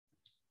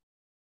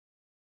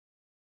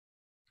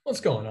What's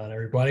going on,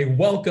 everybody?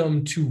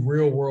 Welcome to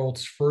Real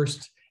World's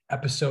first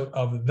episode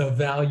of The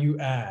Value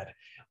Add.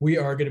 We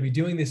are going to be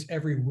doing this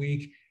every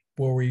week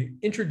where we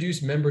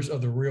introduce members of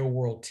the Real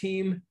World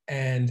team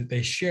and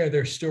they share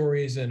their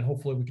stories, and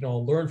hopefully we can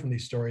all learn from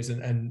these stories.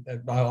 And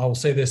I will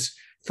say this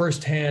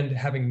firsthand,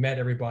 having met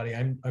everybody.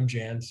 I'm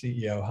Jan,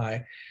 CEO.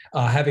 Hi.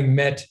 Having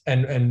met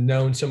and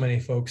known so many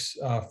folks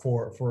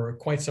for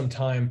quite some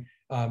time.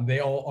 They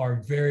all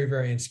are very,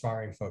 very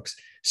inspiring folks.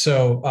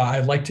 So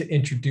I'd like to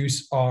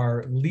introduce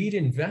our lead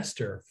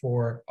investor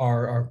for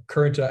our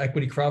current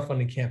equity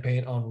crowdfunding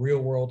campaign on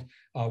ReelwUrld,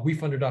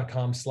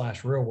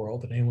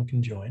 wefunder.com/ReelwUrld, and anyone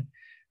can join.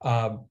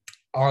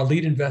 Our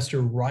lead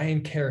investor,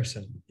 Ryan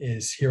Kerrison,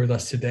 is here with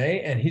us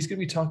today, and he's going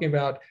to be talking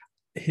about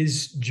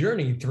his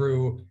journey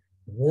through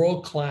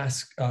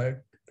world-class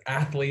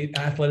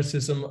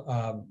athleticism,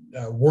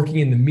 working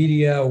in the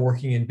media,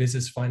 working in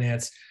business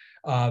finance,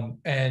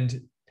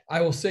 and I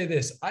will say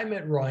this, I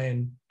met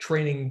Ryan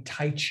training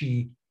Tai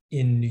Chi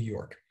in New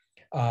York.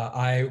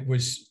 I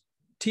was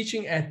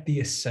teaching at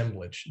the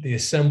Assemblage. The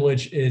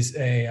Assemblage is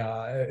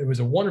it was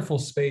a wonderful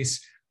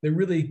space that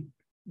really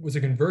was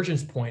a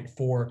convergence point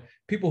for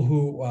people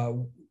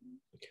who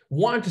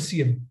wanted to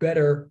see a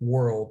better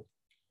world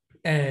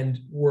and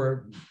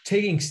were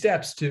taking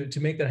steps to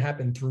make that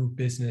happen through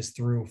business,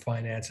 through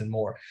finance, and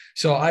more.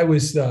 So I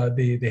was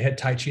the head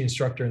Tai Chi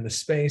instructor in the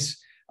space.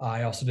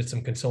 I also did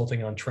some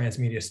consulting on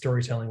transmedia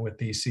storytelling with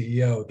the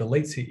CEO, the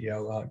late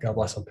CEO, God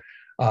bless him,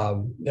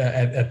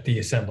 at the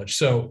Assemblage.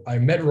 So I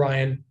met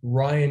Ryan.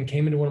 Ryan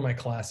came into one of my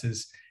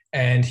classes,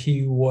 and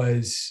he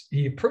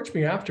approached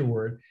me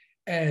afterward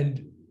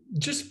and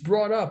just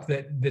brought up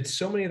that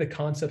so many of the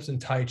concepts in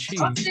Tai Chi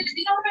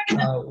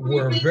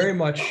were very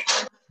much,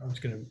 I'm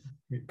just going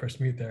to press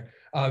mute there,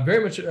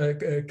 very much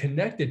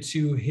connected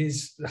to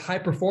his high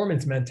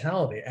performance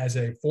mentality as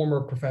a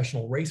former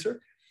professional racer,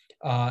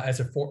 as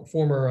a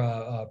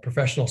former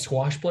professional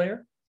squash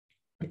player,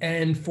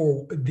 and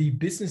for the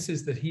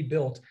businesses that he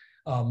built,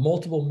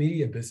 multiple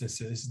media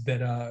businesses that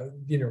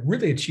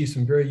really achieved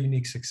some very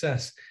unique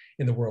success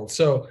in the world.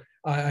 So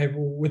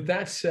with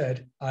that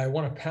said, I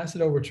want to pass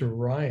it over to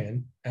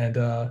Ryan and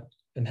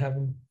have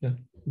him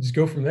just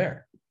go from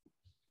there.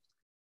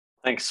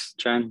 Thanks,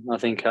 Jan. I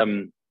think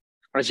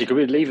actually, could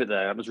we leave it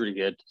there? That was really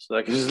good. So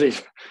I can just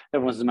leave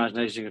everyone's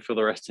imagination and fill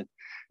the rest in.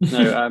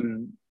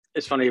 No,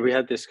 it's funny, we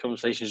had this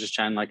conversation just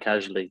Jan like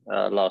casually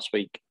last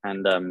week,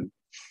 and we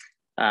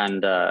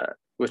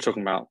were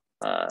talking about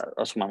I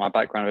was talking about my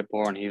background a bit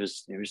more, and he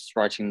was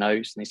writing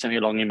notes, and he sent me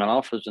a long email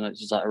afterwards, and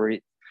it's just like,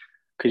 really,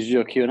 could you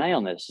do a Q&A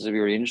on this? This would be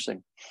really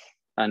interesting.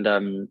 And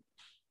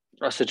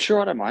I said,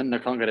 sure, I don't mind. I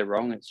can't get it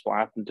wrong. It's what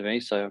happened to me,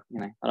 so I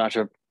don't have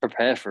to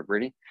prepare for it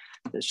really.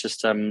 It's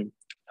just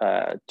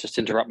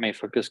interrupt me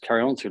if I just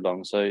carry on too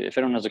long. So if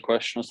anyone has a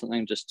question or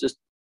something, just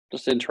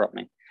interrupt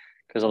me,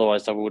 because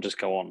otherwise I will just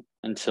go on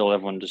until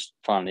everyone just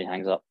finally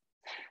hangs up.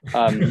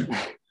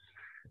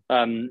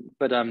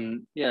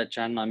 Yeah,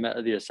 Jan, I met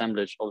at the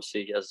Assemblage,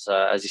 obviously, as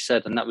you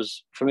said, and that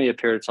was for me a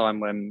period of time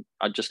when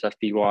I just left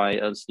BY,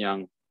 Ernst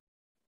Young,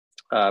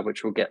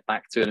 which we'll get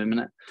back to in a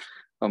minute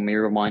when we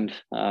rewind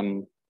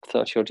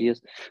 30 odd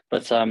years.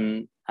 But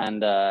they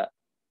have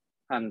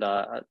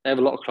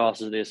a lot of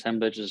classes at the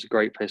Assemblage. It's a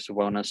great place for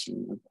wellness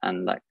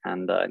and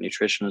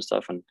nutrition and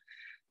stuff, and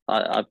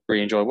I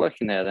really enjoy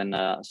working there. Then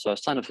so I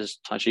signed up for this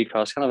Tai Chi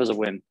class kind of as a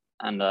whim,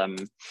 and I've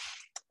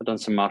done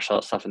some martial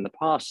arts stuff in the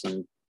past,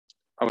 and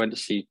I went to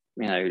see,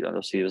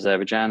 obviously he was there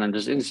with Jan, and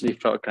just instantly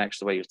felt a connection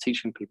to the way he was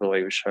teaching people, the way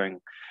he was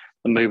showing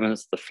the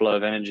movements, the flow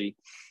of energy,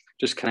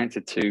 just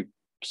connected to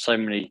so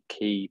many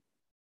key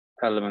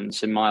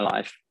elements in my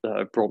life that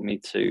have brought me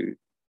to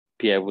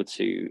be able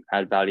to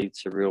add value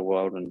to real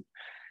world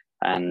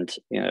and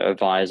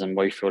advise and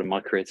way forward in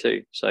my career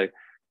too. So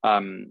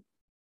and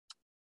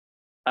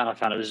I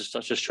found it was just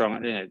such a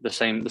strong,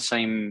 the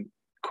same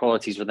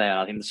qualities were there.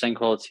 I think the same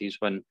qualities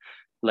when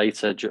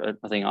later,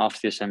 I think after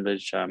the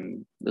Assemblage,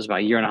 it was about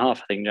a year and a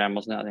half, I think, Jan,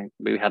 wasn't it? I think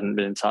we hadn't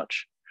been in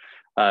touch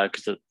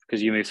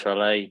because you moved to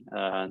LA,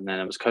 and then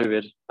it was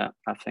COVID, that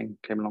thing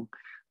came along.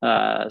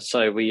 So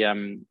I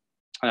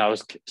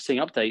was seeing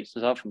updates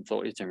and stuff and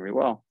thought he's doing really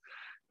well.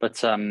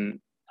 But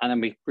and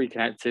then we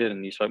reconnected,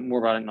 and you spoke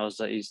more about it, and I was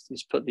like,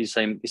 he's put these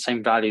same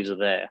values are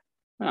there.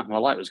 Oh, my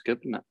light was good,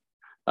 wasn't it?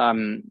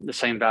 The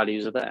same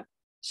values are there.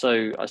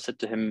 So I said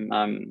to him,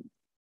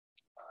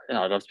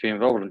 I'd love to be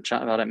involved and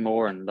chat about it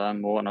more and learn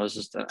more. And I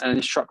was and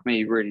it struck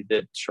me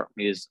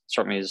as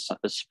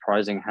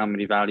surprising how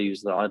many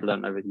values that I'd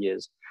learned over the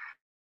years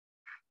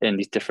in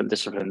these different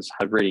disciplines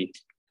had really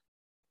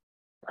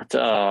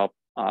they're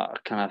a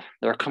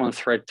common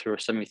thread through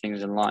so many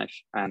things in life.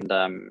 And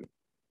so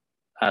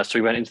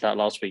we went into that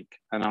last week,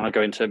 and I'm going to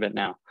go into a bit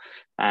now.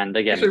 And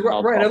again, actually,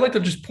 right, I'd like to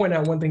just point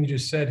out one thing you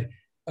just said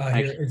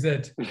here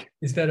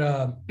is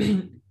that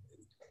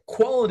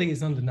quality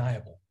is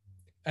undeniable.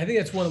 I think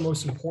that's one of the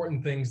most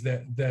important things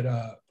that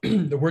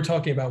we're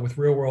talking about with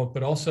Real World,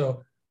 but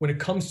also when it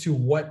comes to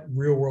what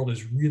Real World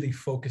is really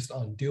focused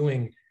on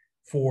doing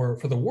for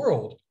the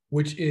world,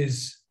 which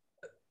is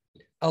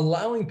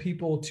allowing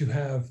people to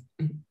have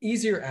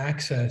easier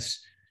access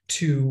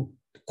to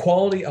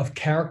quality of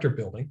character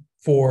building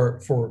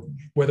for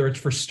whether it's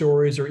for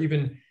stories or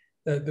even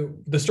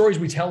the stories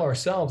we tell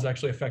ourselves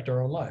actually affect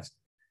our own lives.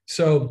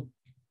 So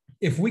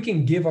if we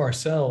can give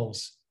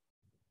ourselves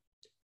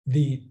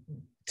the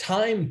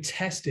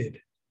time-tested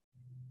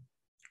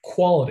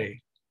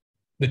quality,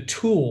 the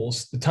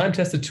tools, the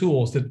time-tested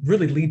tools that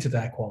really lead to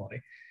that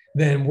quality,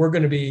 then we're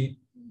going to be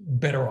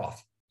better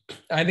off.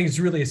 I think it's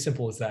really as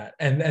simple as that.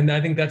 And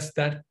I think that's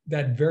that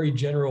very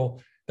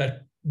general,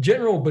 but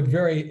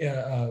very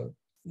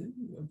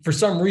for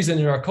some reason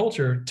in our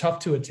culture, tough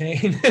to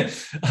attain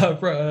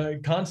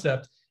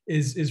concept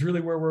is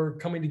really where we're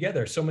coming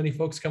together. So many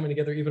folks coming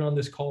together, even on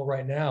this call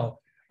right now.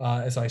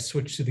 As I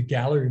switch to the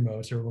gallery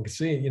mode, so everyone can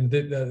see, you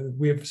know,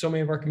 we have so many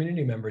of our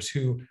community members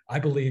who I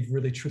believe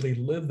really truly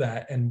live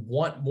that and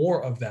want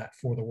more of that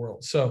for the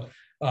world. So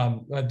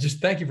just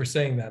thank you for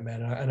saying that,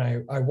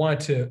 man. I wanted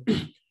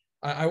to,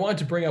 I wanted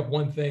to bring up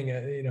one thing.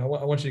 You know,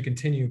 I want you to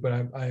continue, but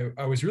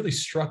I was really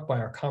struck by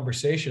our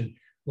conversation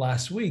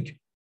last week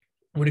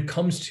when it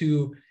comes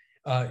to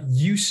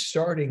you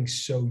starting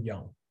so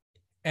young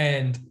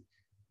and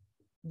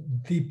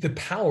the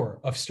power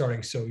of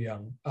starting so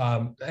young,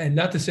 and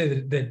not to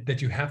say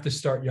that you have to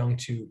start young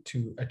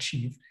to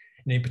achieve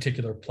in a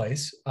particular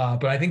place,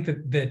 but I think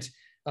that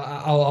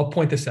I'll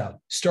point this out.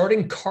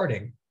 Starting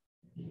karting,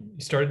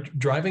 you started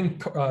driving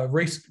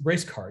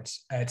race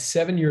carts at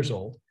 7 years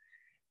old,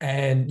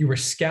 and you were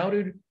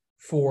scouted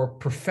for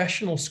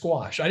professional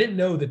squash. I didn't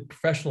know that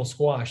professional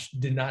squash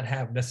did not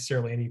have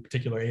necessarily any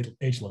particular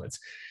age limits.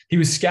 He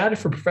was scouted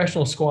for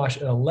professional squash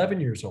at 11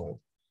 years old,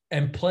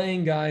 and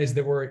playing guys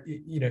that were,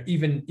 you know,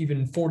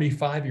 even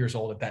 45 years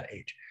old at that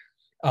age.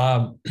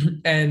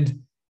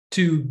 And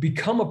to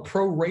become a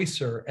pro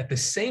racer at the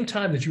same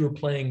time that you were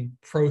playing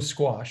pro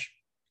squash,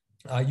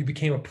 you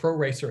became a pro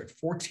racer at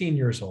 14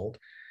 years old,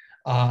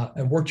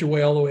 and worked your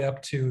way all the way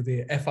up to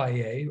the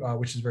FIA,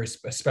 which is a very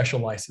special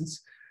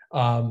license.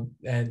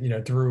 And, you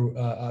know, through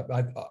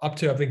up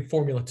to, I think,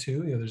 Formula 2,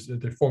 you know, there's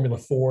the Formula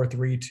 4,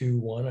 3, 2,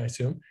 1, I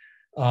assume.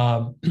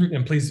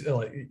 And please,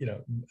 you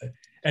know,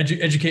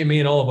 educate me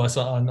and all of us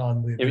on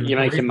the. You're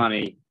making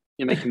money.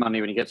 You're making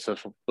money when you get to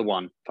the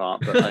one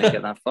part, but I didn't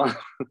get that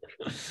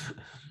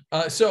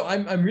far. So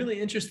I'm really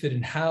interested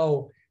in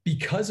how,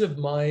 because of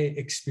my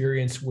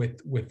experience with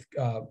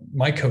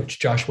my coach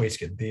Josh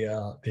Waiskin,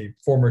 the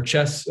former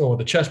chess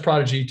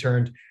prodigy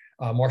turned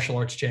martial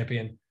arts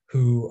champion,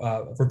 who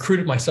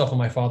recruited myself and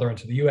my father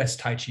into the U.S.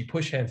 Tai Chi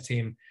push hands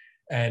team.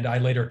 And I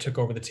later took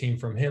over the team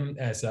from him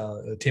as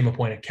a team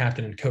appointed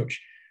captain and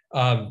coach.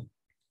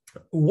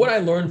 What I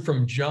learned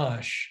from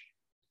Josh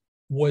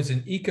was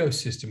an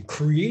ecosystem,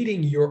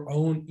 creating your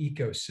own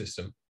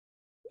ecosystem.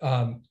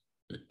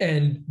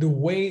 And the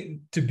way,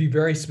 to be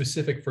very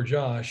specific for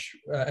Josh,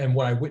 and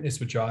what I witnessed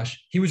with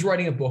Josh, he was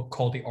writing a book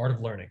called The Art of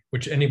Learning,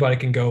 which anybody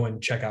can go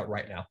and check out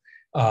right now.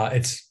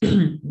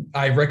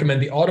 I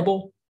recommend the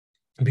Audible,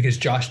 because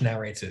Josh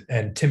narrates it,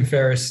 and Tim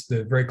Ferriss,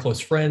 the very close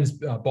friends,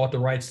 bought the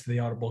rights to the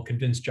Audible,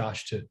 convinced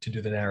Josh to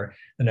do the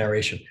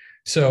narration.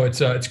 So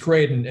it's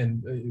great,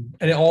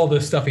 and all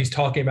the stuff he's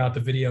talking about, the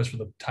videos for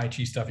the Tai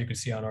Chi stuff, you can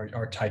see on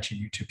our Tai Chi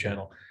YouTube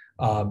channel.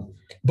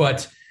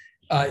 But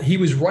he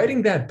was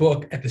writing that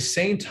book at the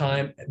same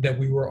time that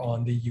we were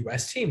on the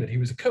U.S. team, that he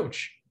was a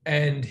coach,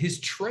 and his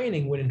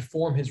training would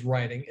inform his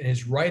writing, and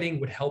his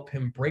writing would help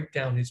him break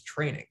down his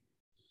training.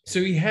 So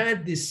he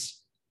had this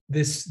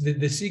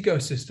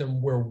ecosystem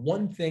where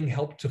one thing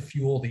helped to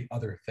fuel the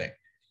other thing.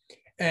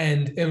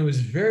 And it was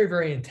very,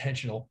 very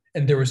intentional.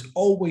 And there was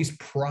always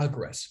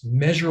progress,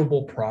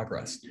 measurable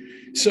progress.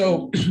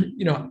 So,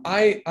 you know,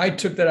 I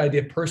took that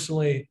idea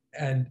personally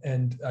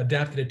and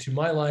adapted it to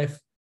my life.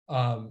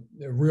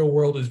 Real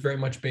World is very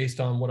much based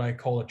on what I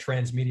call a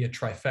transmedia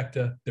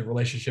trifecta, the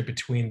relationship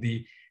between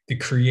the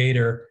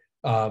creator,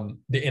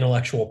 the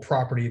intellectual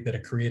property that a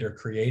creator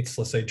creates,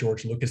 let's say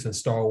George Lucas and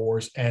Star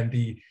Wars, and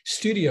the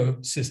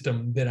studio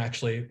system that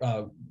actually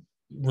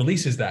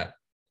releases that.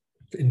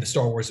 In the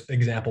Star Wars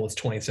example, it's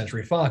 20th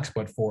Century Fox,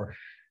 but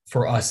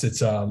for us,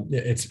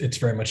 it's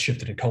very much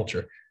shifted in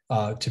culture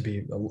to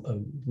be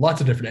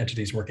lots of different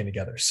entities working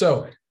together.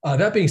 So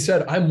that being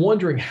said, I'm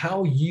wondering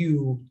how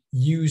you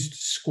used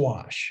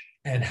squash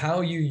and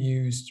how you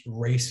used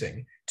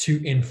racing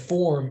to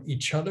inform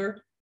each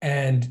other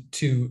and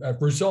to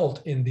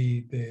result in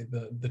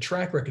the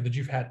track record that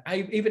you've had,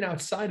 even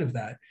outside of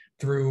that,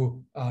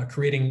 through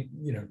creating,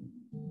 you know,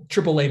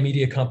 AAA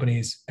media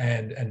companies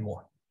and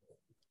more.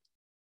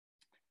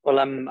 Well,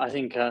 I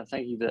think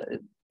thank you.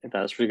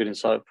 That's really good,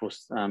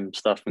 insightful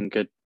stuff, and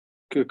good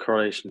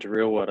correlation to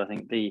real world. I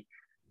think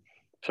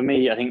for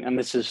me, I think, and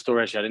this is a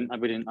story actually I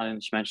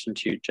didn't mention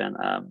to you, Jen,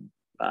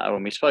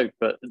 when we spoke,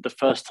 but the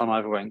first time I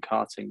ever went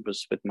karting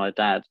was with my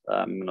dad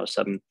when I was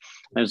 7.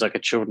 It was like a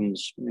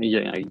children's,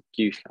 you know,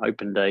 youth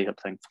open day type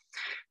thing,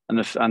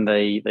 and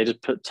they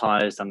just put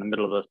tires down the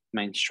middle of the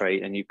main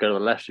straight, and you go to the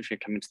left if you're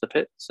coming to the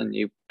pits, and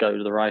you go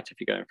to the right if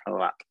you're going for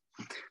a lap.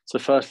 So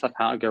first lap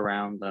out, I go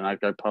around, and I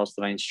go past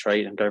the main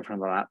straight and go for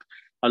the lap.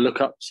 I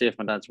look up to see if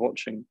my dad's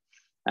watching,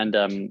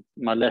 and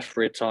my left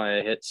rear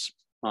tire hits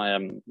my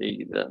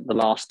the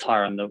last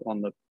tire on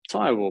the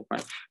tire wall,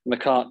 right? And the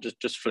car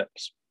just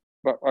flips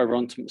right over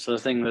onto me. So the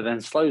thing that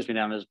then slows me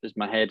down is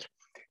my head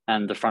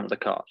and the front of the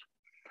car.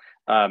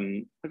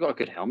 I got a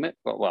good helmet,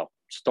 but well,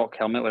 stock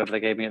helmet, whatever they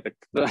gave me at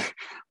the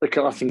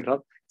karting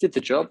club, did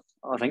the job.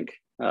 I think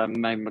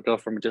maybe my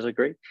girlfriend would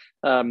disagree,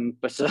 but no,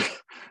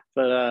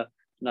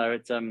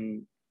 it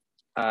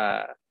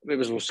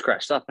was all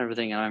scratched up and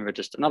everything. And I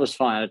remember and I was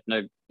fine. I had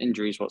no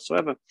injuries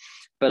whatsoever,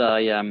 but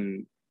I I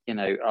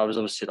was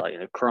obviously like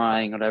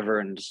crying, whatever,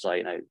 and just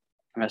like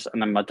and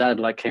then my dad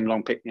like came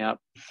along, picked me up.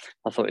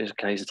 I thought it was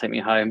okay to take me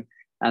home,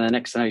 and the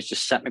next thing he's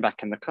just sat me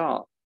back in the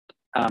car.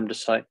 And I'm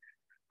just like,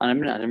 and I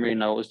didn't really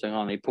know what was going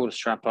on. He pulled a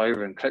strap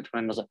over and clicked me,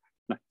 and I was like,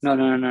 no.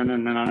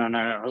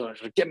 I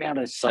was like, get me out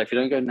of this. So if you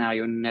don't go now,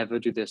 you'll never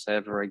do this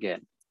ever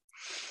again.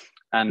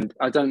 And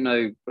I don't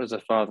know, as a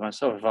father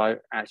myself, if I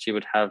actually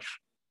would have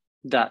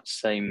that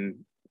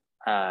same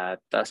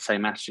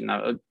attitude.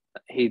 Now,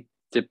 he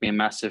did me a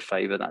massive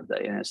favor that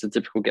day, and it's a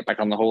typical get back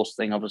on the horse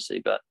thing,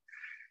 obviously. But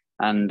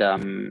I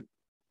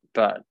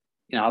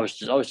was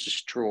just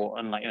distraught,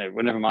 and like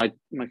whenever my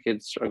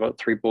kids, I've got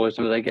 3 boys,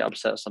 whenever they get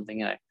upset or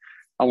something, I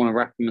want to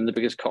wrap them in the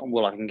biggest cotton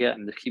wool I can get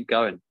and just keep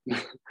going.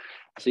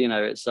 So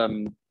it's for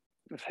him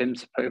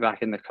to put me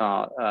back in the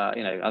car.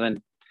 I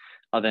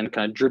then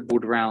kind of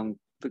dribbled around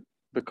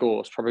the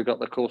course. Probably got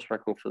the course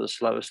record for the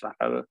slowest lap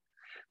ever.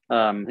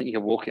 I think you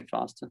can walk it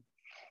faster.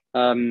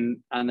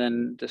 And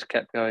then just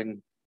kept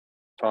going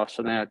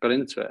faster. And then I got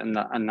into it, and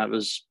that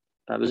was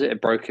it.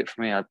 It broke it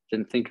for me. I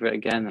didn't think of it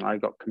again, and I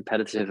got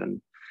competitive,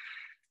 and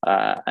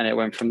it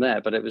went from there.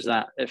 But it was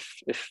that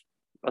if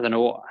I don't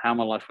know how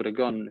my life would have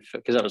gone,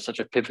 because that was such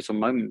a pivotal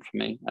moment for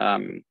me,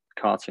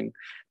 karting,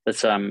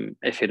 that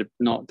if he'd have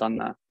not done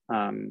that,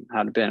 how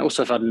it been.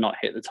 Also, if I'd not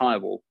hit the tire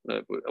wall,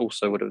 it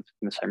also would have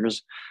been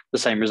the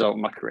same result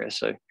in my career.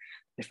 So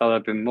if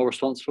I'd been more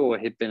responsible, or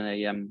he'd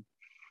been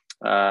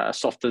a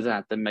softer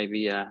dad, then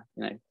maybe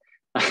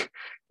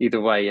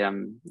either way,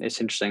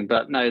 it's interesting.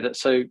 But no,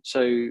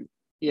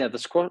 yeah, the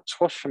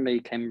squash for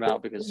me came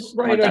about because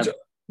right.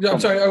 I'm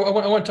sorry. I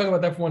want to talk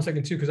about that for 1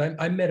 second too, because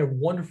I met a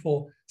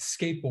wonderful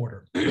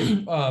skateboarder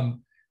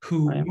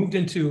who moved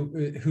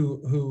into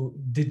who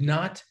did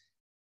not.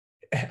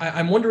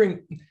 I'm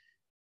wondering.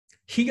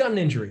 He got an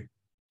injury.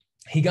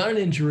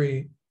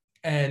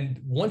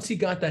 And once he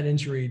got that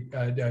injury,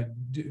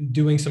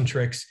 doing some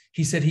tricks,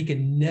 he said he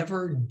could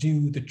never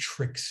do the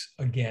tricks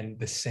again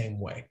the same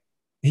way.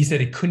 He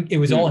said it couldn't. It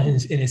was all in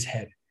his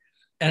head.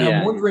 And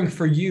I'm wondering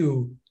for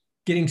you,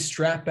 getting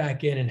strapped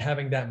back in and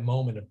having that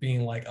moment of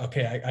being like,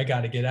 okay, I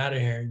got to get out of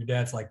here. And your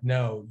dad's like,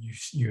 no,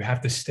 you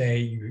have to stay.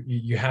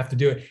 You have to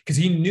do it, because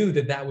he knew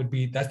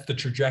that's the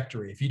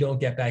trajectory. If you don't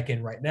get back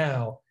in right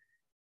now,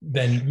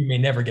 then you may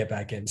never get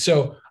back in.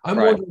 So I'm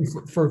wondering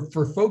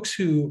for folks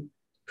who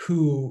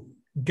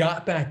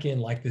got back in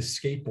like this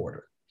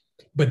skateboarder,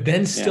 but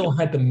then still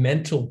had the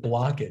mental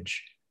blockage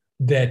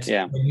that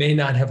may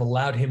not have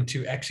allowed him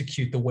to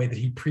execute the way that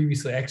he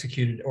previously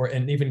executed,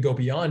 and even go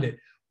beyond it.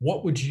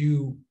 What would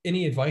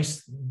any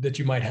advice that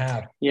you might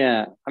have?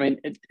 Yeah, I mean,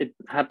 it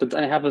happens,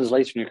 and it happens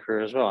later in your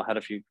career as well. I had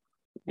a few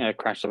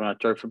crashes when I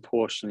drove for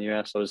Porsche in the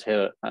US. I was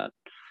here at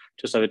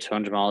just over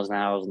 200 miles an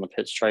hour. I was on the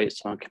pit straight,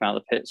 so I came out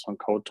of the pits on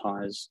cold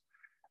tires,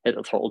 hit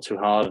the throttle too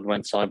hard and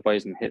went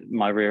sideways and hit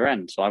my rear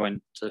end. So I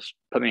went to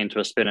put me into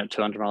a spin at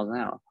 200 miles an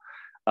hour.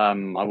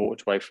 I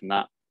walked away from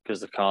that because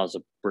the cars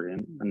are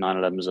brilliant, and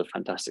 911s are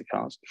fantastic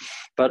cars.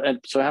 But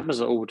so it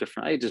happens at all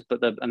different ages.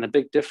 But the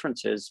big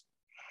difference is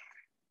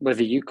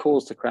whether you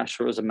caused the crash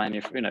or as a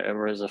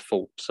or as a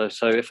fault. So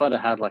if I'd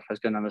have had, like, I was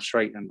going down the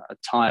straight and a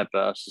tire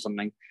burst or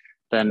something,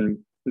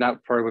 then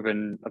that probably would have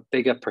been a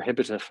bigger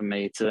prohibitor for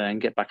me to then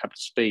get back up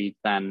to speed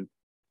than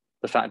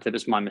the fact that it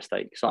was my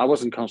mistake. So I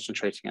wasn't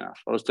concentrating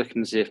enough. I was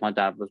looking to see if my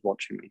dad was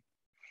watching me.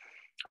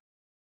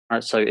 All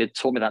right, so it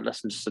taught me that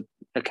lesson. Just to,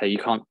 okay, you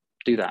can't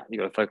do that. You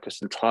got to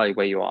focus entirely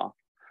where you are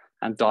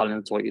and dial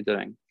into what you're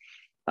doing.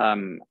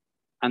 And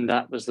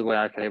that was the way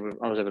I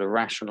was able to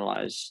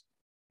rationalize.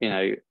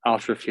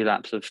 After a few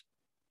laps of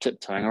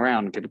tiptoeing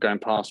around and people going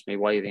past me,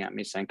 waving at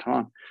me, saying,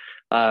 "Come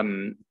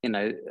on,"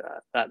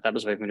 that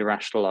was a way for me to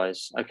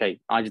rationalize.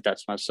 Okay, I did that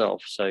to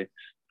myself, so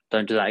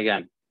don't do that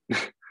again.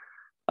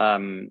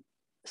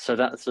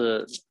 So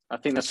I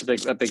think that's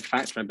a big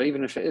factor. But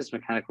even if it is a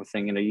mechanical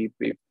thing,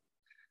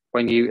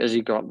 as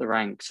you go up the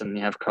ranks and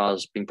you have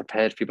cars being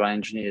prepared for you by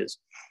engineers,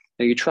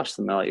 you trust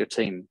them. They're like your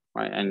team,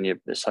 right? And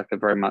it's like a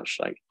very much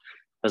like,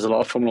 there's a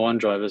lot of Formula One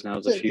drivers now.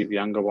 There's a few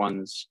younger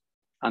ones,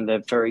 and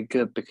they're very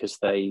good because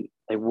they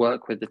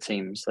work with the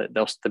teams.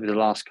 They'll be the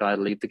last guy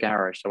to leave the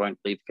garage. They won't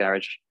leave the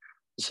garage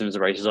as soon as the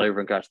race is over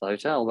and go to the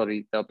hotel.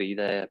 They'll be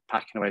there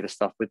packing away the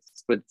stuff with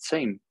the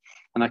team,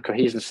 and that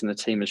cohesiveness in the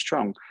team is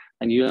strong.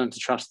 And you learn to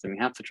trust them.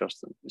 You have to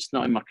trust them. It's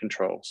not in my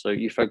control, so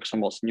you focus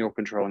on what's in your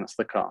control, and that's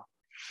the car.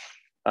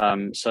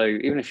 So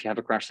even if you have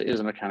a crash that is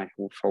a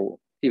mechanical fault,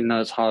 even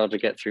though it's harder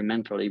to get through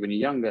mentally when you're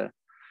younger,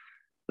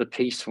 the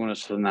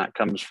peacefulness from that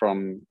comes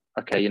from,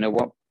 okay, you know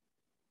what?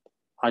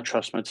 I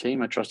trust my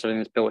team. I trust everything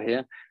that's built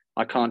here.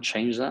 I can't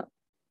change that.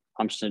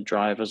 I'm just going to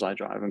drive as I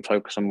drive and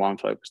focus on what I'm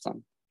focused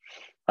on.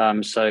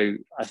 So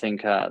I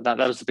think that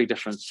was the big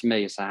difference to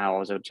me, is how I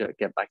was able to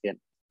get back in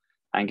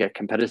and get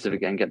competitive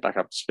again, get back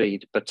up to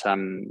speed. But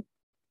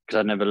because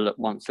I never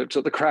looked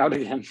at the crowd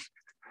again.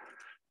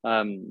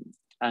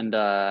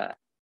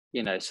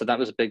 You know, so that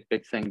was a big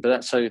thing. But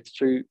that's so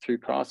through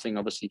karting,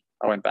 obviously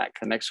I went back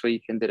the next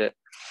week and did it.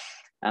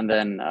 And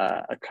then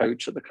a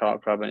coach at the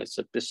kart club, and it's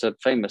a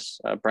famous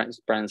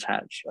Brands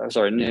Hatch,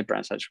 near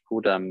Brands Hatch,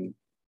 called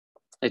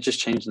it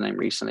just changed the name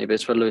recently, but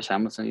it's where Lewis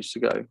Hamilton used to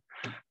go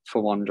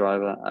for one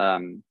driver.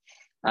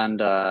 And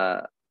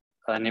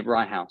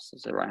Wright House,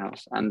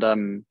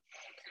 and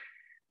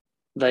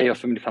they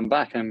offered me to come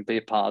back and be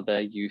a part of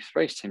their youth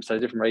race team. So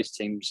different race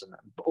teams,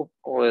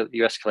 or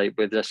you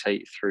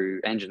escalate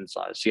through engine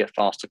size. So you get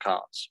faster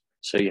karts.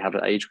 So you have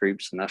age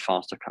groups and they're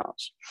faster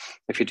cars.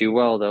 If you do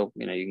well,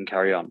 you can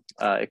carry on.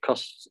 It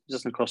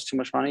doesn't cost too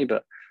much money,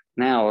 but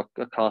now a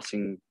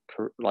karting,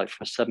 like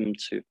from 7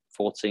 to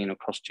 14 will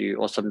cost you,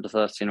 or 7 to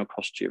 13 will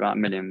cost you about $1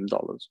 million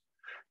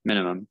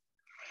minimum,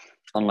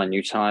 on like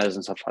new tires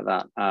and stuff like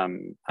that.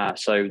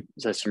 So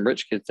there's some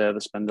rich kids there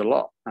that spend a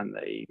lot, and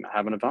they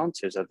have an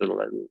advantage. They have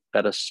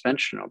better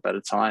suspension or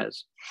better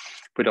tires.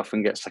 We'd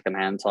often get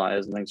second-hand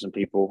tires and things from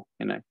people,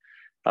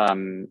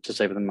 to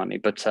save them money.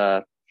 But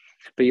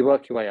you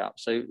work your way up.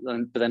 So,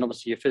 but then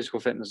obviously your physical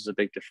fitness is a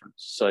big difference.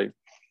 So,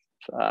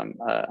 an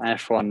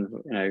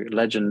F1,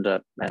 legend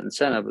at Ayrton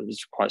Senna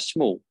was quite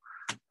small,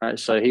 right?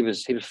 So he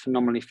was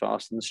phenomenally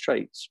fast in the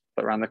straights,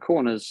 but around the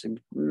corners,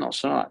 not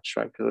so much,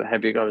 right? Because the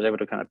heavier guy was able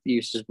to kind of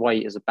use his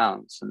weight as a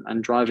balance,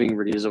 and driving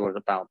really is always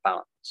about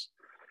balance.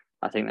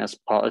 I think that's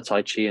part of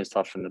Tai Chi and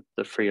stuff, and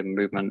the freedom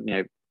movement,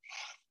 And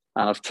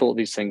I've taught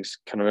these things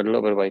kind of in a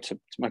little bit of way to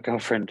my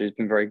girlfriend, who's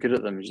been very good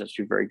at them. She's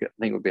actually very good. I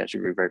think would be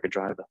actually a very good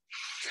driver.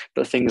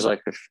 But things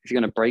like if you're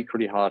going to brake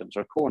really hard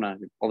into a corner,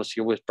 obviously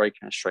you're always braking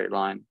in a straight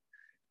line.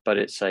 But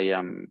it's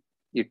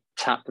you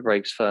tap the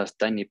brakes first,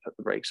 then you put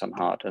the brakes on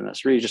hard. And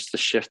that's really just to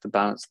shift the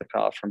balance of the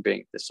car from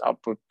being this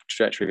upward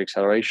trajectory of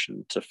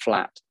acceleration to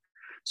flat.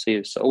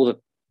 So all the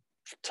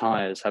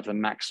tires have the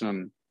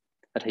maximum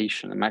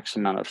adhesion, the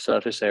maximum amount of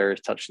surface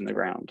areas touching the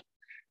ground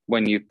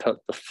when you put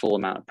the full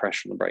amount of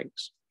pressure on the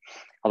brakes.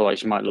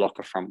 Otherwise, you might lock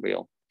a front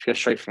wheel. If you go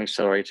straight from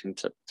accelerating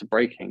to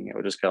braking, it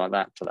would just go like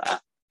that to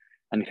that.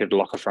 And you could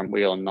lock a front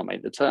wheel and not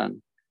make the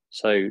turn.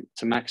 So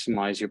to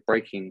maximize your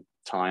braking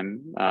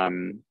time,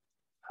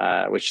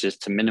 which is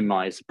to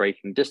minimize the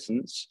braking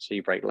distance, so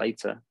you brake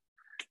later,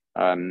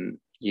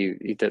 you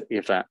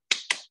have that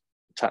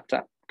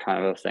tap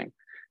kind of a thing.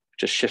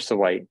 Just shifts the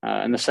weight.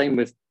 And the same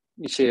with,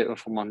 you see it with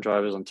Formula 1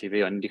 drivers on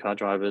TV, on IndyCar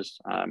drivers,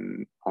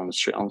 on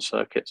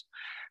circuits.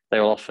 They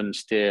will often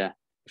steer,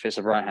 if it's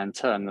a right-hand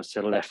turn, they'll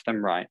steer left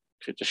and right.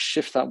 So just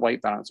shift that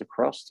weight balance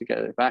across to get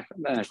it back,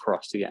 and then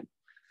across again.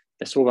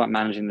 It's all about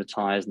managing the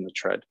tires and the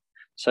tread.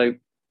 So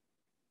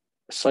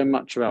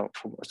much about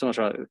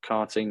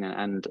karting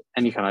and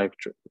any kind of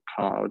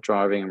car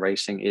driving and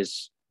racing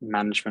is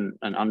management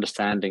and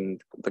understanding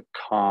the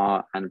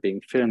car and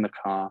feeling the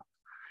car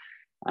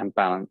and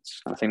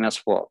balance. And I think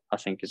that's what I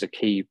think is a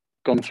key.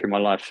 Gone through my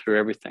life, through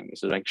everything, is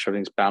to make sure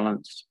everything's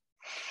balanced.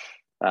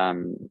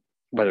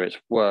 Whether it's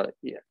work,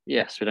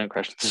 yes, we don't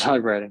question the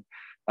side rating.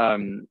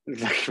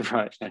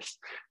 Right, yes.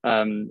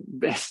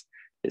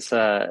 It's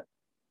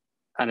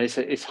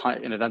high,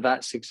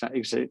 that's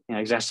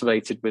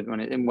exacerbated with when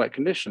it's in wet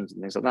conditions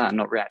and things like that, and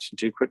not reacting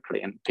too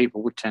quickly. And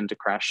people would tend to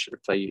crash if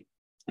they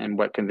in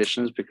wet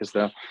conditions because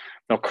they'll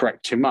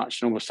correct too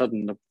much, and all of a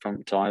sudden the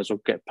front tires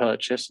will get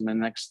purchased, and the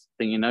next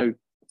thing you know,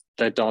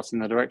 they're darting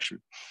in the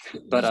direction.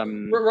 But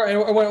right,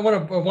 I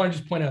want to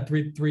just point out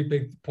three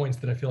big points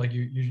that I feel like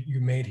you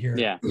made here.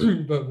 Yeah.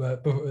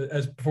 but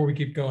before we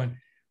keep going,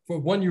 for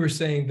one, you were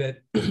saying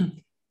that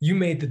you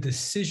made the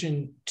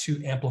decision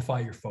to amplify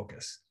your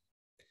focus.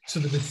 So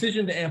the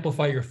decision to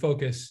amplify your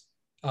focus,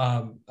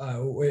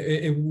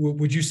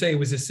 would you say it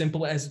was as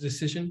simple as a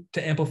decision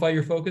to amplify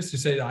your focus, to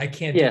say that I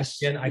can't do this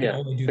again, I can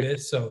only do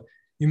this? So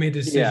you made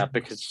the decision. Yeah,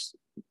 because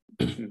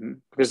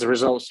the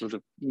results of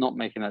not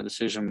making that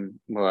decision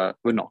were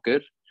not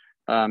good,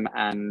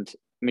 and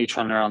me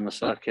trying to run the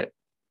circuit,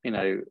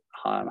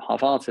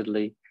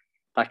 half-heartedly,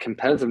 that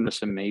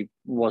competitiveness in me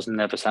was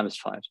never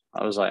satisfied.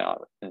 I was like, I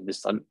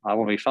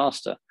want to be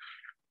faster.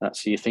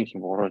 So you're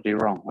thinking, well, what do I do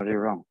wrong? What do I do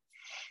wrong?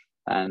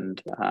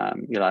 And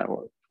you're like,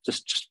 well,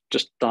 just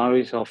dial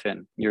yourself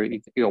in.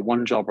 You got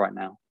one job right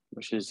now,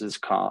 which is this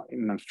car,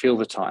 and feel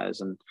the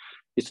tires. And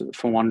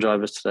from one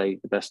drivers today,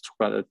 the best talk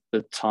about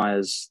the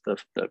tires, the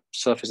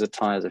surface of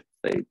tires. If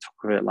they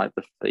talk about it like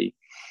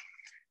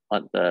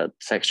the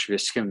texture of your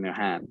skin on your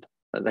hand,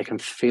 that they can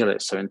feel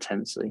it so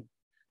intensely.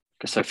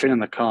 So feeling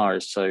the car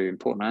is so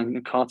important.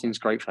 And karting is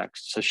great for that,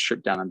 because it's so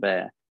stripped down and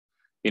bare.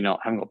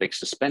 Haven't got big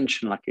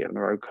suspension like you have in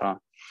a road car.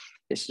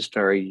 It's just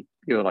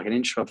you're like an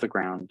inch off the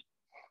ground,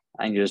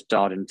 and you just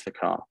dart into the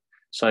car.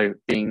 So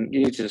you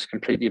need to just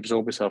completely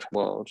absorb yourself in the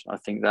world. I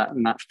think that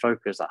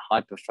focus, that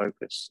hyper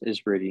focus,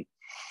 is really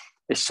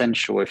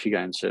essential if you're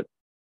going to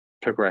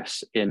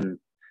progress in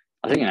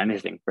I think in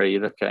anything, really, you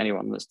look at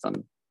anyone that's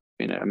done,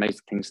 amazing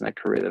things in their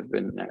career, they've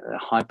been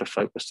hyper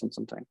focused on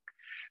something,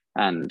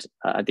 and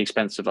at the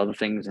expense of other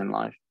things in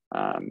life.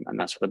 And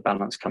that's where the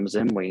balance comes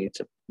in. We need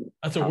to.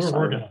 That's what we're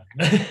working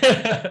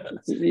on.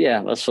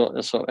 Yeah, that's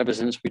what. Ever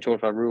since we talked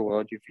about real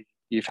world,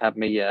 you've had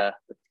me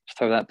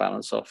throw that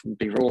balance off and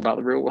be all about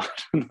the real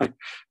world.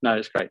 No,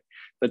 it's great,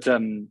 but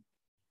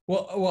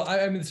well,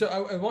 I mean, so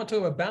I want to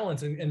talk about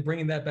balance and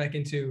bringing that back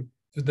into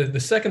the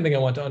second thing I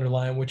want to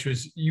underline, which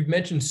was you've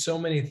mentioned so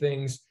many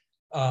things.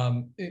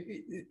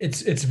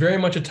 It's very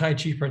much a Tai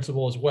Chi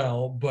principle as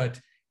well, but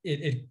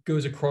it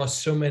goes across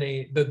so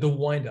many. The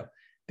wind up,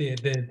 the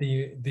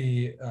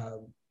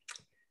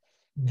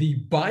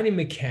body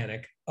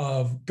mechanic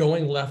of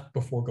going left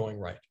before going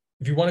right.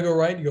 If you want to go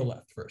right, you go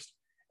left first,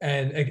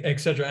 and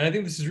etc. And I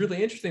think this is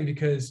really interesting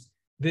because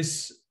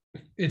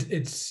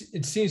it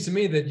seems to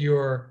me that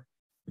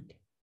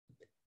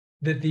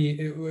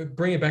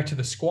bring it back to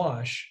the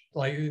squash,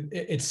 like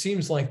it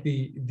seems like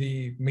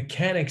the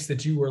mechanics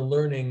that you were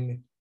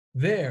learning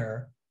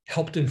there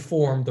helped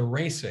inform the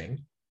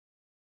racing.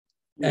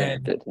 Yeah,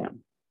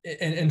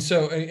 and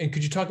so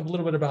could you talk a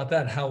little bit about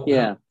that? How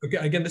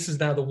again, this is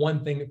now the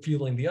one thing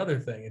fueling the other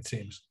thing, it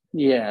seems.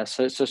 Yeah,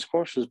 so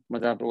squash was, my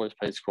dad always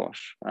played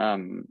squash,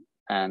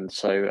 and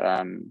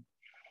so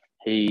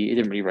he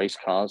didn't really race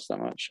cars that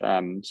much,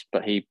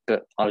 but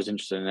I was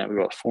interested in it. We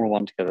got Formula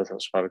One together,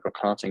 that's why we got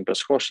karting. But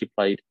squash he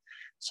played,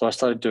 so I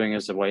started doing it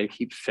as a way to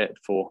keep fit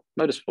for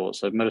motorsports.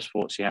 So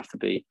motorsports, you have to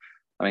be,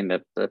 I mean,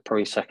 they're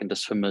probably second to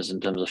swimmers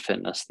in terms of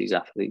fitness. These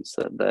athletes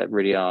that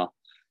really are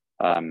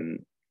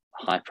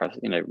high press,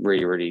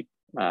 really, really.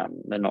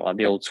 They're not like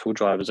the old school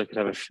drivers that could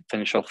have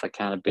finish off their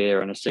can of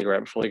beer and a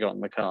cigarette before they got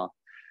in the car.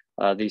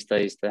 These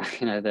days,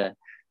 they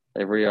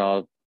really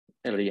are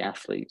elite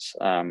athletes.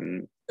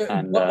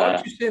 And why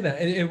would you say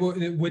that?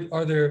 And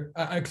are there?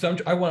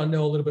 Because I want to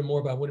know a little bit more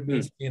about what it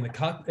means to be in the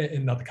cockpit,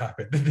 and not the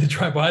cockpit,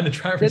 behind the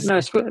driver's seat. No,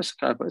 it's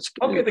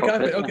okay, the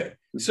cockpit. Okay,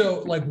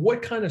 so like,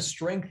 what kind of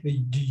strength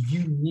do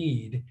you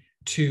need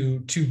to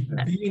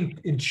be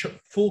in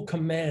full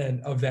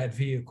command of that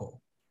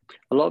vehicle?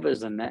 A lot of it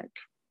is the neck.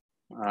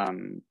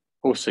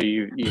 Also,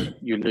 you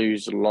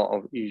lose a lot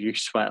of you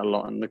sweat a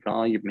lot in the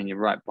car. You're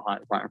right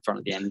in front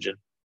of the engine.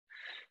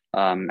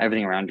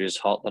 Everything around you is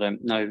hot. They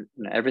don't know,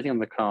 everything on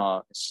the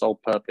car, its sole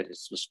purpose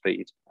is for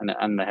speed,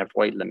 and they have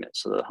weight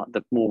limits. So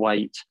the more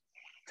weight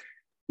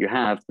you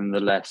have, then the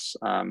less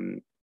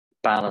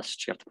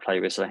ballast you have to play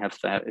with. So if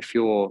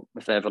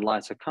they have a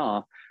lighter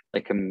car, they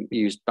can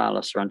use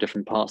ballast around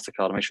different parts of the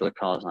car to make sure the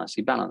car is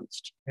nicely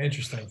balanced.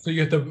 Interesting. So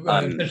you have to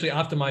essentially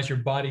optimize your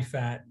body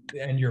fat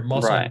and your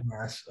muscle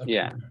mass. Okay.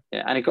 Yeah.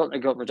 And it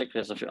got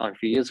ridiculous a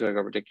few years ago. It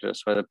got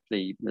ridiculous where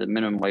the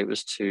minimum weight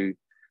was too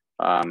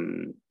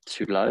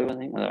low, I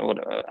think,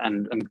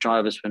 and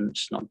drivers were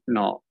just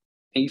not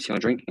eating or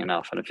drinking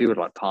enough, and a few would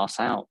pass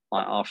out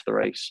after the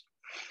race,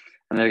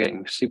 and they were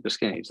getting super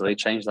skinny. So they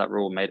changed that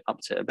rule, made up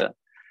to it a bit,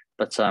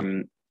 but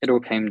it all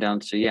came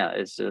down to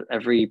it's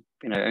every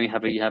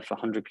only you have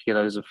 100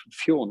 kilos of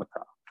fuel in the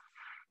car.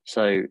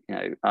 So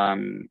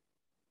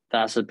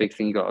that's a big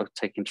thing you got to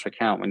take into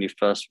account when you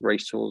first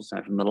race towards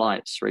from the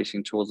lights,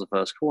 racing towards the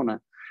first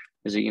corner.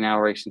 Is that you're now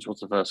racing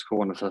towards the first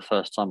corner for the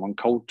first time on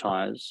cold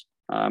tires,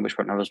 which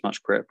won't have as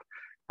much grip,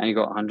 and you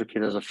got 100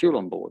 kilos of fuel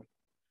on board,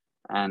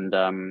 and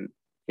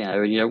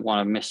you don't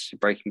want to miss your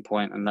braking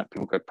point and let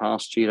people go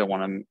past you. You don't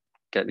want to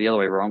get the other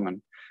way wrong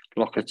and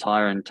lock a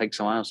tire and take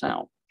someone else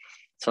out.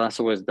 So that's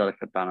always a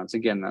delicate balance.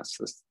 Again, that's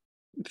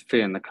the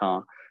fear in the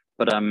car.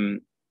 But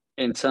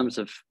in terms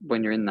of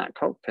when you're in that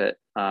cockpit,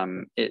 for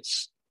me,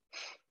 it's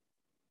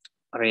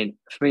very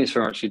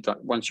much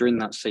once you're in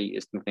that seat,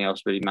 it's nothing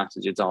else really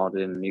matters. You're dialed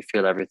in and you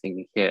feel everything.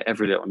 You hear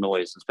every little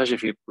noise, especially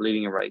if you're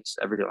leading a race.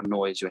 Every little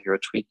noise, you'll hear a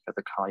tweak of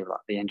the car. You're like,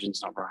 the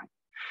engine's not right,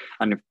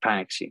 and it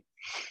panics you.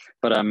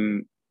 But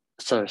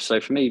so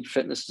for me,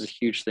 fitness is a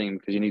huge thing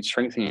because you need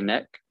strength in your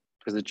neck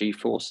because of the G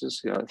forces.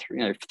 You got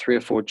 3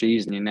 or 4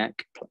 Gs in your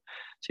neck.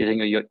 So you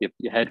think of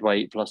your head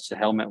weight plus your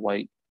helmet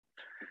weight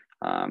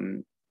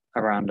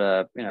around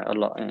a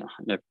lot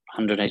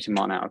 180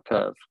 mile an hour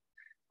curve.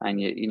 And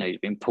you're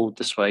being pulled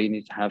this way. You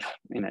need to have,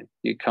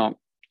 you can't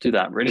do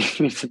that really.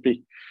 You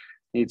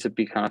need to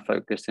be kind of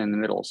focused in the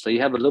middle. So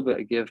you have a little bit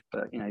of give,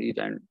 but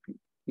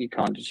you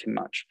can't do too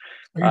much.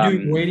 Are you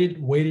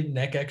doing weighted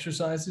neck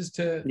exercises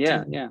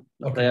Yeah.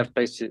 Okay. They have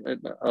basically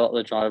a lot of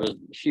the drivers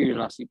huge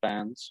elastic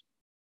bands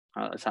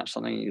attached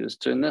something. You're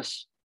just doing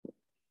this.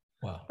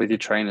 Wow. With your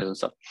trainers and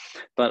stuff.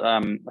 But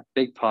a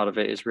big part of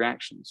it is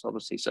reactions,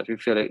 obviously. So if you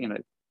feel it,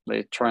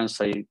 they try and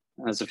say,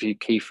 there's a few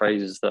key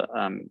phrases that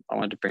I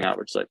wanted to bring out,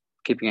 which is like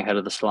keeping ahead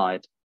of the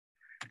slide.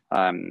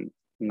 And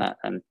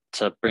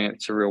to bring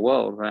it to real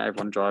world, right?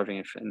 Everyone driving,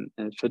 if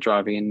you're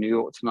driving in New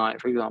York tonight,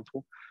 for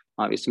example,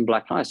 might be some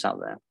black ice out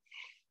there.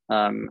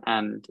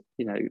 And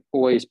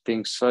always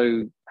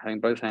having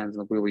both hands on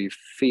the wheel where you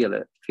feel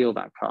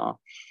that car.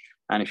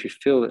 And if you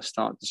feel it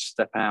start to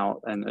step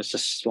out, and it's a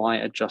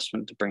slight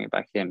adjustment to bring it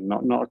back in,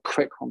 not a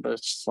quick one, but a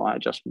slight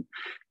adjustment.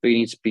 But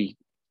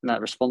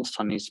that response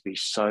time needs to be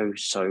so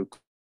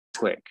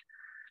quick.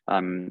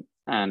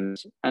 And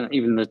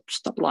even the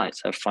stop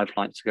lights have 5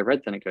 lights to go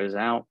red, then it goes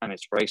out and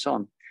it's race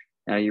on.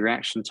 Your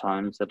reaction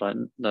times are like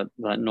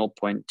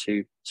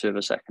 0.22 of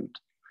a second.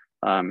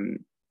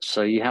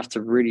 So you have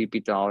to really be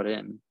dialed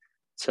in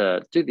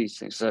to do these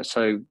things.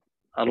 So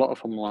a lot of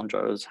Formula One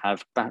drivers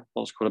have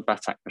what's called a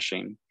Batak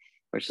machine,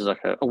 which is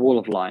like a wall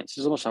of lights.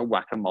 It's almost like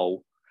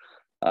whack-a-mole,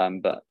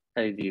 but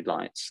LED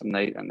lights, and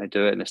they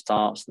do it, and it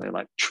starts, and they're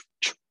like,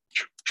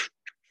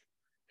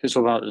 it's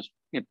all about just,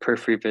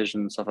 periphery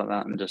vision and stuff like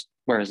that, and just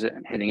where is it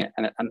and hitting it,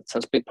 and so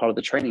that's a big part of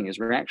the training is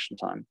reaction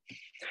time.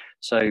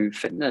 So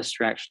fitness,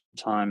 reaction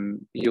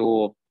time,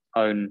 your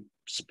own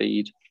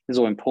speed is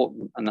all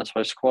important, and that's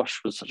why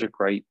squash was such a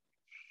great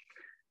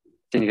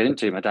thing to get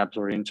into. My dad's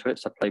already into it,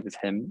 so I played with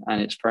him,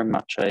 and it's very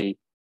much a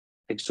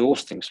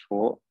exhausting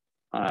sport,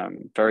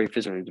 very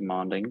physically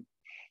demanding.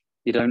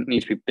 You don't need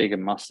to be big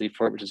and muscly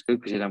for it, which is good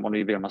because you don't want to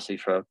be big and muscly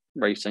for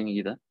racing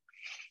either.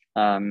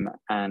 And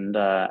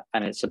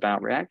it's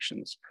about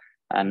reactions.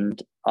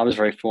 And I was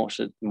very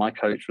fortunate. My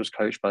coach was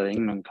coached by the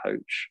England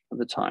coach at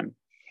the time,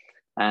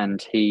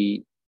 and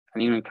an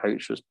England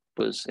coach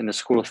was in the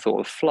school of thought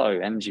of flow,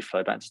 energy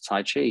flow, back to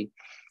Tai Chi.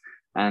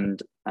 And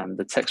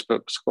the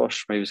textbook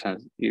squash moves,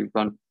 you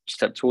run,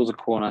 step towards a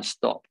corner,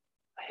 stop,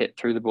 hit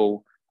through the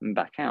ball, and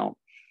back out.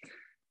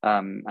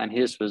 And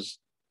his was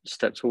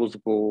step towards the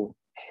ball,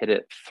 hit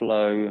it,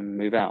 flow, and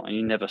move out, and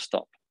you never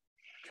stop.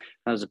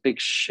 That was a big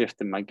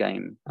shift in my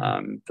game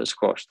for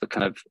squash.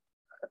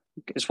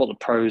 It's what the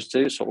pros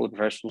do, it's what all the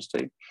professionals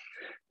do.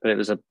 But it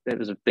was a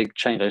big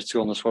change. I used to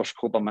go on the squash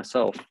court by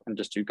myself and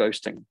just do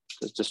ghosting,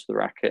 just the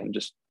racket, and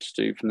just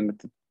do from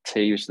the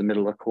tee to the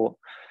middle of the court,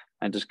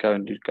 and just go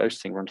and do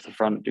ghosting, run to the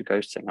front, do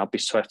ghosting. I'll be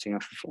sweating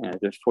for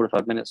do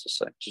 45 minutes or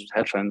so, just with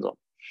headphones on.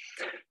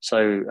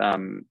 So,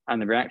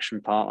 and the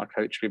reaction part, my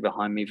coach would be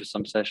behind me for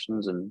some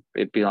sessions, and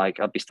it'd be like,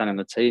 I'd be standing on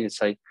the tee and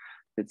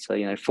it'd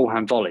say,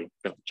 forehand volley,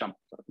 jump,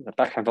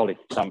 backhand volley,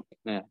 jump,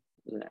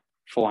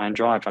 forehand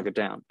drive, I go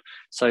down.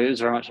 So it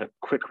was very much a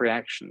quick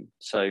reaction.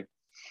 So,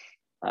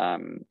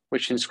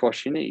 which in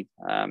squash you need,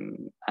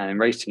 and in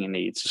racing you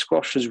need. So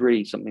squash was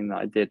really something that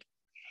I did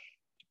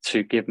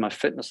to give my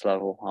fitness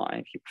level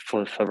high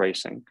for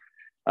racing,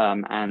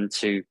 and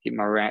to keep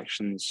my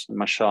reactions and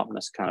my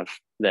sharpness kind of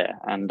there.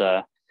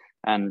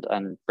 And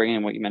bringing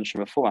in what you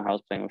mentioned before, how I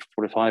was playing with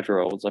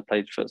 45-year-olds. I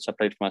played for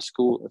my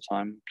school at the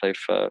time, played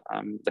for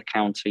the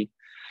county,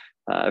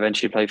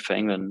 eventually played for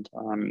England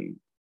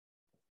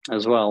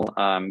as well. But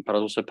I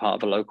was also part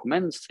of a local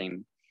men's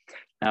team.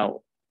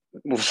 Now,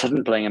 all of a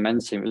sudden, playing a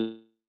men's team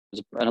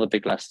was another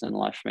big lesson in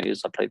life for me.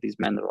 Is I played these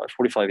men that were like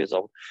 45 years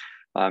old,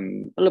 a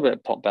little bit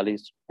of pot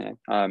bellies.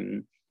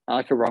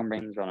 I could run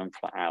rings on them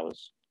for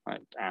hours, right?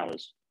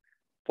 Hours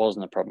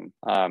wasn't a problem.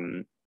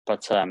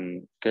 But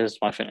because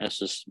my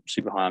fitness is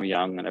super high, I'm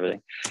young and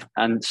everything,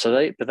 and so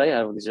they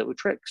have all these little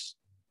tricks,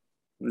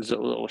 these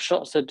little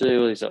shots they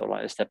do, these little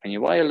like stepping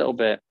your way a little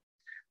bit.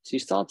 So you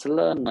start to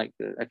learn, like,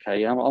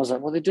 okay, I was like,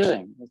 what are they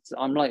doing?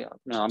 I'm like,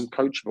 I'm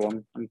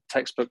coachable. I'm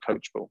textbook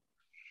coachable.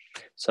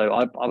 So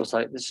I was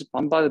like,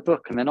 I'm by the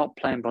book, and they're not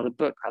playing by the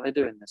book. How are they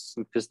doing this?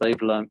 Because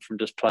they've learned from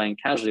just playing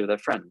casually with their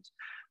friends.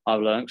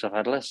 I've learned because I've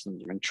had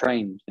lessons, I've been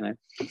trained. I'm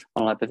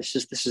like, but this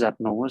is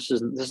abnormal. This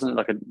isn't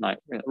like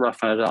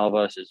Rafael Nadal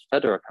versus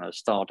Federer kind of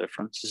style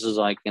difference. This is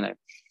like,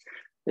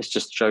 it's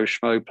just Joe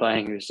Schmo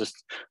playing, who's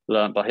just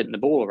learned by hitting the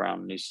ball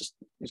around. And he's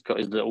got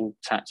his little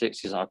tactics.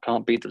 He's like, I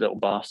can't beat the little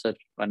bastard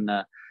when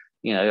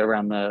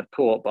around the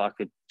court, but I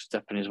could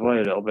step in his way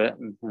a little bit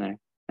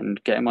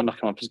and get him,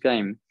 knock him off his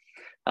game.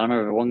 And I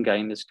remember one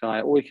game, this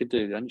guy, all he could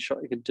do, the only shot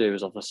he could do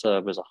was off the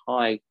serve, was a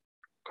high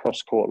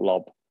cross-court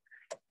lob.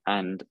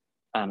 And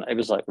it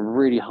was like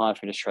really hard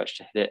for me to stretch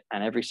to hit it.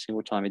 And every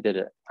single time he did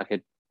it, I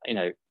could,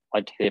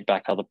 I'd hit it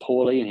back either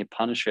poorly and he'd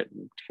punish it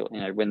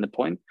and, win the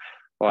point,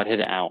 or I'd hit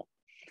it out.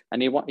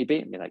 And he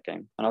beat me that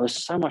game. And I was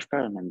so much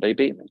better than him, but he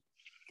beat me.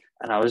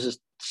 And I was just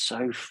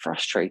so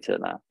frustrated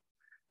at that.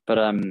 But,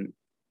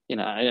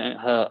 it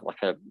hurt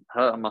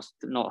hurt must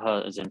not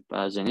hurt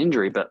as in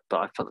injury, but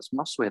I felt this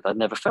muscle hit I'd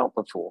never felt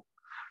before.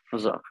 I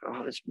was like,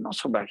 oh, this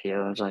muscle back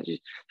here. I was like, I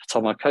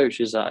told my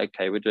coach, is that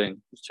okay? We're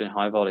doing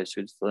high volleys.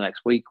 So for the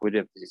next week, we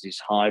did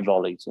these high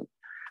volleys,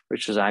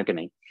 which was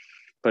agony.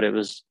 But it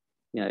was,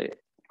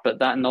 but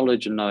that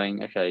knowledge and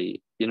knowing, okay,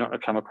 you're not going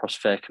to come across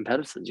fair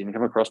competitors. You're going to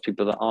come across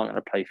people that aren't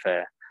going to play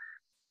fair,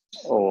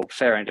 or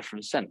fair in a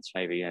different sense.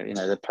 Maybe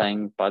they're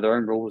playing by their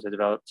own rules they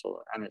developed,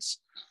 and it's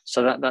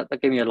so that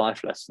gave me a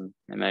life lesson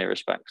in many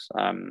respects.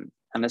 And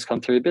it's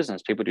come through the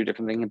business. People do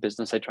different things in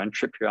business. They try and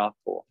trip you up,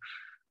 or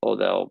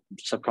they'll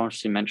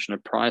subconsciously mention a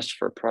price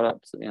for a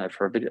product,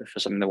 for a video, for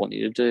something they want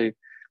you to do,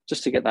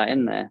 just to get that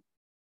in there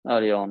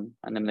early on.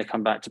 And then they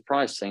come back to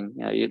pricing.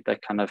 They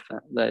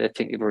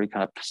think you've already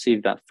kind of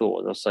perceived that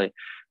thought. They'll say,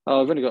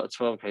 oh, I've only got a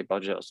 12K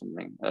budget or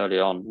something early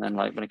on. And then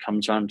when it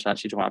comes around to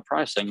actually talking about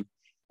pricing,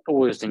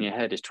 always in your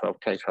head is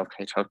 12K,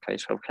 12K,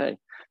 12K, 12K.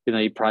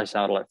 You price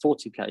out like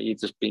 40K, you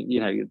just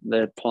be,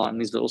 they're planting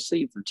these little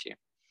seeds into you.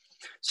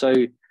 So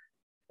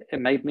it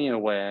made me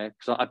aware,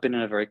 because I've been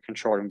in a very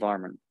controlled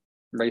environment,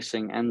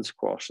 racing and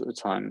squash at the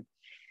time.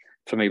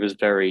 for me was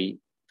very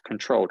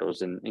controlled.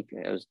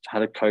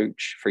 Had a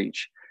coach for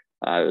each.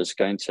 I was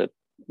going to,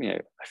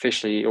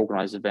 officially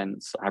organize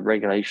events, have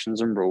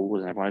regulations and rules,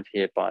 and everyone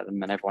adhered by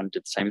them, and everyone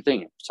did the same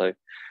thing. So,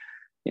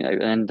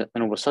 and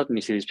all of a sudden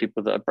you see these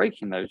people that are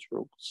breaking those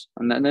rules,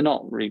 and then they're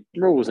not really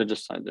rules; they're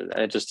just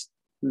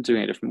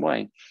doing it a different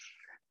way.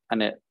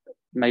 And it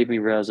made me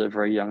realize at a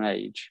very young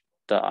age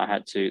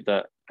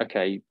that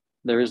okay,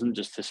 there isn't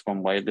just this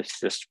one way,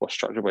 this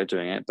structured way of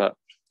doing it, but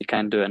you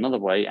can do it another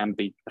way and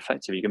be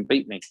effective. You can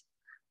beat me,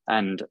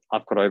 and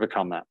I've got to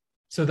overcome that.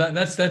 So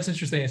that's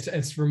interesting.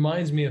 It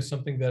reminds me of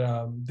something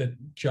that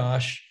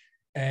Josh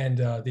and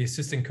the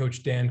assistant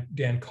coach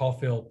Dan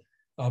Caulfield,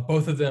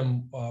 both of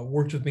them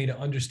worked with me to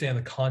understand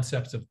the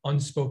concepts of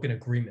unspoken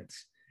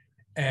agreements,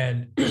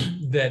 and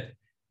that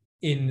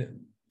in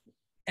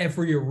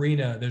every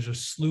arena there's a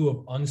slew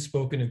of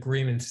unspoken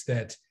agreements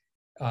that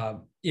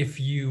if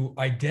you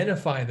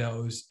identify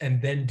those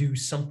and then do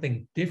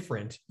something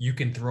different, you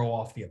can throw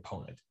off the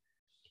opponent.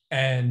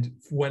 And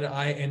when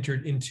I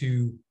entered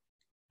into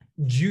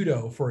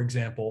judo, for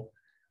example,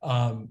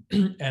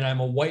 and I'm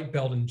a white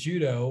belt in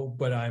judo,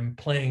 but I'm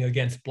playing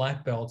against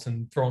black belts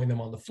and throwing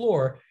them on the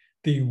floor,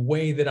 the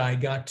way that I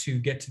got to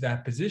get to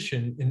that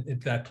position in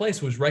that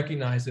place was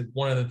recognize that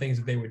one of the things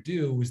that they would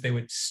do was they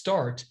would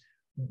start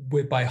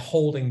by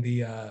holding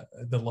the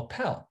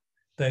lapel.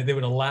 They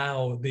would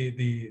allow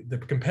the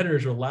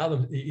competitors would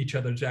allow each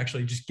other to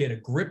actually just get a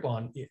grip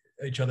on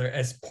each other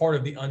as part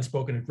of the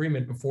unspoken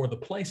agreement before the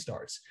play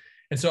starts.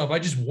 And so if I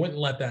just wouldn't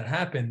let that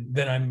happen,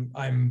 then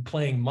I'm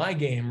playing my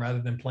game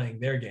rather than playing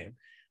their game.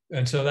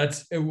 And so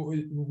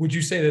would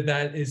you say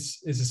that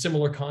is a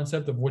similar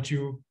concept of what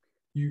you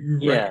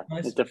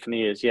recognize? It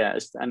definitely is. Yeah,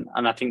 and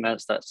I think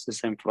that's the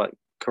same for like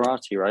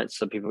karate, right?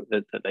 So people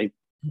that they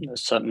a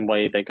certain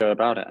way they go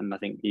about it, and I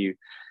think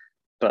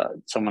but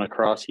someone at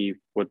karate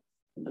would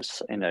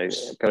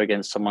go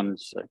against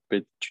someone's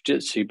with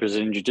jiu-jitsu,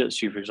 Brazilian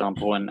jiu-jitsu, for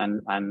example,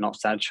 and not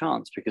stand a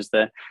chance because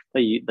they're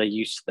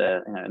used to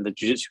their and the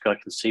jiu-jitsu guy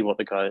can see what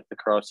the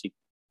karate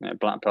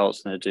black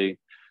belt's going to do,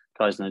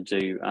 guy's going to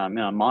do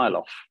a mile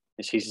off.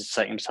 He's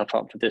setting himself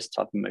up for this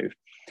type of move,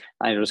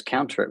 and he'll just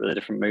counter it with a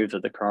different move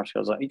that the karate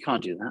guy's like, you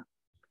can't do that.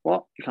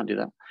 What? You can't do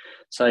that.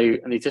 So,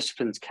 and these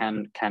disciplines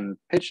can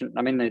pigeon.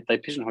 I mean, they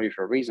pigeonhole you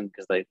for a reason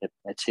because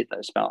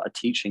it's about a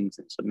teaching,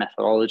 it's a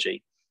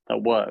methodology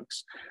that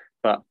works.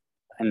 But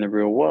in the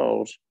real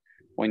world,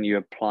 when you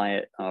apply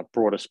it on a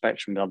broader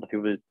spectrum with other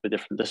people with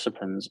different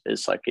disciplines,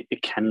 it's like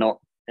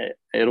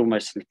it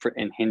almost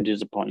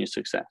hinges upon your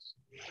success.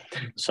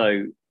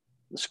 So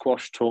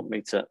squash taught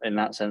me that,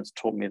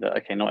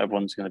 okay, not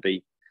everyone's going to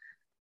be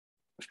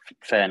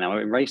fair. Now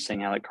in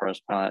racing, how it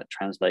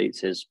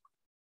translates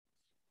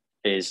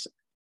is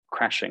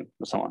crashing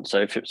with someone.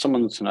 So if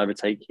someone's going to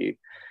overtake you,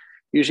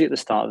 usually at the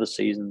start of the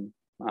season.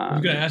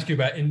 I'm going to ask you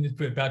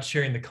about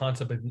sharing the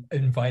concept of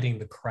inviting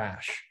the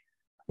crash,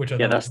 which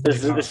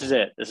this is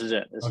it.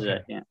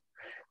 Yeah.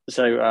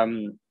 So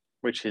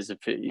which is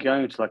if you go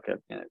into like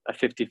a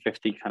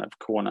 50-50 kind of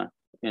corner,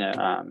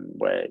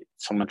 where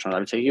someone's trying to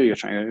overtake you, you're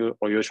trying to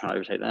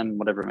overtake them,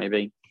 whatever it may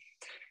be,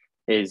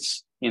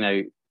 is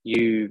you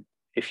need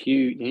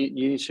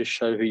to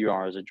show who you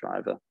are as a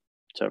driver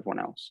to everyone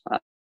else,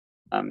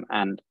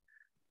 and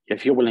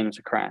if you're willing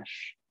to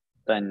crash,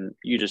 then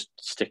you just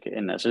stick it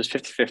in there. So it's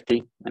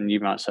 50-50, and you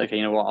might say, okay,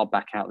 you know what, I'll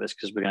back out this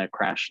because we're going to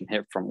crash and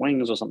hit front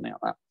wings or something like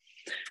that,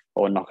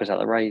 or knock us out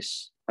of the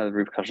race, where the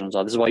repercussions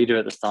are. This is why you do it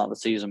at the start of the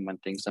season when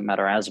things don't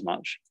matter as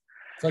much.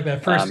 It's like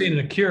that first scene in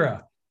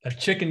Akira, that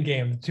chicken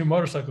game, the two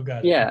motorcycle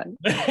guys. Yeah.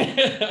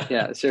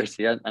 Yeah,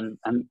 seriously. And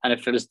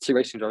if it was two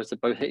racing drivers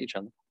that both hit each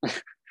other.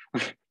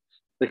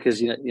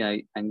 Because,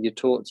 and you're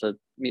told, I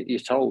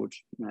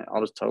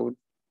was told,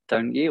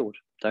 don't yield,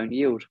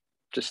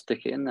 just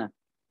stick it in there.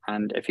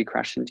 And if he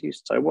crashed into you,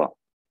 so what?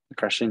 He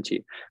crashed into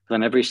you. But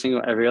then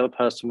every other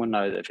person will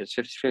know that if it's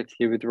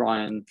 50-50 with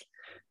Ryan,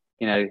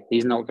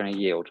 he's not going to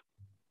yield.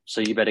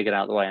 So you better get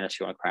out of the way unless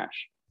you want to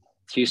crash.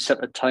 So you set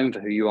the tone for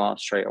who you are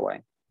straight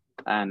away.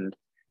 And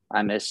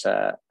it's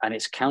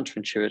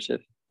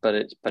counterintuitive, but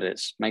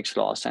it makes a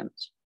lot of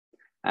sense.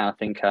 And I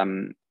think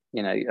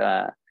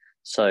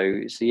so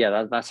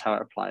yeah, that's how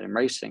it applied in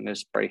racing.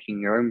 Is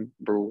breaking your own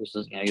rules.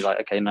 You're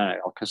like, okay, no,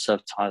 I'll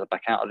conserve time, I'll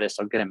back out of this,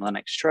 I'll get him on the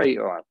next straight,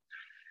 or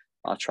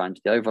I'll try and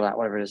do the overlap,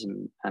 whatever it is,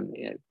 and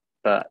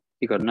but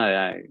you got to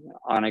know,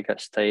 I'm gonna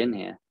stay in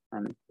here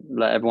and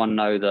let everyone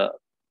know that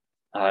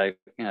I'm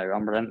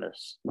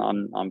relentless.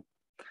 I'm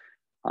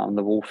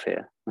the wolf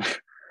here.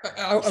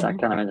 It's that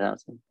kind of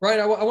mentality. Right.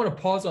 I want to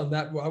pause on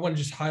that. I want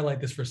to just highlight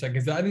this for a second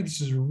because I think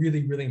this is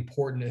really, really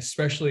important,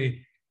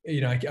 especially,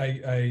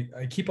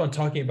 I keep on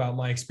talking about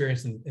my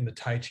experience in the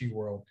Tai Chi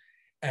world.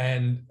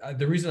 And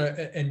the reason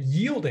and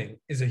yielding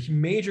is a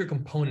major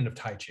component of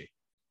Tai Chi.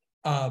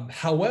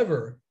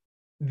 However,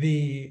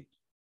 the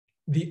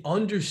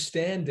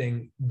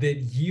understanding that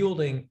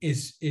yielding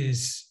is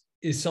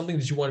something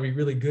that you want to be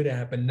really good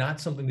at, but not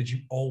something that you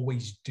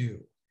always do,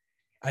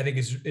 I think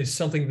is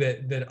something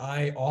that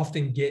I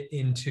often get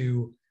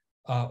into,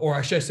 or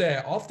I should say,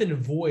 I often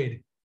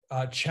avoid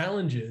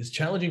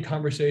challenging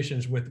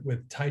conversations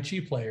with Tai Chi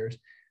players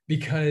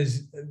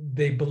because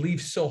they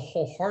believe so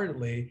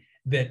wholeheartedly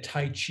that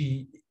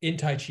in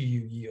Tai Chi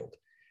you yield.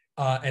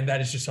 And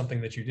that is just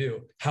something that you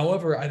do.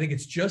 However, I think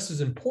it's just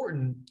as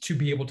important to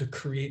be able to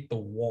create the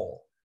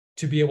wall,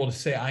 to be able to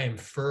say, I am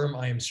firm,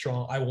 I am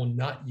strong, I will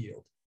not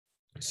yield.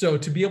 So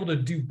to be able to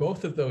do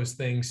both of those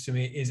things to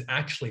me is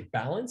actually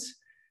balance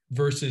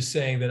versus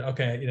saying that,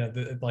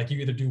 okay, like you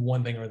either do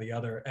one thing or the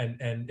other.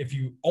 And if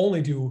you're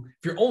only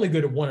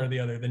good at one or the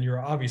other, then you're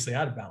obviously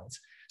out of balance.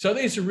 So I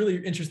think it's a really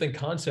interesting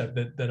concept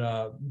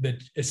that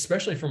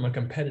especially from a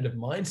competitive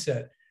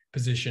mindset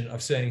position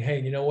of saying,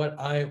 hey, you know what,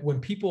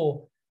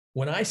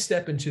 when I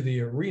step into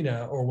the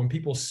arena or when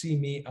people see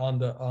me on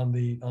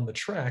the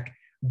track,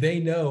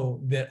 they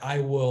know that I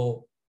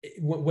will,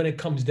 when it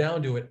comes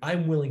down to it,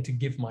 I'm willing to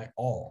give my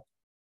all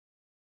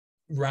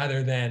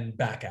rather than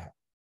back out.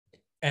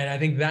 And I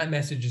think that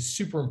message is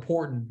super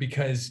important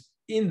because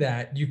in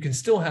that you can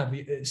still have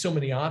so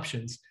many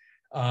options,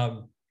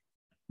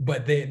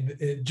 but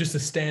just the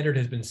standard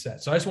has been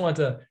set. So I just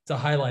wanted to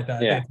highlight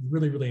that. Yeah. I think it's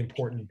really, really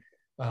important.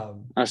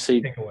 I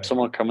see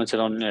someone commented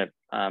on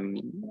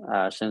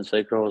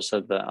Sensei Girl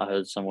said that I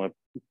heard somewhere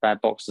bad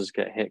boxers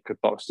get hit, good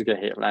boxers get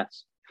hit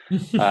less.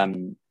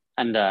 In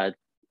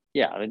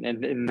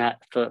that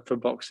for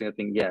boxing, I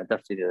think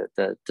definitely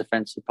the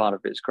defensive part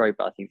of it is great,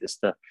 but I think it's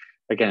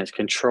it's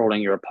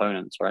controlling your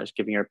opponents, right? It's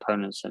giving your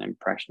opponents an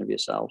impression of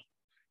yourself,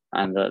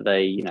 and that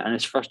they and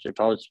it's frustrating.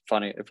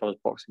 If I was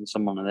boxing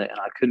someone and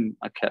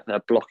I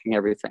kept blocking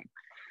everything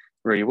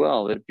really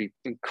well, it'd be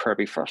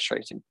incredibly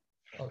frustrating.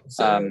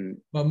 So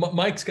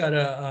Mike's got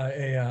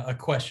a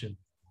question.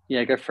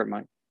 Yeah, go for it,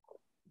 Mike.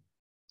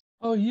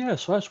 Oh yeah,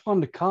 so I just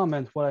wanted to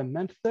comment. What I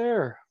meant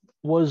there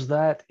was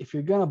that if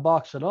you're gonna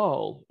box at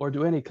all or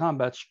do any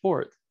combat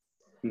sport,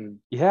 you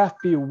have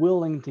to be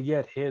willing to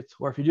get hit.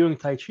 Or if you're doing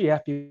Tai Chi, you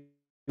have to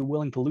be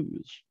willing to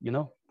lose.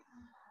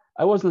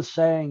 I wasn't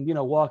saying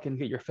walk and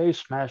get your face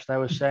smashed. I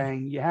was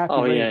saying you have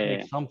to be ready to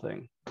take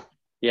something.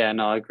 Yeah,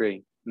 no, I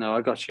agree. No,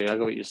 I got you. I got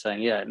what you're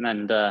saying. Yeah,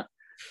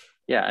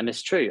 and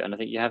it's true. And I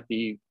think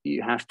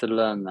you have to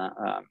learn that.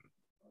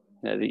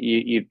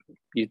 You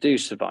do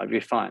survive.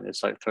 You're fine.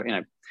 It's like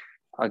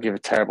I'll give a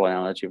terrible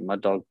analogy. My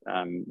dog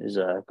is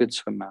a good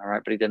swimmer,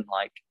 right? But he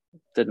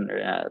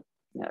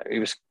he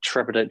was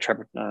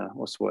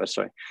what's the word?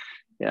 Sorry.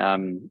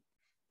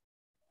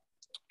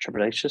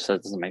 Trepidatious.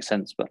 That doesn't make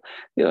sense, but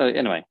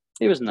anyway,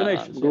 he was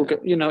not.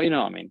 You know what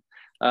I mean.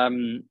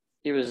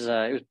 He was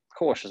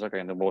cautious. Okay,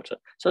 in the water,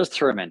 so I just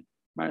threw him in.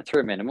 Right,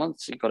 threw him in, and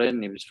once he got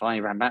in, he was fine.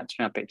 He ran back to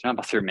me. I picked him up.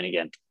 I threw him in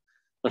again.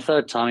 The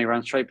third time, he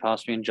ran straight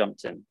past me and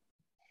jumped in.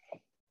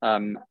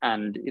 And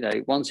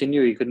once he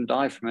knew he couldn't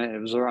die from it, it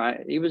was all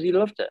right. He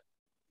loved it,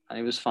 and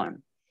he was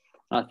fine.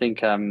 And I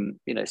think so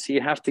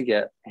you have to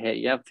get hit.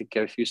 You have to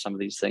go through some of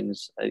these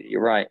things.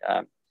 You're right,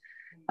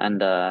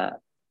 and then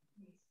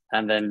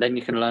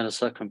you can learn to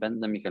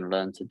circumvent them. You can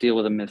learn to deal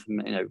with them if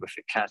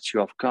it catches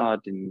you off guard,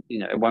 and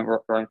it won't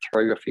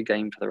throw you off your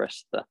game for the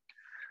rest of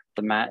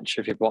the match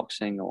if you're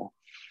boxing, or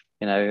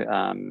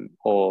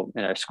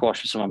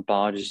squash if someone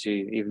barges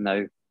you, even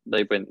though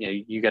they win,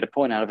 you get a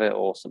point out of it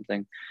or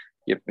something.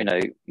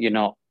 You're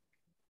not,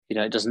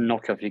 it doesn't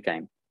knock off your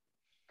game.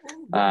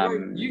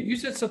 You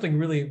said something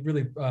really,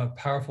 really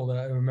powerful that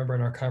I remember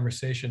in our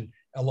conversation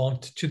along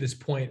to this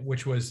point,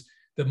 which was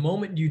the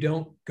moment you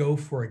don't go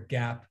for a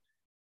gap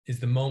is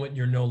the moment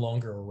you're no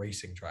longer a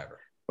racing driver.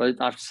 Well,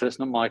 I have to say it's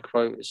not my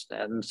quote; it's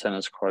Adam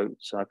Senna's quote,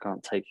 so I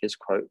can't take his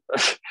quote.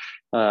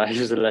 He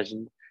was a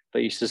legend, but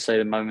he used to say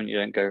the moment you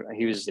don't go.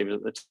 He was at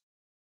the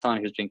time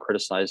he was being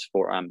criticised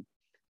for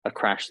a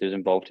crash that he was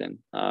involved in,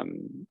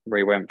 where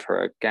he went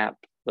for a gap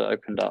that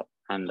opened up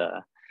and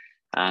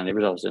it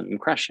resulted in him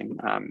crashing.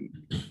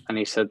 And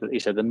he said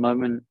the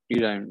moment you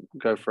don't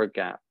go for a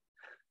gap,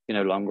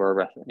 you're no longer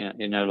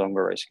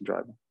a racing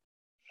driver.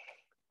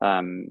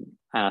 And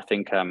I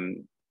think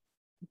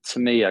to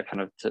me, I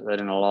kind of took that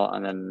in a lot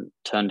and then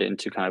turned it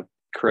into kind of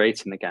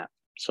creating the gap.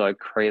 So I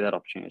create that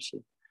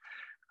opportunity.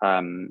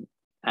 And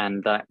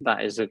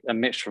that is a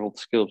mixture of all the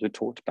skills we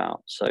talked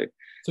about. So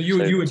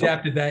you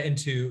adapted that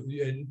into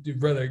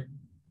whether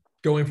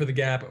going for the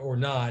gap or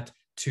not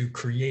to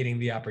creating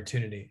the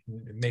opportunity.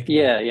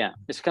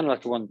 It's kind of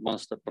like one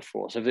step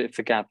before. So if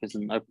the gap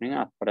isn't opening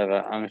up,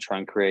 whatever, I'm going to try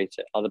and create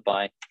it either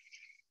by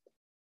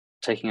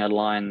taking a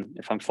line.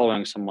 If I'm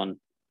following someone,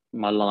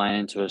 my line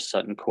into a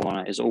certain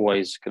corner is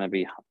always going to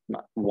be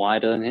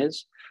wider than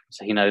his,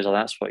 so he knows,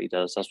 that's what he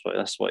does, that's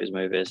what his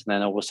move is. And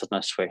then all of a sudden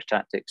I switch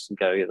tactics and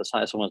go the other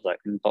side. It's almost like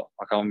I can't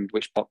remember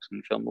which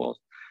boxing film it was.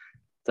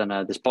 Then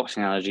this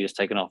boxing analogy is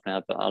taken off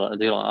now, but I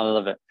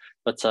love it.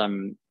 But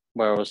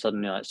where all of a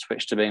sudden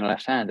switch to being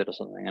left-handed or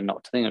something, and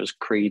not to think it was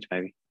Creed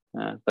maybe,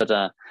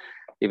 but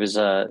it was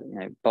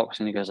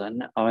boxing. He goes,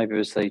 maybe it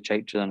was the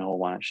Jake Gyllenhaal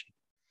one actually.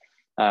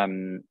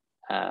 And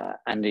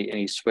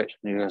he switched,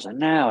 and he goes,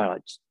 now I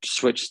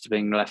switches to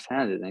being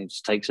left-handed, and he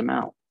just takes him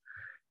out.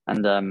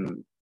 And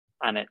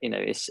and it,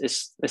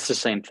 it's the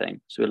same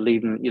thing. So you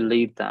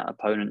lead that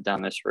opponent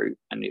down this route,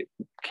 and you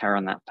carry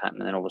on that pattern,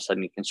 and then all of a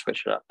sudden you can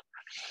switch it up.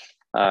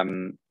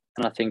 And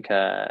I think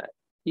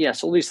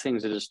yes, all these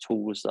things are just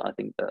tools that I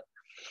think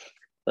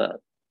that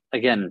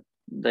again,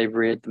 they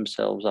reared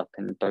themselves up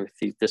in both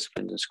these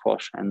disciplines, in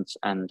squash and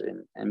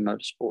in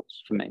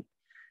motorsports for me,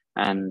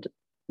 and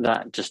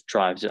that just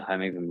drives it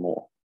home even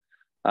more.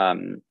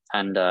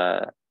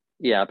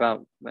 Yeah,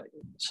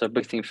 so a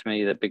big thing for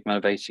me, the big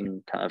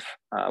motivating kind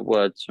of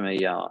words for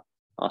me are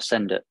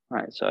send it,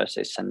 right? So I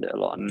say send it a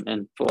lot,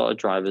 and for a lot of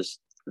drivers,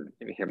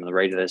 if you hear them on the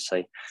radio, they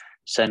say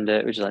send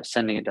it, which is like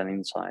sending it down the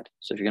inside.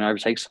 So if you're going to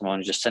overtake someone,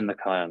 you just send the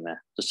car on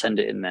there, just send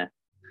it in there.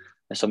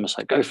 It's almost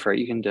like, go for it,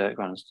 you can do it,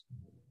 go on,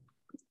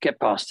 get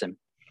past him.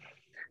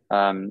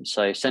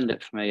 So send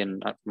it for me,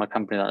 and my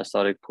company that I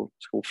started called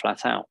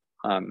Flat Out.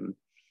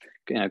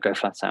 Go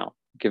flat out,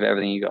 give it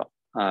everything you got.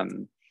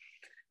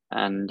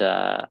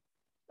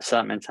 So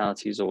that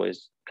mentality has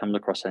always come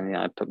across anything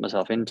I put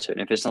myself into.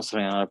 And if it's not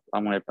something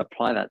I'm going to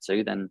apply that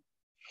to, then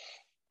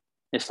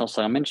it's not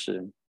something I'm interested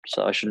in.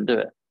 So I shouldn't do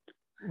it.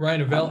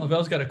 Ryan,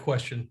 Avel's got a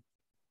question.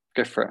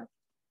 Go for it.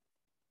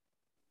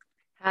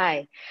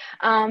 Hi.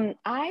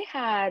 I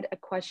had a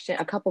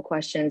couple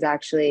questions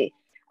actually.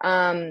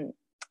 Being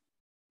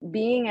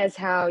as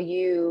how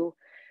you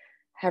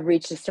have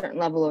reached a certain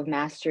level of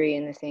mastery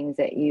in the things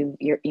that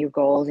your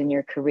goals in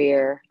your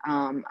career.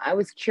 I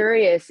was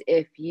curious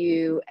if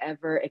you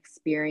ever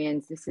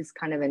experienced, this is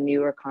kind of a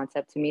newer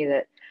concept to me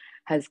that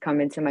has come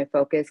into my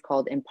focus,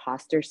 called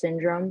imposter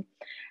syndrome.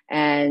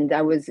 And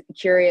I was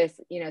curious,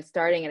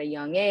 starting at a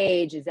young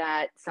age, is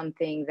that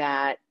something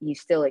that you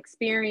still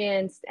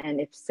experienced?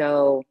 And if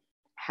so,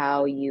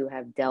 how you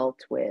have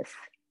dealt with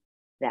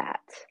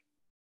that?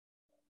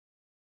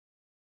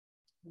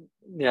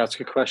 Yeah, it's a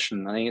good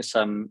question. I think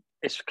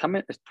it's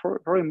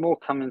probably more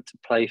coming to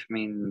play for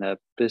me in the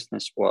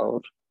business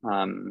world,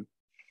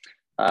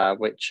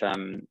 which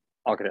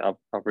I'll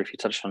briefly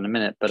touch on in a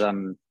minute. But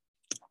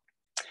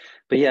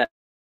yeah,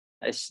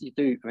 you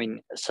do. I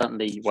mean,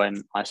 certainly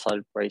when I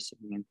started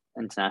racing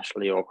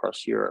internationally or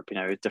across Europe,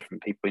 with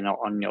different people, you're not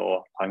on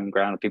your home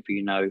ground,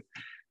 people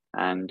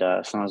and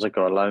sometimes I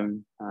go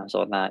alone, so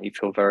like that, you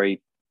feel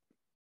very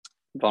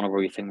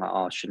vulnerable. You think like,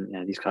 oh,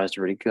 shouldn't these guys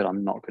are really good,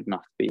 I'm not good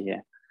enough to be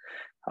here.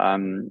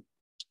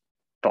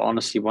 But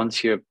honestly,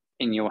 once you're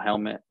in your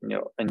helmet, in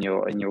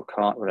your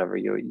car, whatever,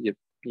 you're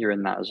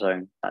in that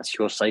zone. That's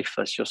your safe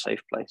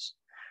place.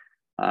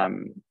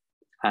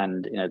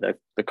 And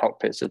the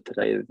cockpits of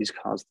today of these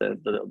cars,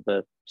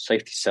 the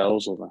safety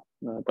cells, or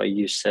the way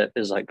you sit,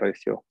 is like both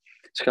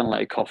it's kind of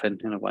like a coffin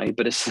in a way,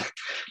 but it's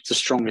the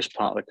strongest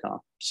part of the car.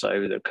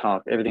 So the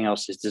car, everything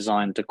else is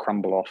designed to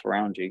crumble off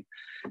around you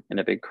in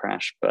a big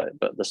crash, but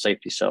the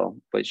safety cell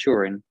which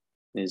you're in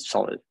is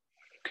solid.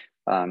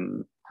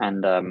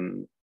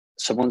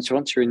 So once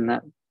you're in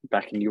that,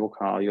 back in your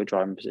car, your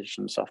driving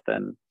position and stuff,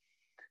 then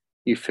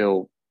you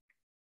feel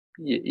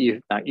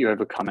you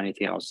overcome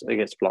anything else. It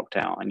gets blocked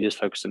out, and you just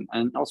focus on.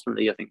 And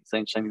ultimately, I think the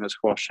same thing with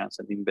squash, and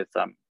same thing with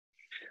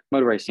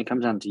motor racing. It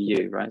comes down to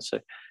you, right? So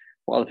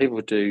what other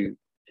people do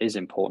is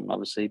important,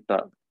 obviously,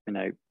 but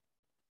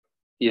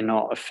you're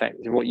not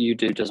affected. What you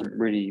do doesn't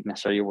really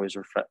necessarily always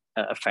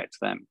affect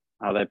them,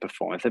 how they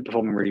perform. If they're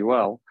performing really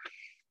well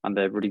and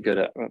they're really good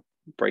at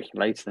braking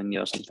later than you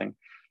or something,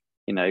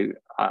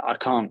 I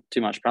can't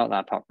do much about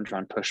that apart from try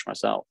and push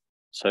myself.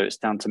 So it's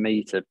down to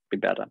me to be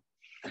better.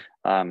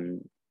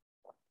 I'm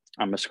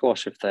a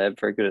squash, if they're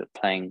very good at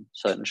playing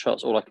certain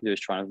shots, all I can do is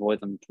try and avoid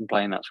them from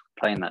playing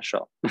that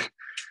shot.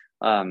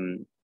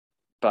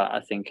 But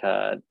I think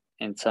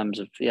in terms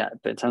of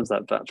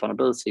that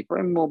vulnerability,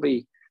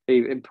 probably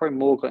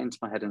more got into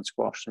my head in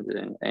squash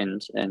than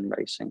in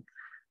racing.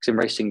 Because in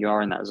racing you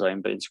are in that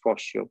zone, but in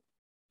squash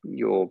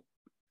you're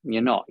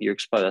not. You're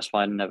exposed. That's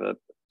why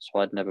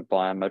I'd never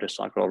buy a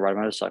motorcycle or ride a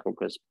motorcycle,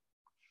 because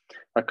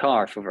a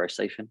car I feel very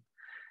safe in,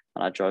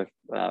 and I drive.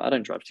 I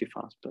don't drive too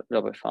fast, but a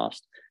little bit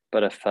fast.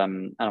 But if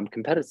and I'm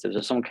competitive, so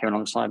if someone came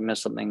alongside me or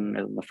something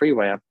on the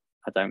freeway,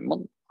 I don't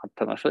want. I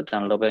put my foot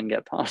down a little bit and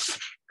get past.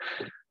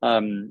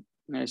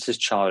 It's just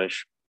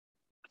childish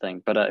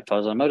thing. But if I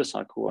was on a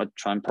motorcycle, I'd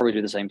try and probably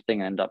do the same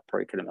thing and end up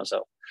probably killing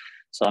myself.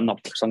 So I'm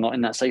not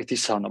in that safety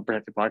cell. I'm not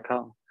protected by a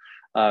car.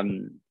 But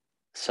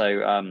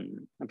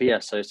yeah,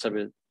 so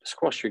with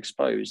squash, you're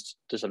exposed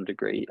to some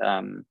degree.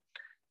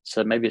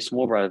 So maybe it's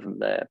more relevant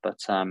there. But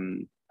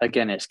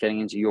again, it's getting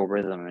into your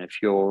rhythm. And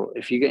if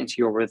you get into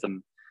your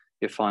rhythm,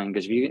 you're fine.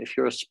 Because if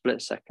you're a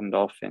split second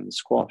off in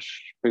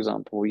squash, for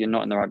example, you're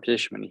not in the right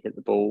position when you hit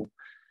the ball,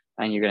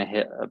 and you're going to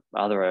hit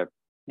either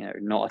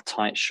not a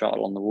tight shot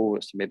along the wall.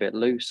 It's to be a bit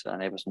loose and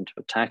enables them to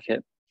attack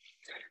it.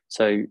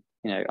 So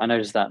I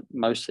noticed that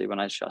mostly when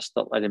I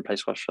stopped. I didn't play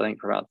squash, I think,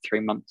 for about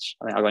 3 months.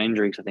 I think I got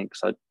injuries, I think,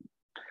 because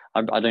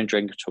I don't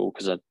drink at all,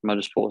 because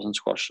motorsports and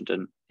squash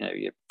and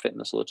your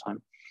fitness all the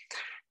time.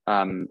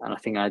 And I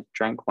think I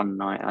drank one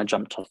night. I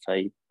jumped off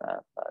a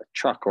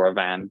truck or a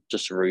van,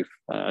 just a roof,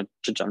 to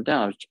jump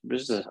down. I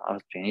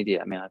was being an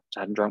idiot. I mean, I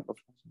hadn't drunk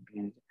before.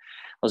 I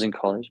was in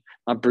college.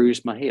 I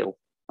bruised my heel.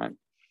 Right,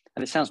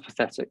 And it sounds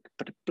pathetic,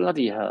 but it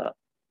bloody hurt.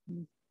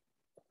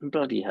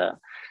 Bloody hurt.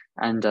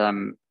 And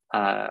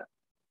I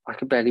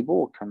could barely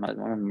walk. And my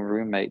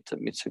roommate took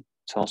me to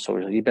hospital.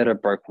 He said, "You better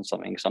have broken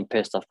something because I'm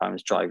pissed off. I'm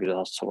just driving you to the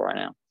hospital right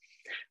now."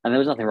 And there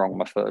was nothing wrong with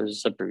my foot. It was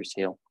just a bruised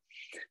heel.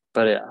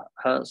 But it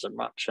hurt so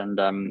much. And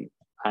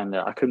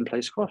I couldn't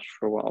play squash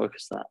for a while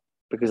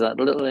because that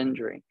little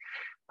injury.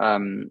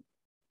 And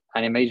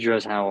it made you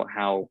realize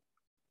how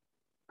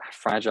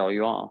fragile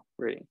you are,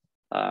 really.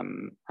 I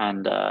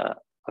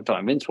felt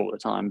invincible at the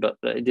time, but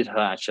it did hurt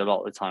actually a lot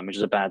of the time, which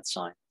is a bad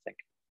sign, I think.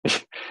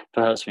 It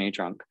hurts when you're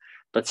drunk.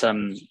 But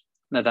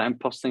no, that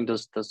imposter thing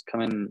does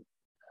come in,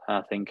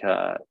 I think,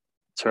 to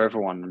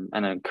everyone.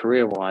 And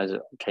career-wise,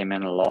 it came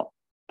in a lot.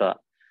 But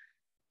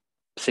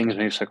things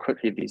move so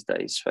quickly these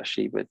days,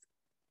 especially with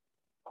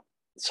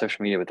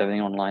social media, with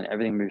everything online.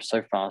 Everything moves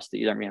so fast that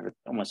you don't really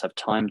almost have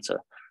time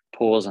to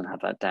pause and have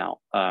that doubt.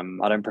 I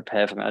didn't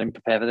prepare for this. I don't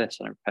prepare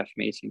for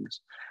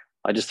meetings.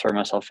 I just throw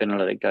myself in and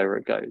let it go where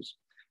it goes.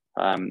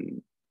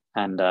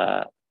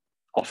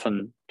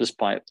 Often,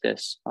 despite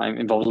this, I'm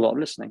involved in a lot of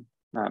listening,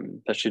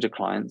 especially to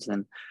clients.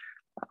 And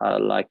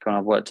like when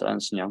I've worked at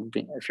Ernst & Young,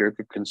 if you're a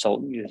good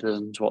consultant, you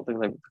listen to what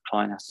the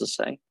client has to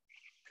say,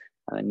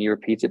 and then you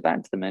repeat it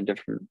back to them in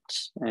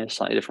a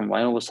slightly different way.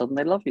 And all of a sudden,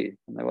 they love you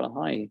and they want to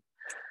hire you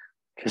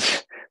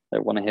because they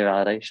want to hear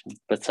validation.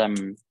 But that's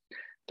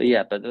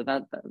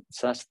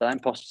that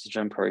imposter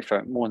syndrome probably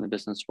for more in the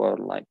business world.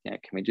 Like, can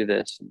we do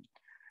this? And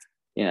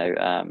we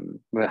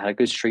had a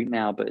good streak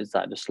now, but is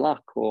that just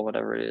luck or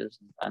whatever it is?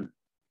 And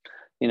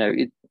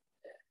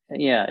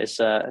it's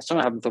something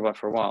I haven't thought about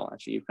for a while.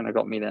 Actually, you've kind of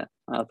got me there.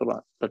 I thought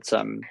about, but so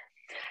I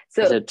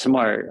said,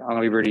 tomorrow I'll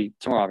be really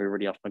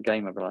off my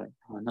game. I'll be like,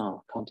 oh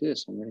no, I can't do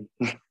this. I'm really.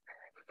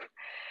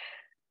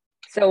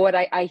 So what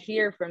I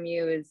hear from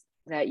you is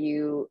that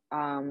you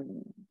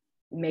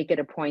make it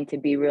a point to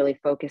be really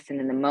focused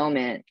and in the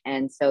moment.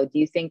 And so do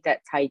you think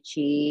that Tai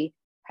Chi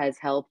has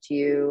helped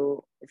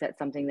you? Is that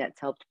something that's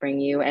helped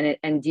bring you?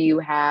 And do you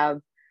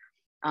have,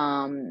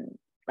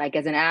 like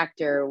as an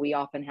actor, we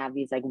often have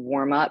these like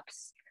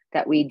warm-ups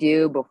that we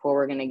do before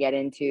we're going to get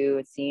into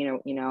a scene,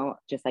 or,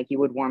 just like you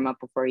would warm up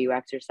before you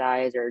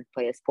exercise or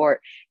play a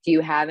sport. Do you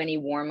have any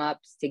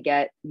warm-ups to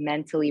get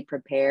mentally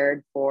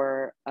prepared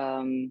for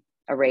a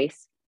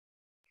race?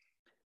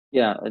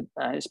 Yeah,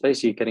 it's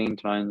basically getting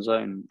into my own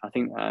zone. I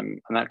think, and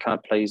that kind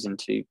of plays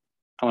into,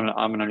 I'm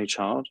an only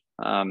child.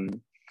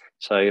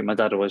 So my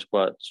dad always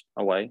worked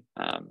away.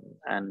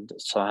 And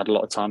so I had a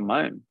lot of time on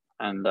my own.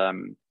 And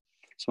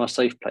so my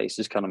safe place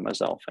is kind of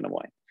myself in a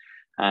way.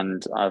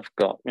 And I've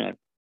got,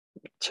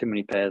 too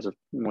many pairs of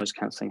noise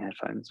cancelling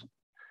headphones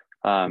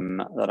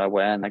that I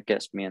wear, and that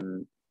gets me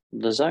in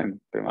the zone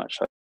pretty much.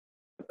 I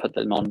put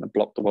them on and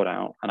block the world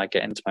out, and I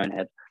get into my own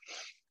head.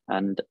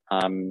 And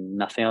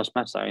nothing else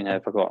matters.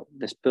 If I've got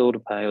this bill to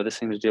pay or this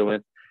thing to deal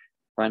with,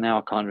 right now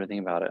I can't do anything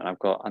about it. And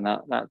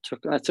that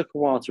took a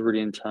while to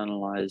really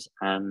internalize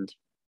and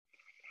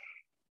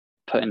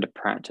put into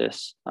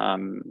practice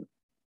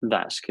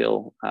that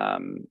skill,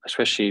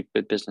 especially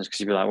with business, because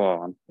you'd be like,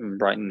 well, I'm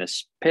writing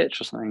this pitch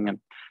or something,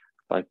 and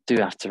I do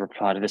have to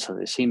reply to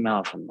this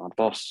email from my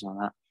boss and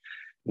that.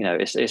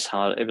 It's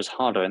hard. It was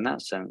harder in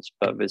that sense,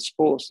 but with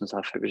sports and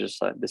stuff, it was just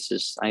like,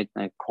 I need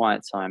a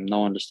quiet time,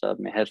 no one disturb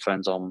me,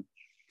 headphones on.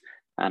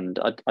 And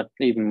I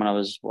even when I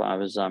was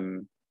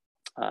working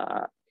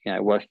at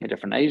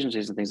different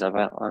agencies and things like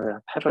that, I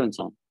have headphones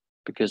on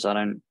because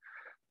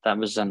that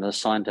was then the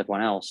sign to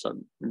everyone else that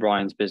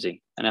Ryan's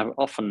busy. And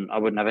often I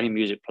wouldn't have any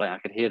music playing. I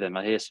could hear them.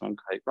 I hear someone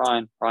go,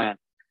 Ryan.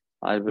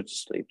 I would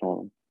just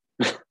ignore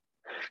them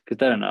because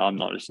they don't know I'm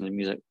not listening to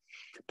music.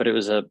 But it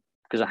was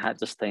because I had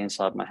to stay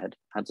inside my head,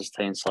 had to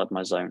stay inside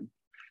my zone,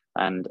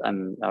 and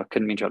I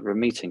couldn't be interrupted with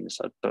meetings.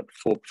 So I put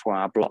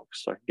 4-hour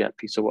blocks so I could get a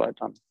piece of work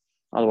done.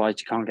 Otherwise,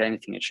 you can't get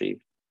anything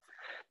achieved.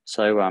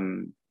 So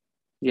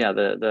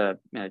the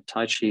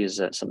Tai Chi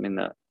is something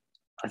that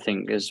I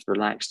think has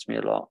relaxed me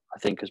a lot. I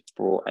think has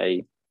brought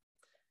a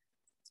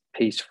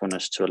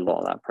peacefulness to a lot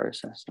of that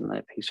process, and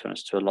a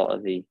peacefulness to a lot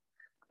of the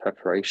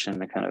preparation.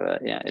 The kind of I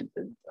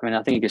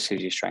think it just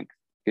gives you strength,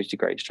 gives you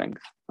great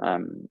strength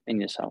in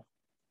yourself.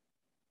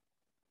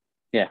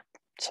 Yeah,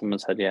 someone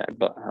said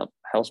but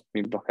helps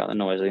me block out the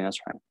noise. I think that's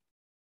right.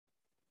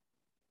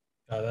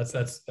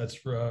 That's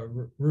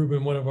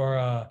Ruben, one of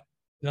our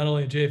not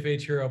only a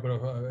JFH hero but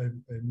a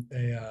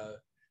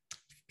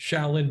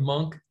Shaolin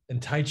monk and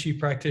Tai Chi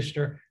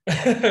practitioner. We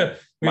have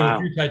a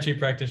few Tai Chi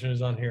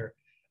practitioners on here.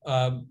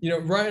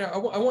 Ryan,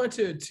 I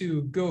wanted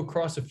to go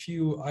across a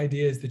few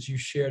ideas that you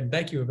shared.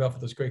 Thank you, Abel, for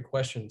those great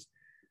questions.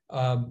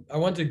 I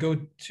wanted to go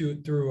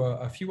through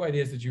a few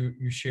ideas that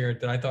you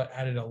shared that I thought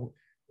added a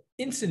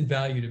instant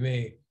value to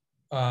me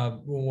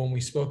when we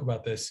spoke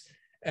about this.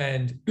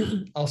 And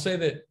I'll say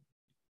that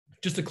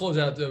just to close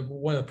out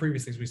one of the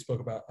previous things we spoke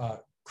about,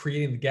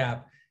 creating the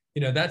gap,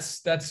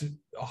 that's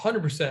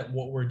 100%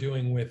 what we're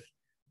doing with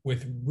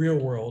Real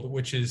World,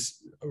 which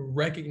is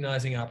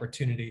recognizing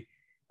opportunity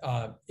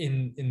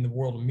in the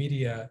world of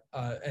media,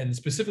 and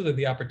specifically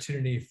the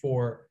opportunity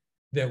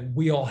that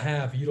we all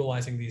have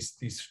utilizing these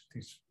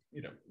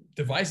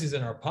devices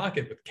in our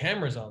pocket with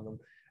cameras on them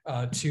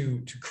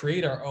to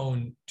create our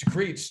own, to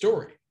create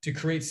story, to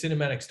create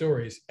cinematic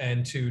stories,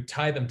 and to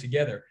tie them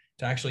together,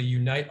 to actually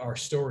unite our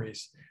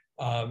stories,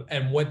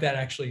 and what that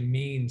actually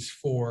means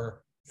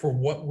for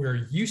what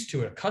we're used to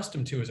and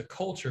accustomed to as a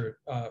culture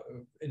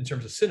in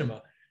terms of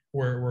cinema.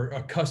 We're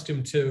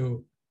accustomed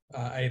to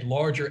a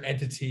larger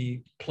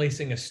entity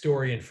placing a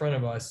story in front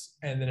of us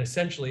and then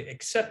essentially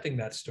accepting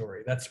that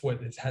story. That's what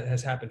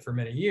has happened for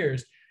many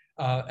years.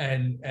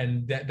 And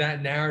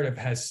that narrative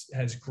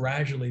has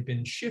gradually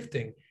been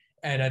shifting.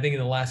 And I think in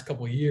the last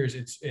couple of years,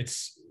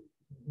 it's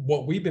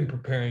what we've been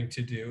preparing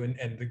to do,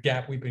 and the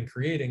gap we've been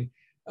creating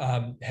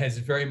has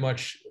very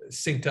much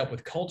synced up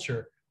with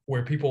culture,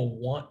 where people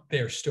want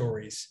their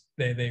stories.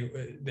 They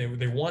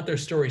want their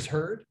stories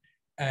heard,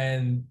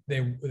 and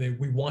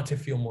we want to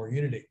feel more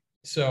unity.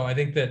 So I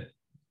think that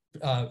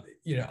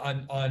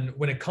on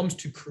when it comes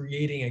to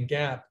creating a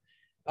gap,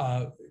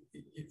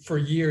 for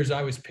years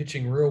I was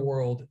pitching Real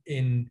World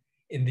in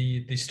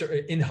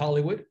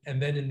Hollywood,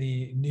 and then in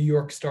the New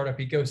York startup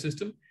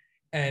ecosystem,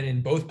 and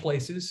in both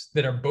places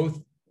that are both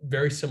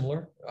very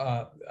similar.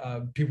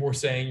 People were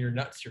saying, "You're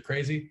nuts, you're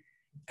crazy,"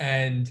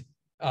 and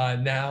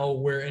now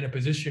we're in a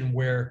position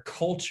where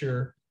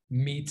culture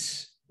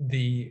meets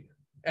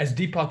as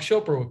Deepak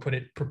Chopra would put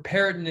it,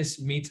 preparedness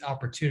meets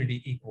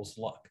opportunity equals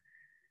luck.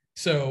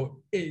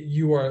 So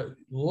you are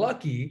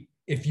lucky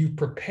if you've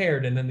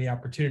prepared and then the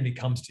opportunity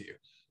comes to you.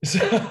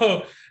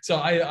 So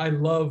I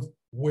love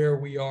where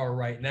we are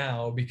right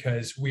now,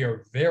 because we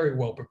are very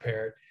well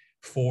prepared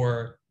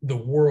for the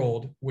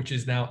world, which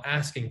is now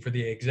asking for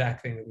the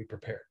exact thing that we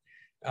prepared.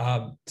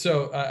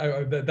 So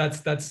I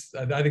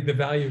think the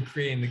value of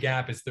creating the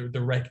gap is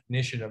the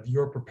recognition of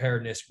your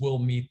preparedness will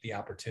meet the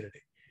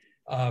opportunity.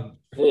 It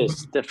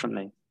is,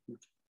 definitely.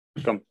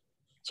 Come,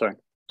 sorry.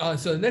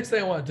 So the next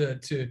thing I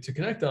wanted to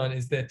connect on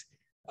is that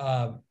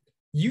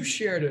you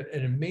shared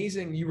an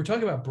amazing, you were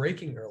talking about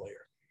braking earlier.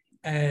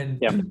 And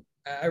yep.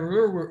 I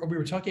remember we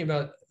were talking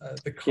about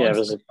the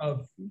concept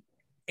of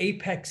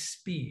apex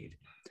speed.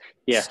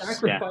 Yes,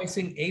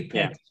 sacrificing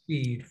apex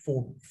speed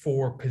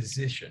for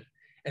position.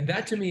 And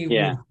that to me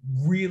was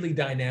really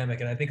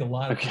dynamic. And I think a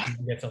lot of people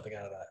can get something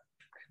out of that.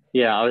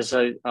 Yeah, I'll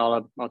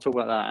talk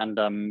about that.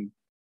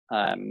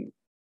 And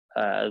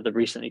the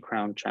recently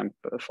crowned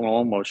Formula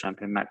 1 world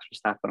champion, Max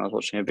Verstappen, I was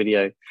watching a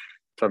video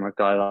from a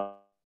guy that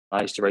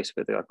I used to race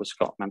with, a guy called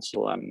Scott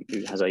Mansell,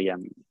 who has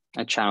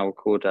a channel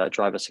called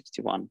Driver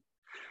 61.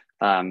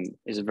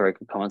 He's a very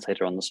good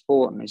commentator on the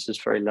sport, and he's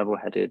just very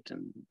level-headed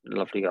and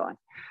lovely guy.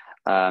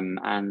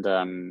 And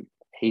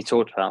he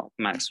talked about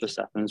Max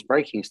Verstappen's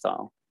braking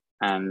style,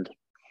 and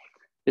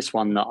it's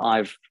one that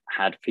I've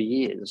had for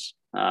years,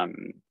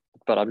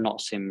 but I've not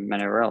seen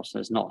anywhere else,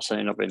 and it's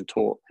certainly not been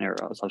taught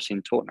anywhere else. I've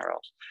seen taught anywhere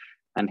else,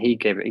 and he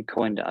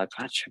coined it.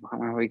 Actually, I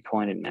can't remember how he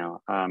coined it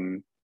now.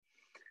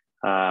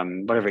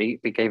 Whatever, he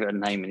gave it a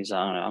name, and he's like,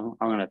 I'm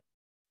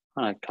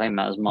gonna claim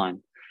that as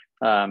mine.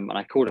 And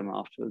I called him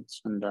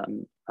afterwards, and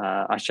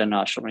actually,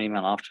 no, I shot him an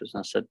email afterwards,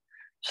 and I said,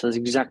 so that's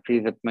exactly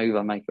the move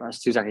I make.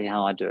 That's exactly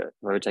how I do it.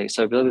 Rotate.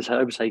 So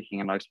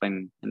overtaking, and I'll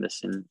explain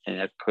this in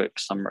a quick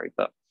summary.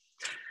 But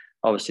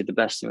obviously, the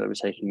best thing with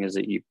overtaking is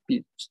that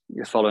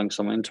you're following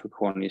someone into a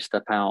corner, you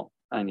step out,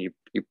 and you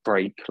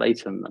brake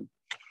later than them.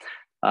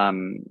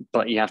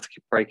 But you have to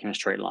keep braking in a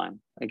straight line.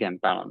 Again,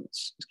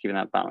 balance. It's keeping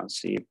that balance.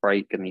 So you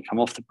brake, and you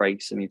come off the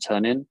brakes, and you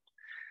turn in.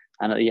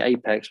 And at the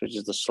apex, which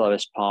is the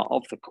slowest part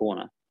of the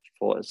corner,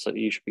 so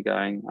you should be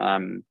going.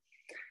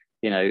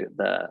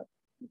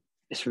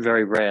 It's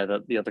very rare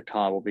that the other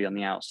car will be on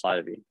the outside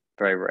of you.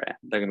 Very rare.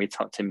 They're going to be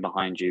tucked in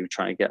behind you,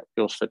 trying to get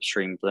your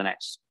slipstream for the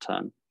next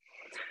turn.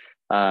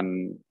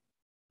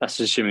 That's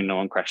assuming no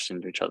one crashes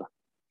into each other,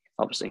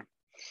 obviously.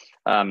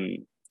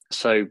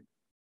 So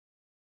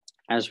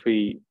as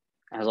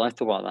I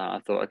thought about that, I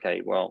thought,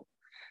 okay, well,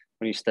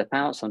 when you step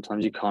out,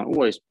 sometimes you can't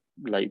always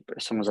if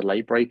someone's a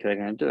late breaker, they're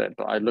going to do it.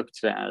 But I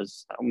looked at it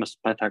as almost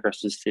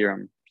Pythagoras'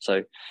 theorem. So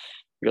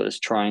we've got this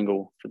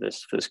triangle for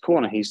this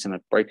corner. He's going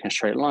to break in a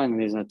straight line,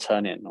 and he's going to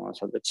turn in.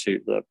 So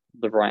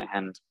the right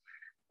hand,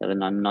 the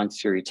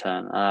 90-degree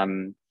turn.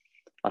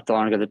 I thought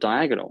I'm going to go the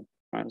diagonal,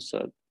 right?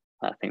 So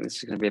I think this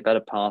is going to be a better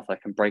path. I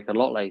can brake a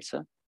lot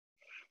later.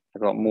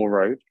 I've got more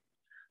road,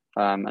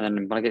 and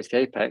then when I get to the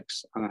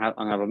apex, I'm going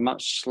to have a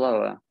much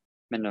slower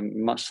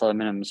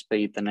minimum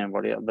speed than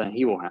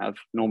he will have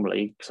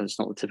normally, because it's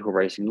not the typical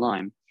racing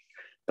line.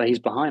 But he's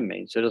behind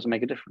me, so it doesn't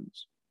make a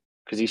difference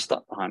because he's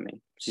stuck behind me.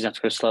 So he's have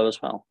to go slow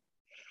as well.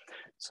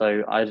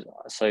 So I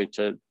tried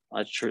to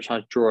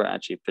draw it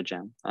actually for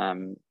Jen,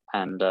 and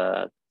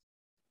I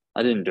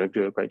didn't do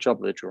a great job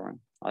of the drawing,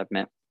 I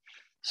admit.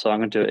 So I'm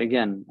going to do it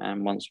again,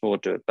 and once more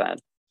do it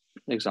bad.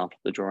 Example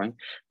of the drawing,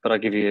 but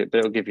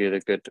it'll give you the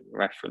good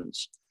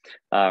reference.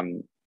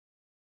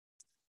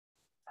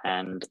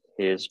 And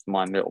here's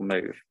my little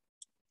move.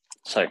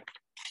 So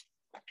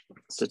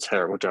it's a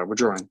terrible job of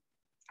drawing.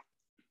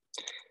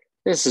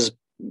 This is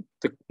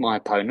my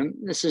opponent.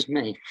 This is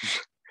me.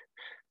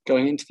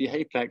 Going into the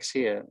apex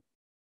here,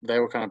 they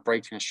were kind of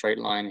breaking a straight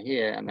line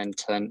here and then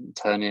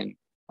turn in.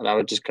 and I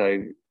would just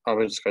go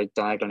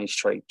diagonally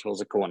straight towards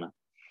the corner.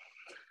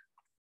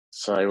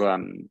 So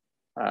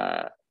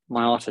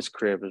my artist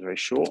career was very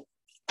short,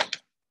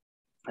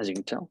 as you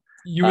can tell.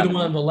 You were the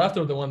one on the left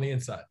or the one on the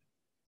inside?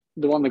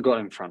 The one that got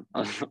in front,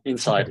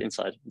 inside. Okay.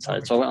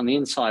 So I went on the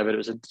inside,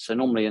 but so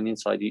normally on the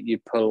inside, you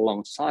pull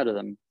alongside of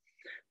them,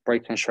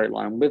 break in a straight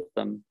line with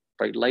them,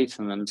 break late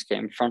in them to get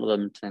in front of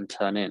them to then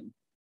turn in.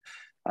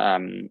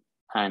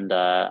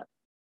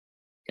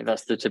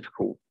 That's the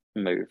typical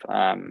move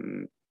of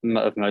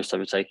most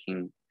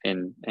overtaking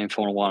in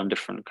Formula One and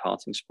different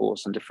karting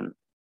sports and different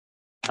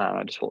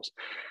motorsports.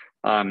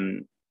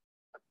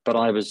 But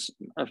it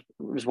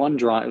was one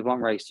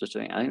race I was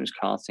doing, I think it was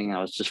karting. I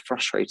was just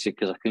frustrated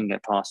because I couldn't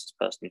get past this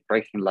person. He's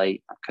braking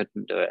late. I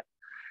couldn't do it.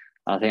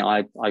 I think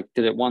I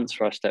did it once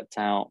where I stepped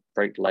out,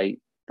 braked late,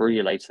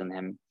 really later than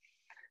him,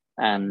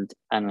 and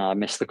I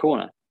missed the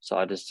corner. So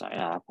I just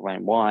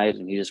went wide,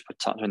 and he just put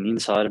touch on the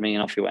inside of me,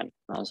 and off he went.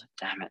 And I was like,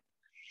 damn it.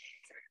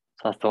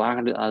 So I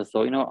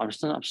thought, you know what, I'm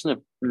just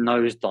gonna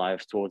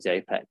nosedive towards the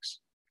apex.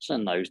 Just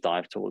gonna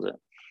nosedive towards it.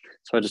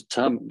 So I just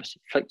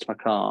flicked my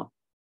car.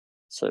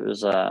 So it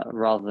was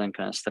rather than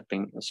kind of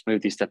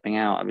smoothly stepping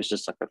out, it was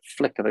just like a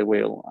flick of the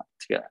wheel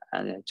to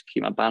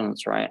keep my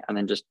balance right, and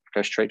then just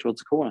go straight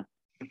towards the corner,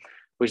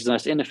 which is the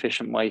most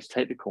inefficient way to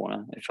take the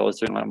corner if I was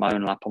doing like my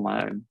own lap on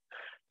my own.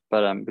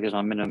 But because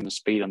my minimum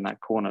speed on that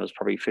corner was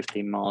probably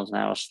 15 miles an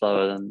hour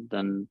slower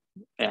than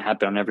it had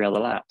been on every other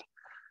lap.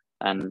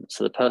 And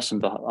so the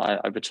person I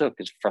overtook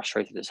is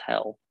frustrated as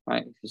hell,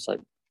 right? He's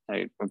like,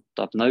 I've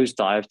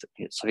nosedived,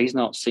 so he's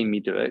not seen me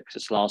do it because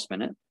it's last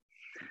minute.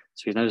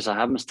 So he's noticed I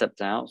haven't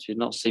stepped out, so he's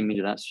not seen me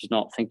do that. So he's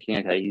not thinking,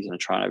 okay, he's going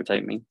to try and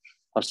overtake me.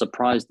 I've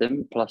surprised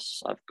him,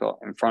 plus I've got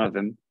in front of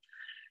him,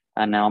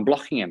 and now I'm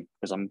blocking him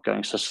because I'm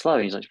going so slow.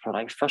 He's like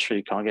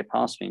frustrated, you can't get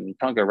past me, and you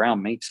can't go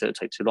around me because it'll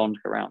take too long to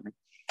go around me.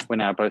 We're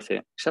now both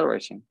here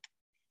accelerating.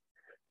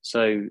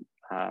 So,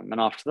 and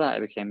after that,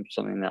 it became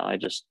something that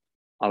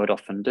I would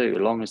often do,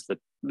 as long as the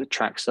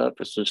track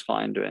surface was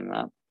fine doing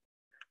that,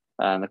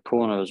 and the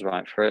corner was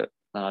right for it.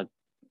 And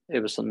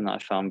it was something that I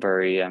found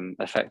very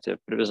effective.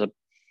 But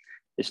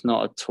it's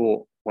not a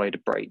taught way to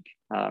brake.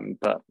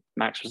 But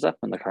Max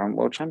Verstappen, the current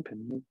world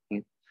champion,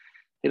 he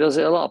does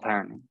it a lot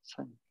apparently.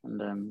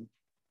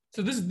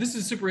 So this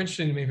is super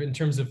interesting to me in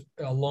terms of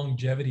a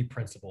longevity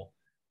principle,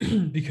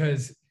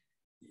 because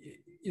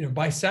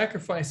by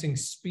sacrificing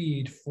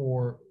speed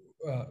for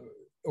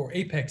or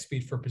apex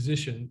speed for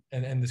position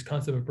and this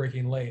concept of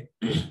braking late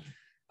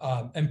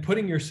and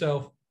putting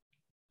yourself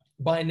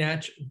by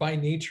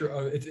nature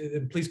of it,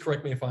 and please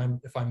correct me if I'm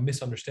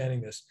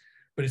misunderstanding this,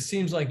 but it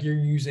seems like you're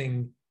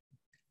using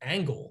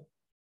angle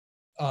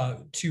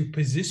to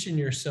position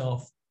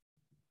yourself,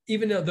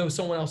 even though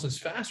someone else is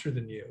faster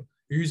than you.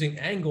 You're using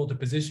angle to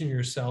position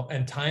yourself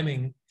and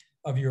timing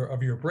of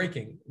your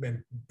braking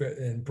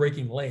and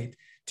braking late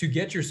to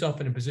get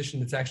yourself in a position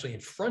that's actually in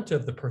front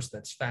of the person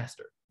that's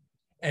faster,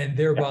 and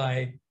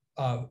thereby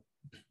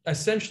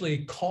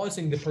essentially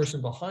causing the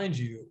person behind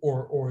you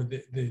or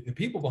the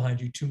people behind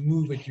you to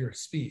move at your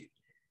speed.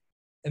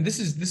 And this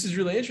is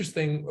really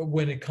interesting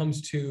when it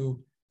comes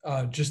to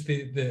just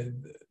the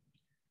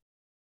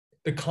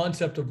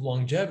concept of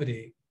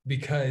longevity,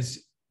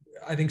 because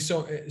I think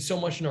so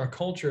much in our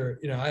culture,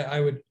 I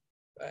would,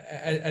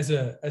 as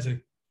a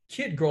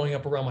kid growing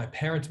up around my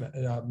parents'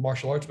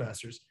 martial arts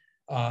masters,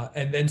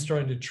 and then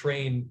starting to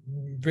train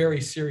very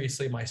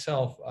seriously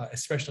myself,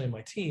 especially in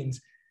my teens,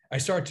 I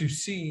started to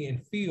see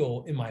and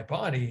feel in my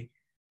body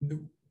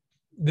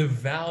the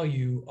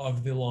value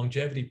of the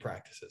longevity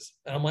practices.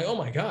 And I'm like, oh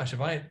my gosh,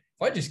 if I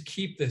just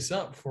keep this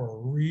up for a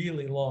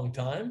really long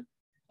time,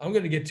 I'm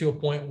going to get to a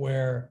point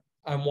where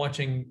I'm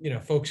watching,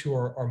 folks who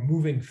are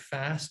moving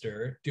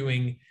faster,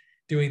 doing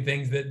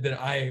things that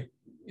I,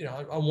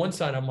 on one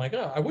side, I'm like,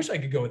 oh, I wish I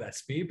could go with that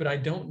speed, but I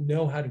don't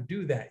know how to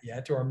do that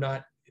yet, or I'm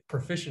not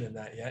proficient in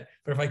that yet.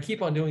 But if I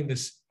keep on doing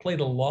this, play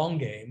the long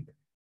game,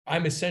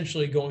 I'm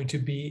essentially going to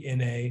be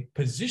in a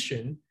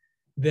position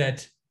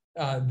that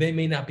they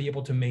may not be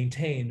able to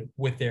maintain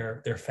with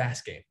their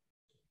fast game.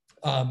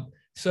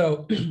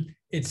 So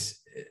it's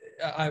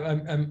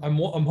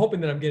I'm hoping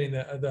that I'm getting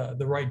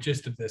the right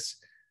gist of this,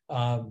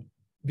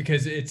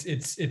 because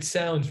it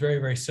sounds very,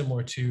 very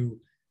similar to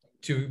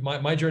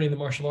my journey in the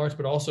martial arts,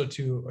 but also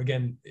to,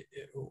 again,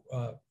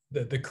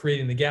 the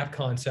creating the gap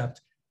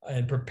concept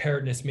and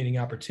preparedness meeting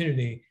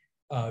opportunity,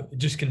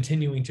 just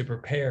continuing to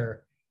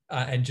prepare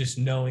and just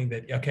knowing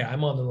that, okay,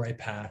 I'm on the right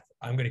path.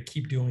 I'm going to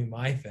keep doing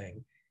my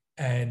thing,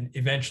 and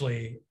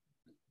eventually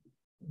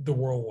the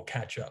world will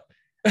catch up.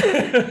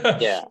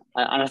 Yeah,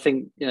 and I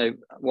think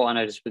what I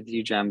noticed with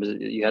you, Jam, is that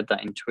you had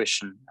that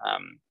intuition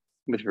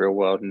with Real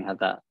World, and you had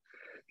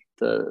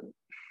the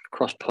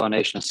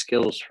cross-pollination of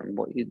skills from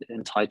what you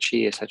in Tai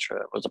Chi,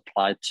 etc., was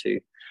applied to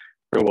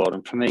Real World.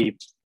 And for me,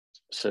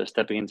 so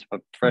stepping into my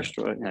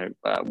professional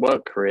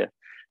work career,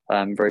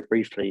 very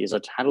briefly, is I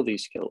had all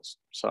these skills.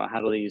 So I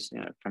had all these,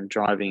 from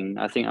driving.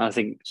 I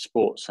think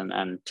sports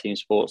and team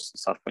sports and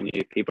stuff when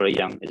people are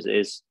young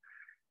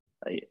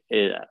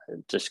it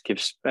just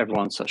gives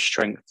everyone such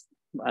strength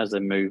as they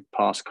move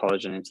past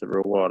college and into the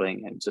real world,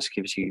 and it just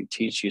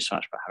teaches you so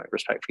much about having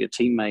respect for your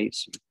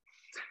teammates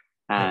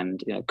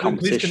and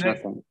competition. I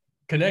think.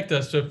 Connect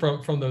us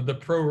from the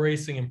pro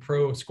racing and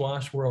pro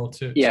squash world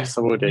to yes,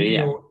 I will do.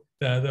 Yeah,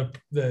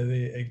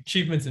 the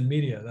achievements in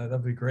media.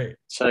 That'd be great.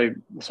 So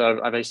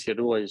I basically had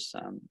always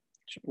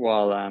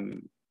while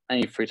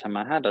any free time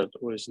I had, I'd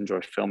always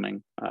enjoy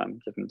filming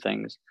different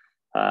things,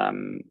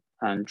 and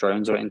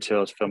drones I went into.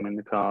 I was filming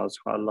the cars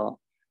quite a lot,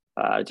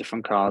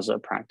 different cars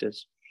at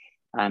practice,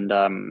 and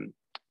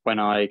when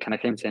I kind of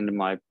came to the end of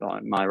my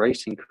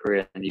racing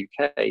career in the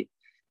UK,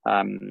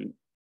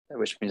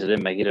 which means I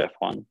didn't make it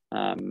F1,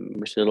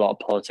 which there's a lot of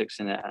politics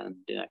in it, and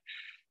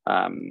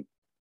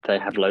they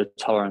have low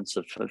tolerance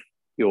of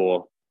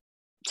your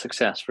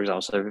success, for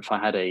example. So if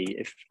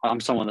I'm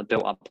someone that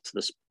built up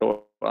to the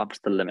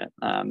limit,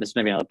 this is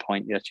maybe another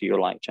point to your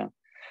lecture,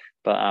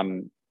 but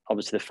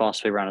obviously the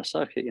fast way around a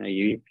circuit,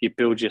 you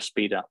build your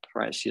speed up,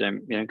 right? So you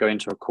don't go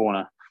into a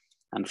corner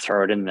and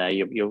throw it in there.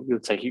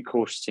 You'll take it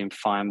cautiously and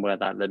find where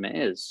that limit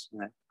is,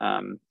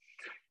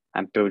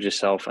 and build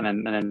yourself, and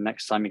then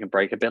next time you can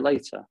brake a bit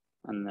later,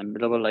 and then a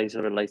little bit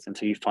later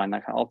until you find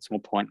that kind of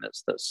optimal point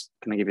that's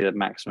going to give you the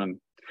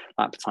maximum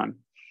lap time.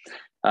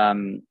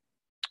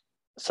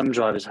 Some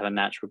drivers have a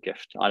natural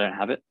gift. I don't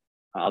have it.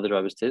 Other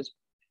drivers did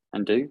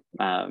and do,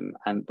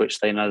 and which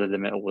they know the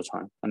limit all the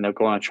time, and they'll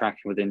go on a track,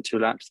 and within 2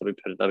 laps they'll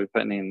be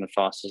putting in the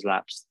fastest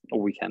laps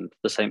all weekend.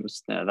 The same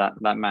as that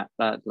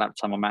lap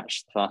time will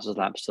match the fastest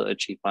laps that are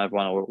achieved by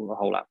everyone or the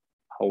whole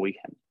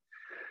weekend.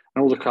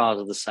 And all the cars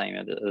are the same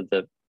at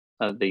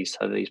these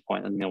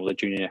points, and all the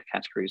junior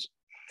categories.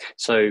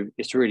 So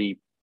it's really,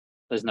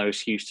 there's no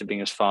excuse to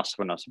being as fast as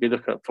everyone else. If you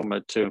look at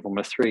Formula 2 and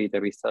Formula 3,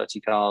 there'll be 30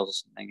 cars or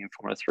something in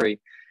Formula 3,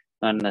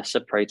 and they're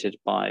separated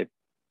by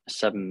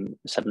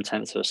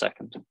 7/10 of a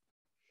second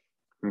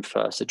from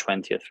first to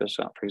 20th, for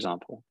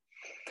example.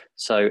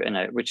 So,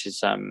 which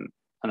is, and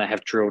they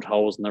have drilled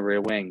holes in the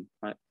rear wing,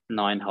 right?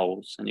 9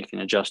 holes, and you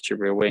can adjust your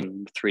rear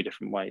wing 3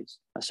 different ways.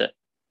 That's it.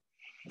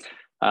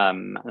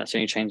 That's the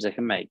only change they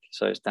can make.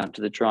 So it's down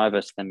to the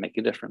driver to then make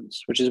a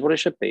difference, which is what it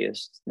should be.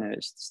 It's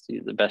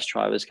the best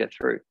drivers get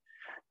through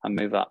and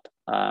move up.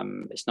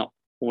 It's not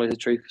always the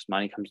truth, because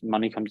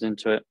money comes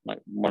into it. Like,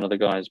 one of the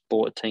guys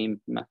bought a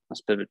team.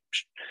 That's a bit of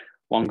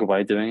one good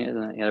way of doing it,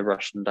 isn't it? He had a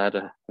Russian dad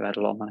who had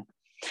a lot of money.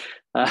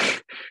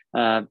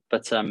 But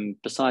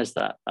besides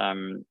that,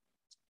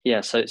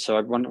 So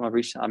I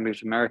moved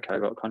to America. I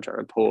got a contract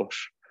with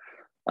Porsche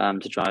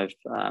to drive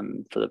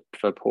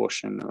for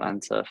Porsche in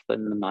Atlanta for the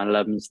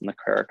 911s and the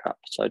Carrera Cup.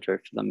 So I drove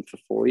for them for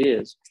 4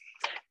 years.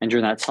 And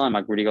during that time,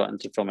 I really got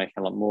into filmmaking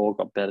a lot more,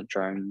 got better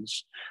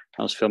drones.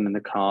 I was filming the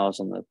cars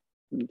on the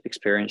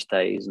experience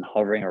days and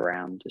hovering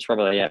around. It's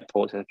probably the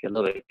airport, so I have to be a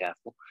little bit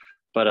careful.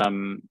 But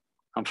I'm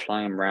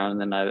flying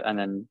around, and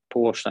then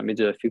Porsche let me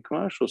do a few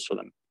commercials for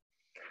them.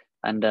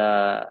 And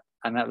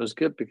that was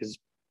good, because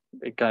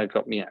it kind of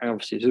got me,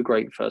 obviously it was a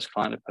great first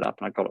client to put up,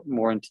 and I got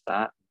more into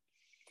that.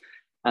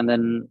 And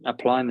then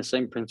applying the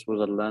same principles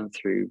I learned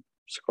through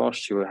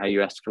squash to how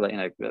you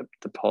escalate,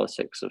 the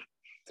politics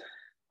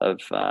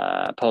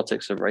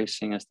of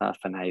racing and stuff,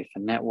 and how you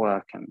can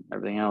network and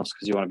everything else,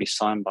 because you want to be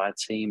signed by a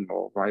team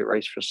or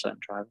race for a certain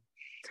driver.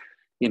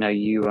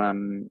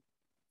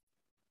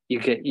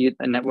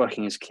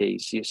 Networking is key.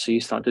 So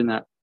you start doing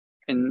that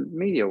in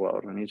media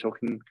world, and you're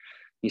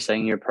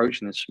saying you're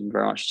approaching this from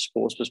very much a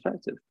sports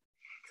perspective.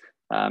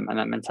 And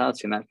that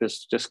mentality, and that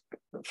just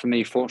for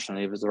me,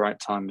 fortunately, it was the right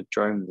time with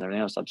drones and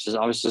everything else. I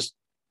was just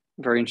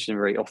very interested in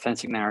very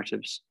authentic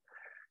narratives,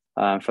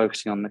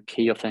 focusing on the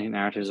key authentic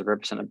narratives that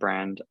represent a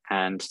brand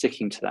and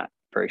sticking to that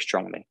very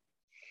strongly.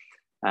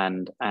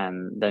 And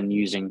then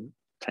using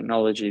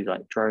technology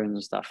like drones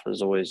and stuff. I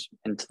was always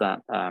into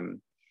that.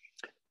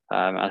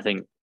 I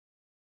think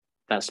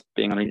that's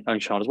being an only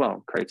child as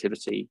well.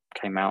 Creativity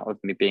came out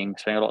of me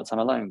spending a lot of time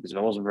alone, because if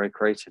I wasn't very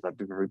creative, I'd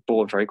be very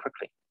bored very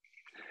quickly.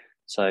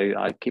 So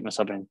I keep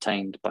myself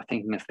entertained by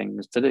thinking of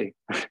things to do.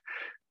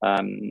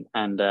 That's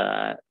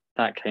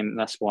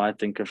why I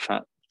think of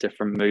that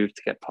different move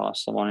to get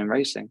past someone in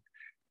racing,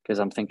 because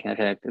I'm thinking,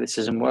 okay, this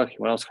isn't working.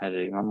 What else can I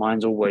do? My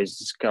mind's always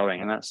just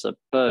going, and that's a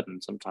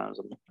burden sometimes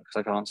because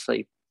I can't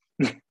sleep.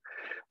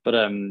 But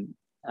and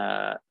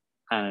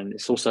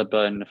it's also a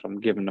burden if I'm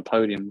given a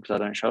podium because I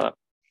don't show up.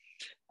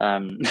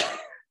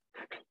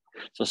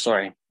 So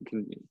sorry, you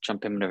can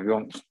jump in whenever you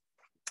want.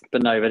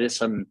 But no, but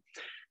it's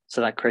so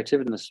that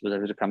creativeness was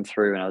able to come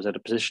through, and I was able to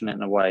position it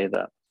in a way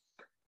that,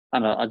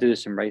 and I do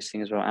this in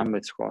racing as well and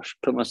with squash,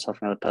 put myself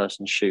in another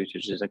person's shoes,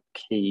 which is a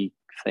key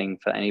thing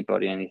for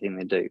anybody, anything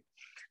they do.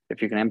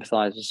 If you can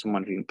empathize with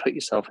someone, if you can put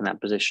yourself in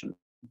that position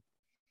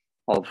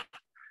of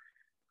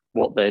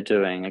what they're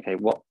doing, okay,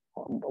 what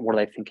are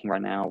they thinking right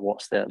now?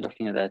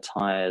 Looking at their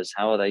tires?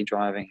 How are they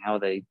driving? How are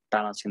they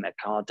balancing their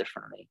car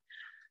differently?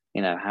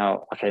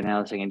 Now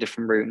they're taking a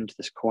different route into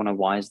this corner.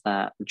 Why is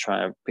that? And try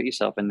to put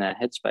yourself in their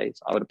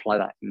headspace. I would apply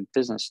that in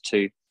business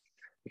to,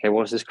 okay,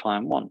 what does this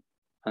client want?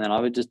 And then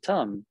I would just tell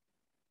them,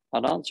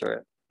 I'd answer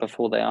it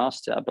before they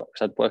asked it,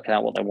 because I'd work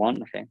out what they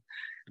want. Okay,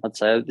 I'd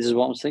say, oh, this is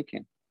what I was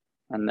thinking.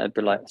 and they'd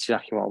be like, "That's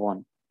exactly what I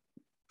want."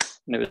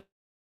 And it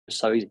was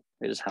so easy.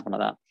 It just happened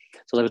like that.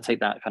 So they would take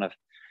that kind of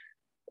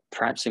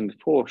practicing with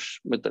Porsche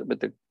with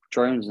the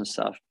drones and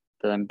stuff,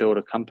 to then build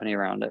a company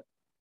around it.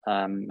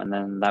 And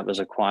then that was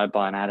acquired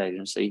by an ad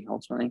agency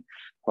ultimately,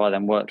 who I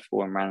then worked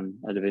for and ran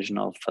a division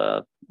of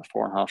for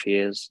 4.5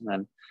 years,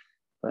 and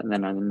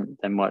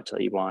then worked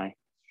at EY,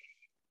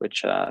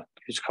 which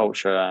whose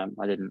culture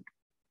I didn't.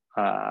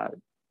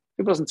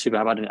 It wasn't too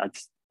bad. I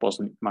just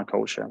wasn't my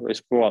culture. It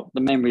was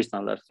the main reason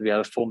I left. We had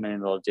a $4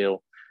 million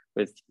deal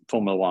with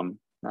Formula One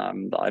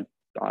that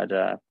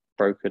I'd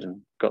brokered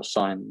and got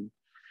signed,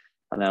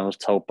 and then I was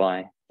told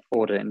by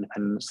audit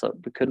independents that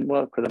we couldn't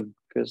work with them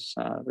because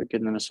we'd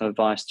given them some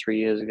advice 3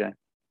 years ago.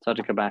 So I had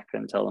to go back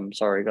and tell them,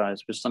 "Sorry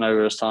guys, we still know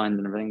we were signed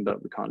and everything,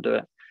 but we can't do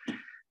it."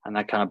 And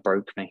that kind of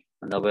broke me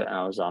a little bit,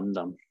 and I'm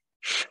done.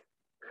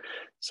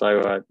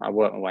 So I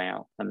worked my way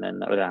out, and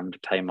then I would have to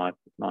pay my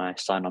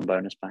sign-on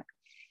bonus back.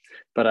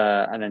 But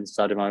and then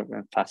started my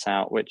flat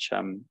out, which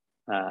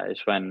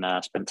is when I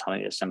spent time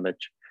at the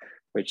assemblage,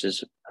 which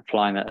is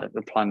applying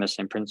the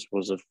same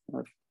principles of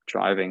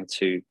driving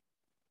to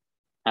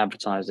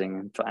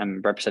advertising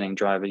and representing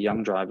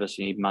young drivers.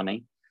 You need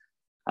money,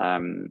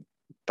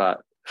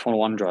 but Formula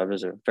One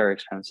drivers are very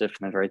expensive and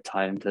they're very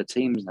tied into the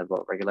teams, and they've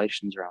got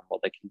regulations around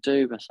what they can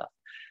do and stuff.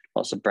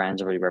 Lots of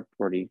brands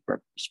already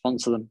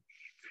sponsor them,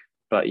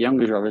 but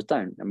younger drivers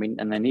don't. I mean,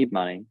 and they need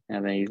money.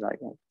 And they like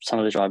some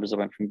of the drivers that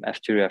went from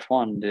F2 to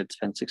F1 did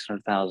spend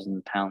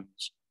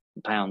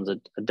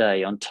 £600,000 a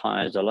day on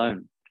tires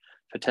alone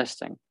for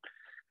testing.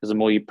 Because the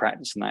more you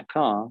practice in that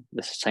car,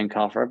 it's the same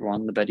car for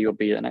everyone, the better you'll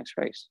be at the next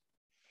race.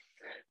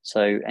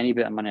 So any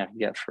bit of money I can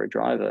get for a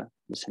driver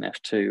that's in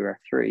F2 or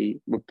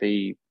F3 would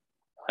be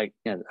like,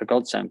 you know, a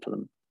godsend for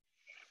them.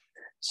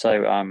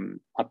 So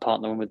I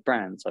partner with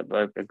brands.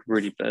 The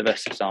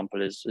best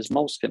example is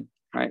Moleskine,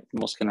 right?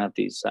 Moleskine have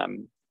these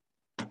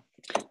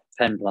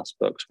Pen Plus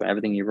books where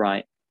everything you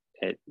write,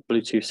 it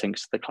Bluetooth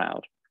syncs to the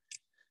cloud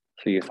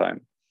through your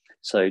phone.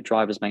 So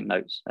drivers make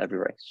notes every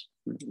race.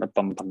 A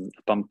bump on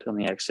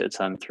the exit at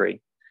turn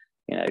 3.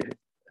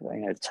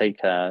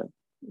 Take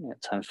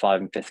turn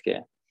 5 in 5th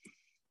gear.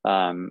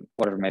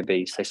 Whatever it may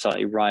be, say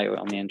slightly right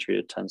on the entry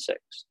to turn 6.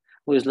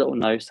 All these little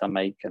notes I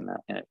make, and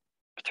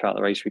throughout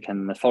the race weekend,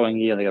 and the following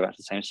year they go back to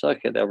the same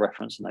circuit, they'll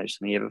reference the notes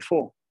from the year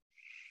before,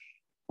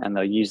 and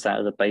they'll use that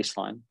as a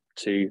baseline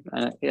to.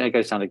 And it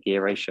goes down to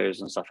gear ratios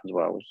and stuff as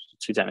well, which is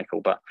too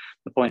technical. But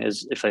the point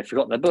is, if they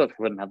forgot their book, they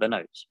wouldn't have their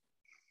notes.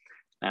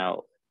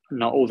 Now,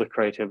 not all the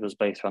creative was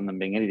based on them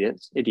being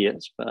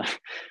idiots, but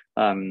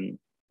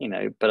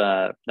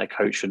their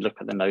coach should look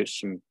at the notes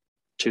from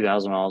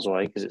 2,000 miles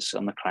away because it's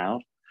on the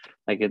cloud.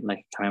 They can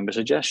come in with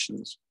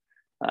suggestions.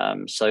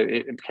 So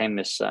it became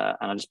this, and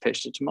I just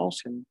pitched it to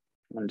Moleskine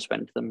and just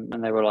went to them,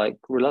 and they were like,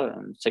 "We love it."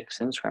 And 6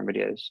 Instagram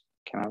videos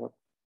came out of it.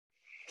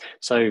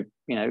 So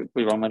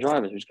we run my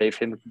drivers, which gave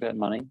him a bit of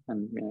money,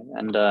 and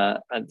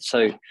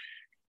so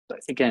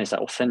again, it's that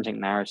authentic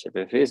narrative.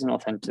 If it isn't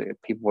authentic,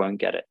 people won't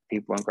get it.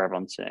 People won't grab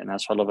onto it, and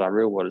that's what I love about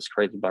Real World. It's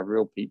created by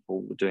real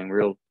people doing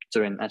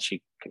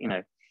actually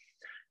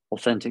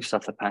authentic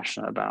stuff they're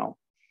passionate about,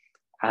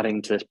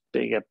 adding to this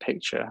bigger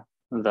picture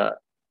that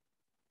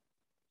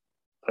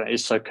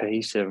is so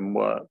cohesive and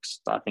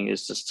works. That I think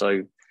is just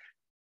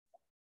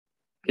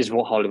is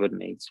what Hollywood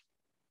needs.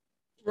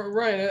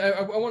 Right.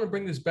 I want to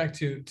bring this back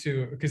to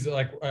because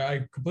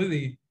I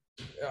completely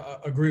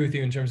agree with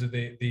you in terms of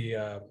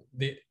the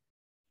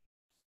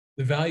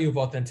value of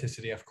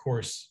authenticity, of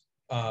course.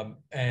 I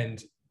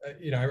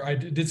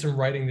did some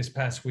writing this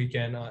past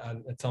weekend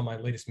it's on my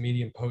latest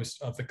Medium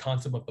post of the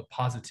concept of the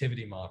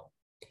positivity model,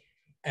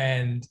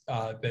 and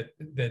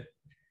that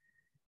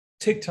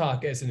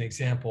TikTok, as an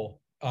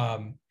example,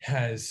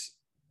 has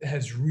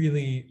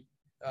really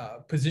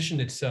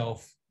positioned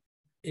itself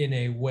in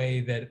a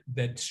way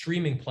that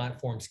streaming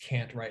platforms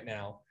can't right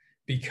now,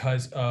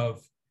 because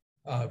of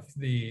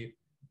the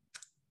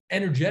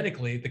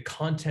energetically the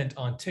content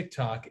on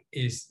TikTok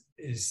is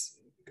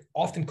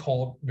often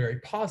called very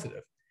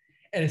positive.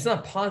 And it's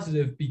not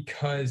positive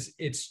because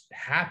it's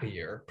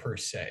happier per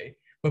se,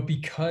 but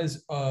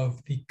because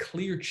of the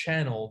clear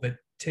channel that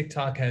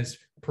TikTok has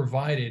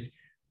provided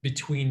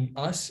between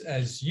us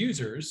as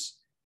users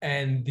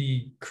and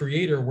the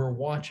creator we're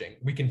watching.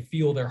 We can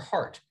feel their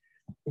heart.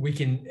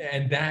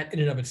 And that in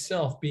and of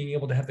itself, being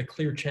able to have the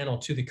clear channel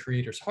to the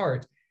creator's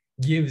heart,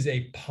 gives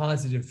a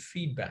positive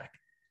feedback,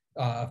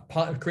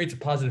 creates a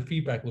positive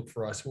feedback loop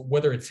for us,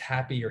 whether it's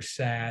happy or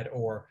sad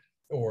or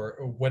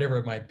whatever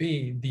it might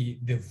be.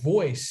 The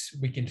voice,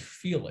 we can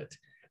feel it,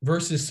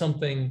 versus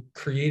something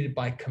created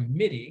by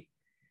committee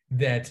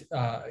that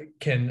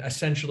can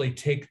essentially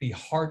take the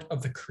heart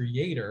of the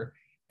creator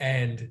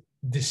and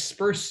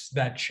disperse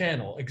that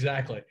channel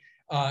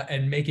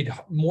and make it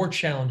more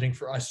challenging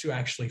for us to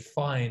actually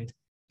find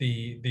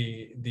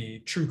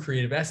the true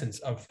creative essence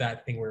of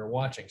that thing we were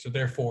watching. So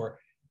therefore,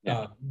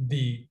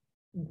 any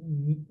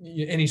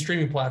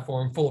streaming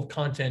platform full of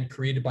content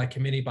created by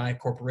committee, by a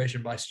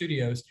corporation, by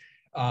studios,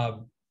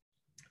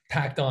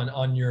 packed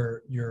on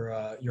your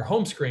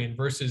home screen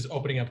versus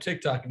opening up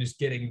TikTok and just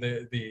getting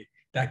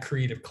that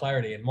creative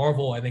clarity. And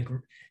Marvel, I think,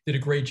 did a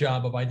great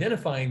job of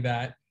identifying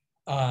that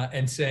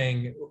and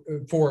saying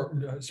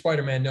for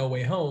Spider-Man No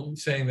Way Home,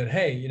 saying that,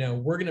 hey, you know,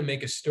 we're going to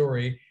make a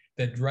story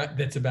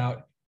that's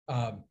about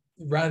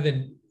rather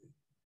than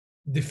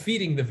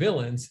defeating the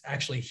villains,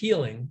 actually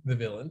healing the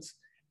villains,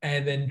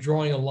 and then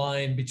drawing a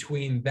line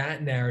between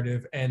that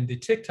narrative and the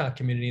TikTok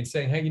community and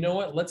saying, hey, you know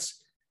what,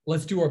 let's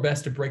do our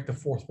best to break the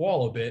fourth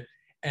wall a bit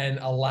and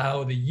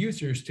allow the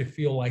users to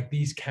feel like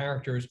these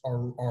characters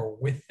are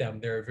with them.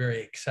 They're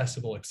very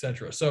accessible,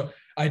 etc. So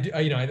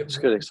it's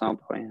a good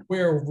example. Yeah.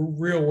 Where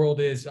Real World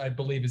is, I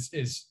believe,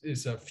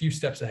 is a few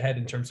steps ahead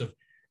in terms of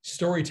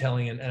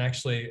storytelling and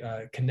actually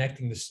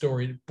connecting the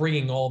story,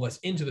 bringing all of us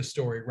into the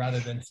story rather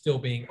than still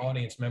being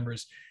audience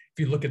members. If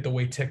you look at the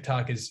way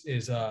TikTok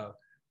is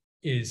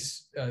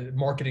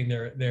marketing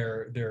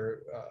their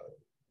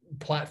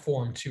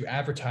platform to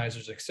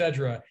advertisers,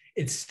 etc.,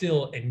 it's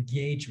still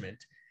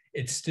engagement.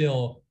 It's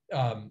still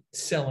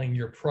selling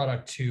your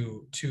product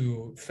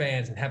to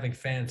fans and having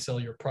fans sell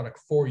your product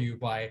for you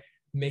by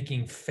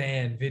making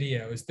fan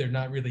videos. They're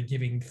not really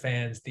giving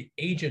fans the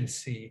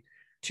agency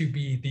to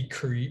be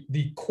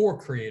the core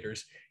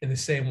creators in the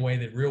same way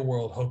that Real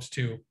World hopes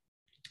to,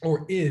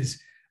 or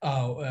is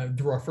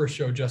through our first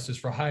show, Justice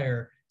for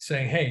Hire,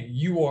 saying, hey,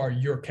 you are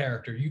your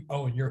character, you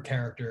own your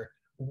character,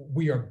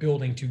 we are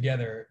building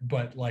together.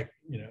 But like,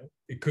 you know,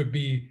 it could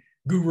be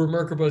Guru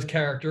Merkaba's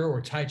character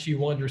or Tai Chi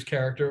Wonder's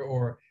character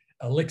or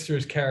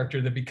Elixir's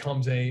character that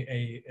becomes their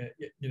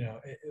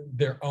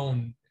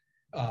own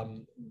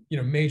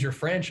major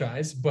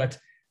franchise. But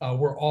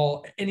we're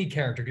all, any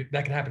character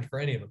that can happen for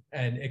any of them,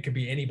 and it could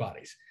be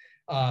anybody's.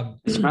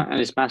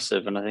 It's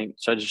massive, and I think,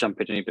 so I just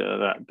jump in a bit of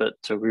that,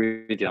 but to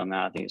agree with you on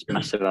that, I think it's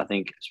massive. I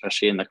think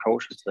especially in the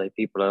culture today,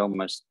 people are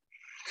almost,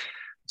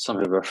 some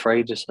people are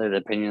afraid to say their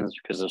opinions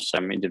because there's so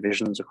many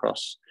divisions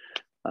across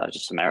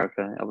just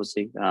America,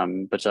 obviously.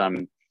 But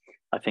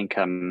I think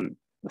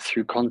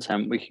through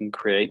content we can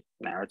create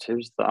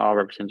narratives that are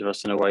representative of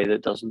us in a way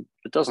that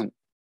doesn't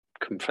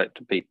conflict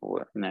with people.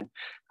 You know,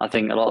 I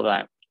think a lot of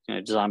that, you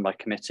know, designed by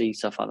committee,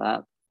 stuff like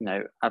that, you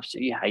know,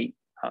 absolutely hate,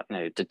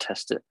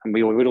 detest it. And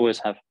we would always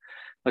have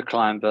the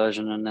client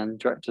version and then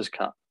director's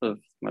cut of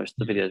most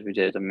of the videos we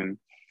did. I mean,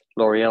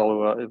 L'Oreal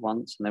were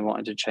once, and they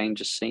wanted to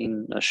change a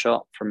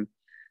shot from,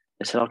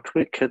 they said, oh,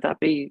 could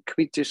we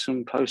do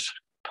some post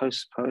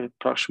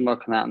production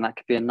work on that, and that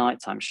could be a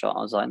nighttime shot?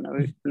 I was like,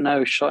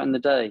 no, shot in the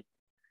day.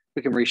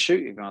 We can reshoot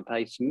if you want to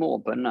pay some more,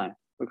 but no,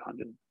 we can't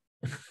do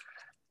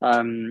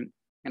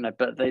it.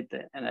 But they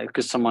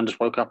because someone just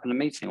woke up in a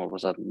meeting all of a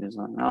sudden. It's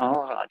like,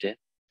 oh, I did.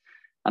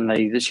 And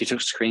they literally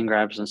took screen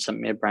grabs and sent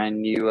me a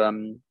brand new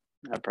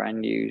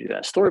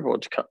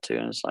storyboard to cut to,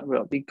 and it's like,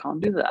 well, we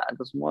can't do that. It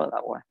doesn't work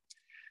that way.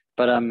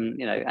 But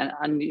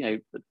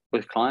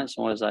with clients,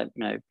 I'm always like,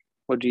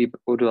 we'll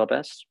do our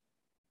best.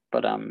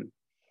 But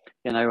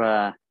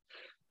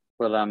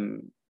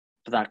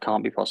but that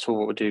can't be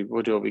possible. We'll do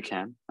what we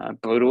can.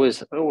 But we'd always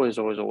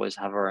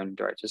have our own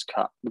director's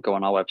cut. We'd go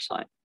on our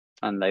website,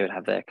 and they would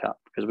have their cut,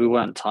 because we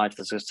weren't tied to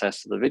the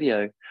success of the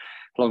video. As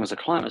long as the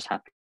client was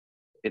happy,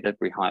 they'd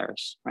rehire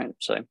us, right?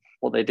 So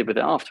what they did with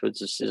it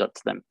afterwards is up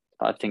to them.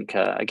 But I think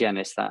again,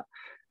 it's that,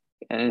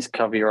 and it's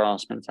cover your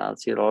ass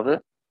mentality. A lot of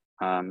it.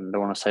 They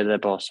want to say to their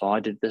boss, "Oh, I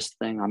did this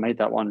thing. I made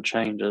that one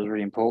change. It was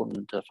really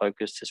important to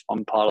focus this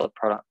one part of the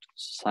product."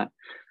 It's just like,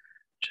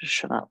 just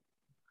shut up.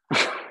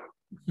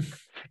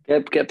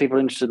 Get people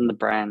interested in the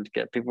brand.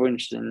 Get people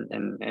interested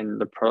in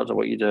the product of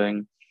what you're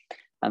doing,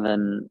 and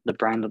then the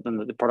brand of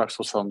them, the products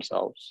will sell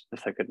themselves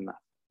if they're good enough.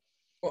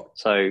 Well,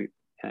 so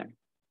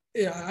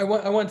yeah, I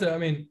want to. I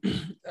mean,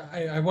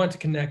 I want to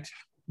connect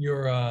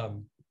your.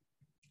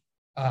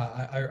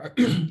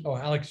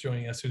 Alex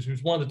joining us,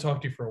 who's wanted to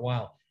talk to you for a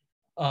while.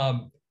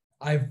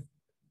 I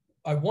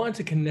want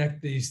to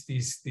connect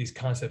these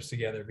concepts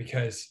together,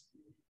 because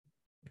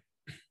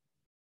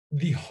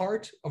the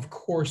heart, of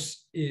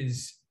course,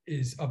 is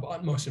of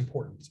utmost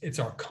importance. It's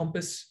our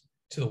compass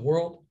to the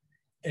world.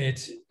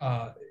 It's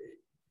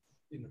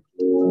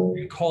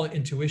we call it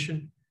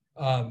intuition,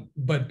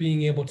 but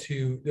being able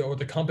to, or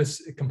the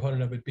compass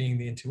component of it being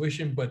the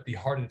intuition, but the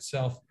heart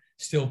itself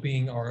still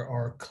being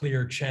our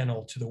clear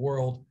channel to the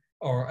world,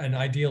 and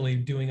ideally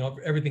doing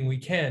everything we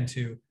can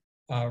to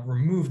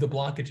remove the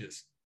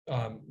blockages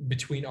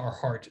between our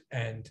heart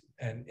and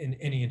in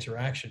any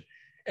interaction.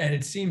 And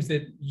it seems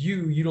that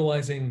you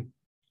utilizing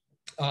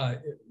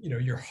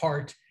your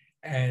heart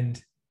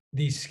and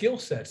these skill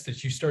sets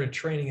that you started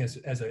training as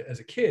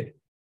a kid,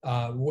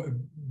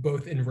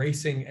 both in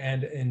racing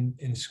and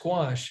in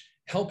squash,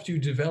 helped you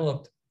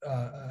develop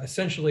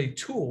essentially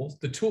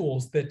the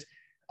tools that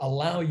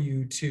allow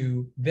you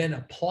to then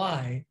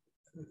apply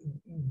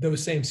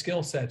those same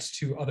skill sets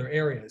to other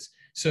areas.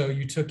 So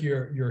you took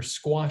your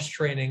squash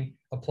training,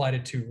 applied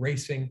it to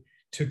racing,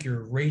 took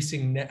your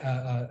racing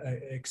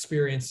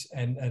experience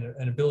and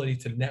ability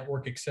to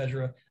network,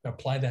 etc., and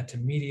applied that to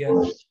media.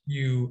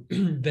 You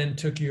then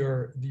took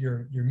your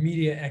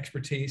media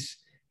expertise,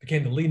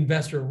 became the lead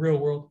investor of Real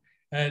World,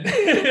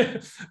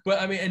 And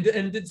but I mean,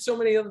 and did so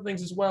many other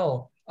things as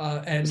well.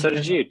 And so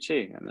did you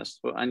too,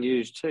 and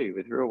you too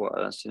with Real World.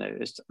 That's,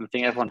 it's, I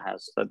think everyone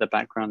has the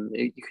background.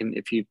 You can,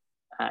 if you're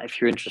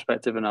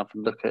introspective enough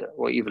and look at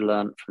what you've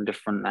learned from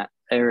different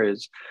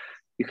areas,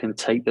 you can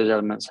take those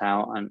elements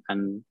out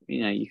and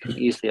you can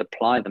easily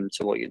apply them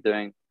to what you're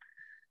doing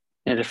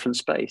in a different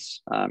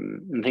space. I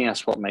think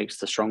that's what makes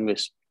the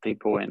strongest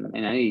people in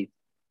any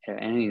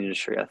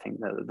industry. I think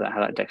that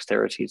have that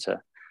dexterity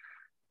to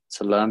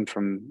learn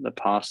from the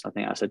past. I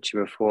think I said to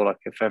you before, like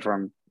if ever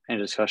I'm in a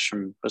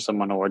discussion with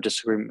someone or a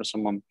disagreement with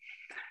someone,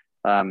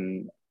 I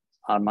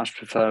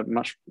prefer to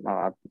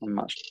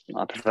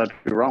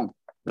be wrong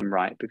than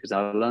right, because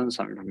I learned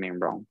something from being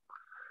wrong.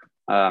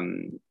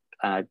 And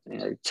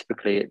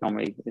typically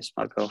normally it's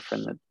my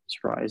girlfriend that's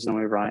right, is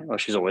normally right, or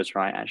she's always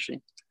right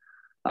actually.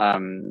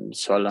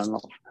 So I learn a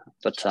lot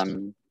from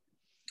her.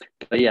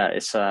 But yeah,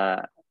 it's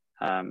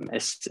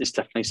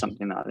definitely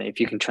something that if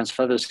you can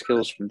transfer those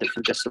skills from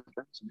different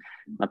disciplines and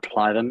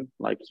apply them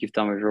like you've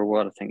done with Real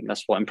World, I think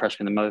that's what impressed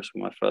me the most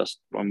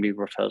when we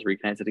were first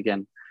reconnected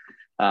again.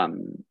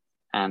 And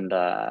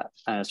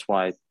that's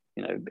why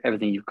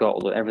everything you've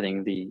got,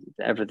 everything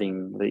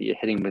that you're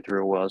hitting with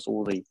Real World's,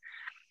 all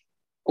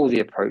the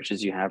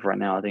approaches you have right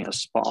now, I think are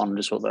spot on,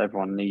 just what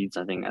everyone needs.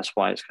 I think that's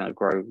why it's going to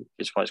grow.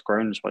 It's why it's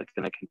grown. It's why it's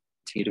going to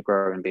continue to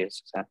grow and be a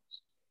success.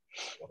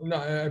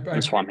 No,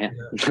 that's why I'm here.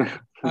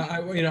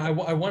 I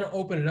want to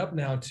open it up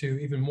now to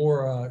even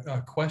more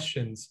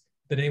questions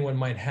that anyone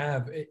might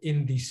have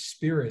in the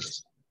spirit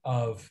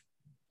of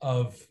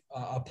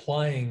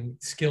applying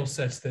skill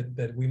sets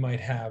that we might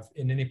have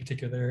in any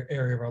particular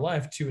area of our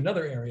life to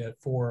another area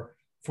for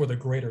the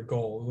greater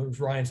goal.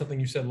 Ryan, something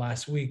you said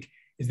last week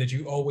is that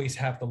you always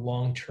have the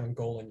long-term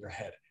goal in your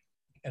head.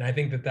 And I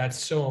think that that's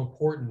so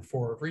important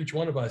for each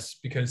one of us,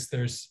 because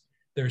there's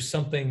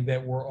something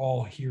that we're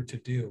all here to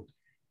do.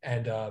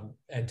 And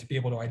to be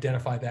able to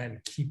identify that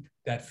and keep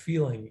that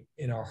feeling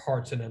in our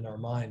hearts and in our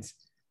minds.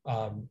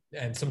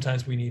 And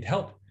sometimes we need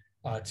help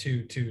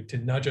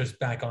to nudge us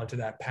back onto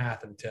that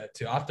path and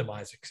to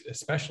optimize,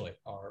 especially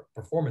our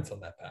performance on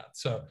that path.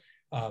 So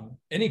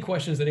any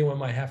questions that anyone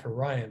might have for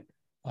Ryan,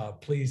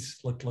 please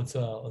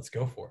let's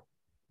go for it.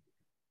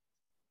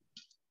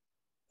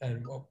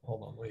 And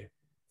hold on, let me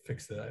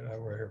fix that. I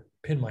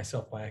pinned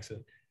myself by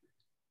accident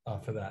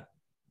for that.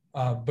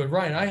 But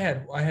Ryan, I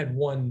had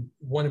one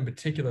in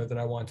particular that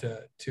I want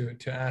to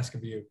ask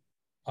of you,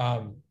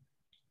 and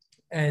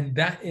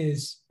that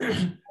is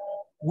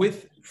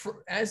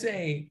as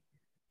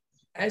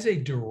a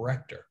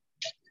director,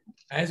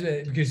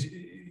 because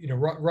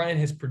Ryan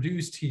has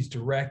produced, he's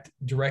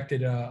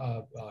directed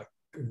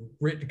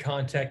written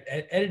content,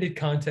 edited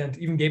content,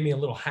 even gave me a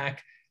little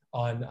hack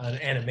on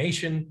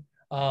animation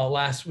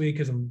last week,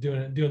 because I'm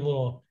doing a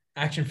little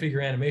action figure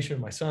animation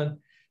with my son.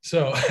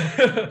 So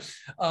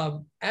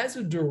as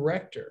a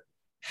director,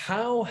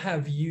 how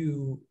has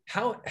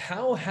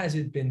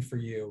it been for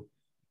you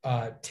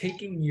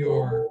taking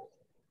the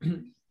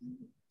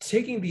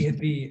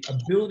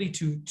ability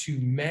to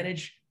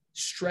manage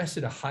stress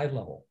at a high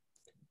level?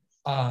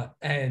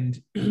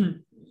 And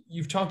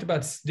you've talked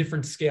about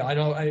different scale. I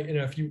know,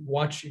 if you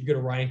go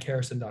to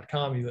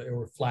ryankerrison.com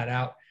or Flat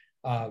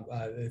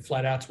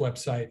Out's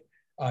website,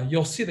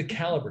 you'll see the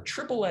caliber,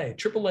 AAA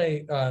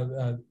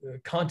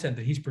content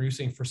that he's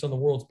producing for some of the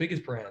world's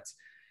biggest brands,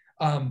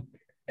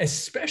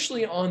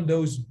 especially on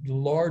those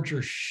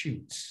larger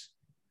shoots.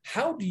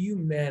 How do you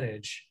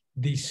manage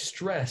the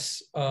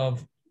stress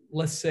of,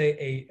 let's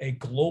say, a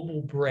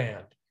global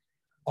brand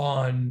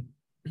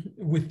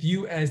with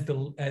you as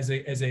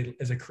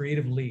a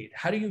creative lead?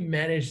 How do you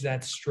manage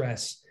that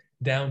stress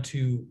down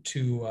to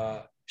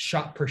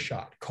shot per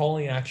shot,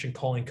 calling action,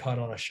 calling cut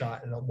on a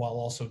shot, and while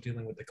also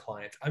dealing with the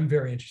client? I'm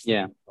very interested.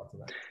 Yeah.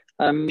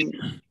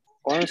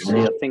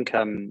 Honestly, I think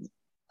a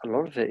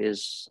lot of it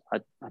is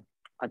I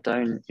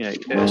don't,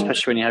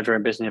 especially when you have your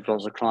own business, you have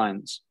lots of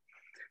clients.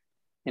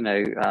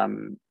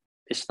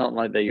 It's not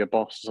like they're your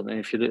boss or something.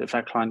 If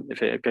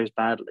it goes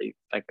badly,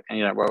 and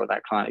you don't work with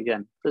that client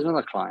again, there's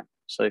another client.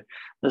 So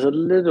there's a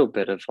little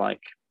bit of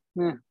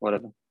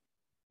whatever.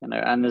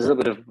 And there's a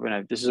little bit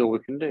of, this is all we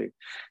can do.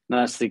 No,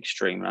 that's the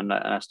extreme, and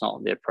that's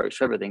not the approach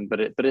to everything, but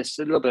it's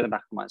a little bit in the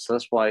back of my mind. So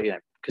that's why,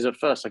 because at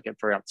first I get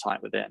very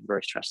uptight with it and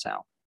very stressed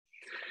out.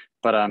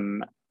 But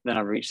then I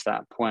reached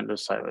that point to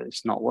say, well,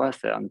 it's not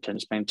worth it. I'm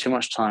spending too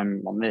much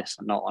time on this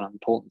and not on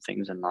important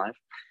things in life.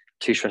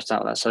 Too stressed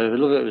out with that. So a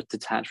little bit of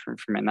detachment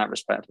from it in that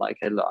respect. Like,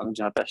 hey, look, I'm going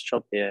to do my best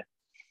job here.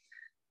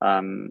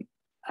 And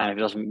if it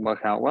doesn't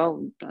work out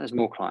well, there's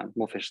more clients,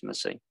 more fish in the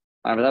sea.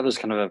 But that was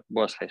kind of a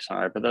worst case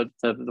scenario. But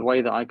the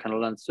way that I kind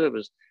of learned to do it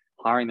was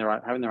having the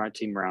right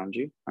team around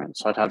you, right?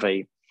 So I'd have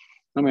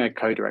normally I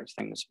co-direct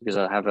things, because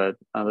I have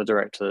another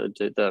director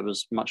that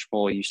was much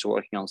more used to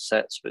working on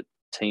sets with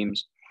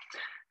teams.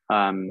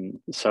 So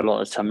a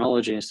lot of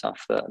terminology and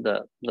stuff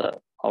that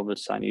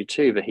obviously I knew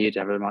too, but he'd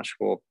have a much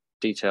more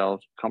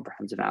detailed,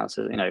 comprehensive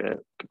analysis,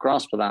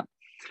 grasp of that.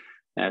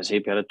 You know, so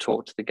he'd be able to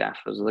talk to the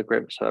gaffers or the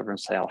grips, whatever, and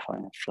say, "I'll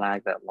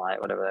flag that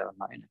light," whatever they were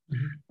like. You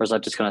know. Whereas I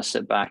just kind of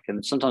sit back,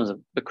 and sometimes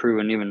the crew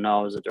wouldn't even know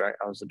I was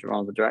one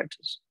of the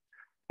directors.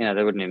 You know,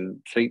 they wouldn't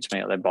even speak to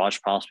me, or they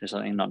barge past me or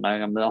something, not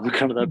knowing I'm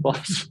kind of their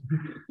boss.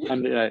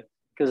 And you know,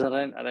 because I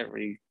don't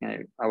really, you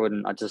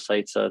know, I just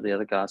say to the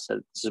other guy, I said,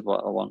 "This is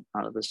what I want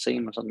out of the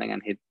scene," or something,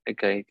 and he'd,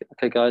 okay,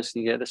 guys,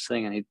 can you get this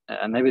thing?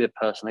 And maybe the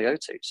person they go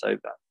to. So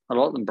a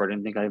lot of them probably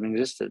didn't think I even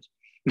existed.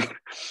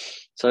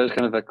 So it was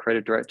kind of a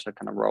creative director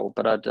kind of role.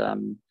 But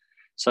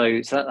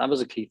so that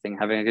was a key thing,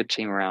 having a good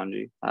team around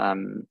you.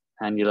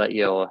 And you let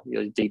your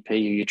DP, who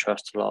you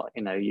trust a lot,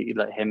 you know, you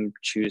let him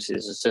choose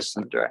his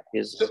assistant director,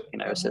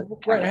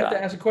 right. I have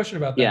to ask a question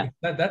about that.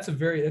 Yeah. That's a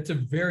very,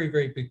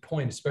 very big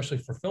point, especially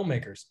for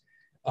filmmakers.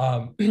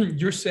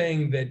 You're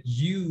saying that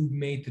you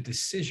made the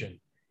decision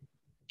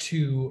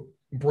to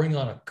bring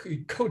on a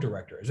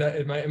co-director. Is that,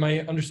 am I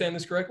understanding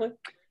this correctly?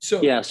 So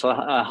yeah, so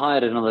I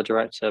hired another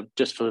director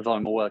just for the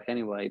volume of work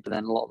anyway. But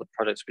then a lot of the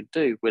projects we'd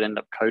do, we'd end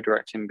up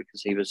co-directing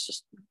because he'd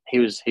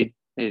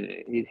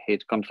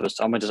gone for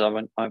I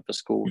went for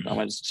school. I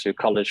went to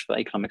college for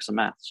economics and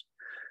maths,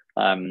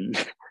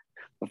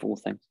 of all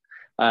things.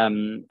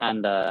 You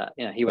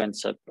know, he went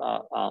to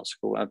art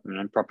school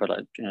and proper,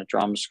 like, you know,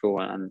 drama school,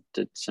 and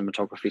did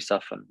cinematography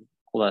stuff and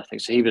all that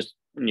things. So he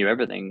knew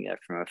everything, you know,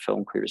 from a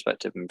film crew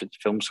perspective and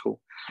film school.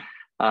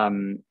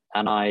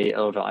 And a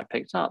lot of it I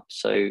picked up.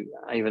 So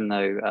even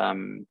though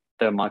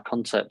they were my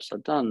concepts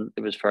I'd done,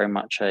 it was very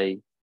much a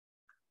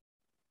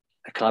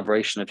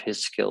collaboration of his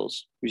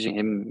skills, using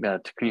him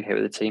to communicate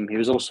with the team. He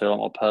was also a lot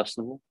more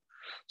personable.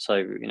 So,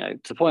 you know,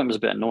 to the point it was a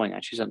bit annoying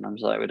actually.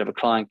 Sometimes, like, we'd have a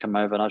client come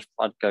over and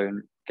I'd go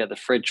and get the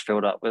fridge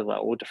filled up with like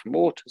all different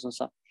waters and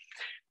stuff.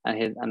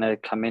 And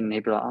they'd come in and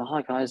he'd be like, "Oh,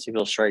 hi guys," he'd be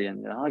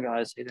Australian. "Hi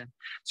guys, how you doing?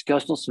 This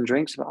guy's want some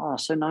drinks." But, "Oh,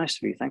 so nice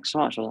of you. Thanks so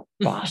much." I was like,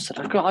 "Bastard,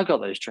 I got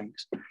those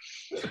drinks."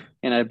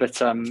 You know, but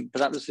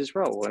that was his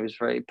role. He was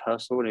very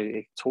personal.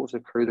 He talked to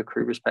the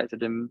crew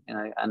respected him, you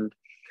know, and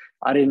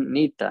I didn't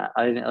need that.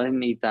 I didn't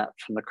need that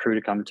from the crew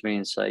to come to me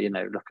and say, you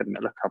know, look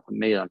up at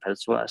me on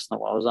pedestal. That's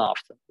not what I was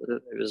after.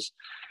 It was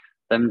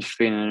them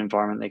being in an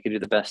environment they could do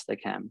the best they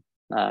can,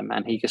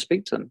 and he could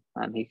speak to them,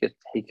 and he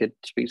could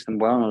speak to them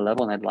well on a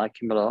level, and they'd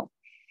like him a lot.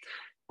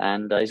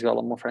 And he's got a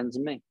lot more friends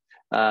than me,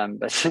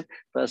 but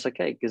that's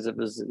okay because it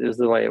was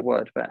the way it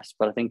worked best.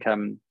 But I think,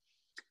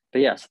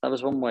 but yes, that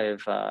was one way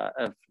of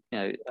you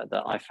know,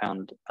 that I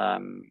found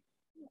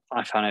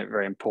it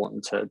very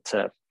important to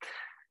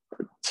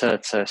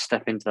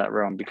step into that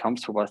role and be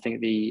comfortable. I think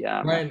the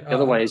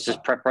other way is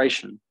just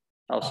preparation.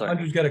 Oh, sorry.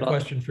 Andrew's got a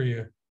question for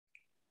you.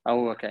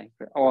 Oh, okay.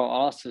 Oh,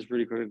 I'll ask this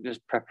really quick.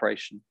 Just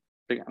preparation.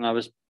 And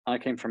I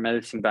came from an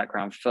editing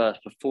background first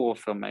before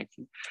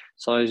filmmaking.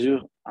 So I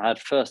had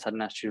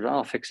an attitude,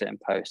 "I'll fix it in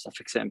post. I'll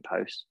fix it in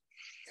post."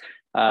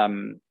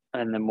 And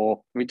the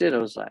more we did, I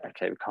was like,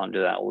 okay, we can't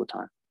do that all the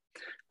time.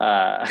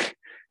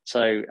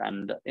 So,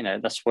 and, you know,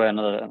 that's where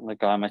another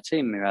guy on my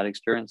team who had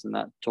experience in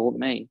that taught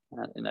me,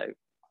 you know,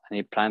 and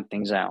he planned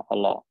things out a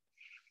lot.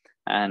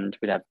 And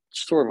we'd have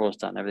storyboards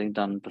done, everything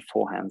done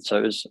beforehand. So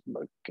it was,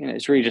 you know,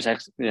 it's really just,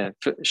 you know,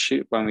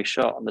 shoot when we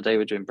shot on the day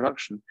we're doing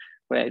production,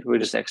 we're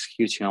just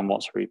executing on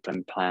what's already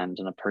been planned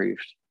and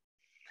approved.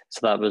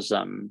 So that was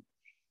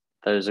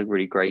those are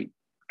really great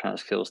kind of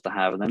skills to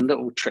have. And then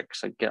little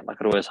tricks I'd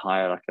always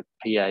hire like a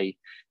PA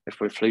if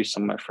we flew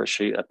somewhere for a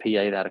shoot, a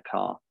PA that had a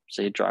car,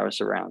 so he'd drive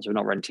us around. So we're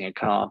not renting a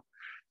car,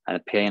 and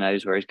a PA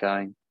knows where he's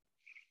going.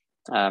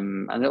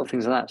 And little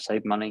things like that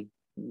save money.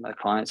 The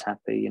client's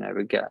happy, you know,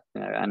 we get,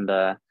 you know,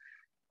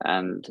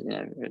 and you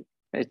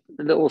know,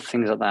 little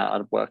things like that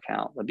I'd work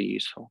out that'd be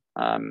useful.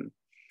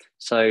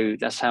 So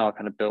that's how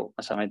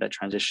I made that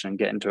transition and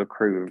get into a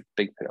crew of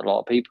a lot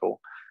of people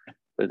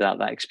without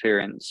that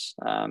experience,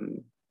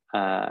 and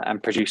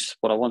produce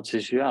what I wanted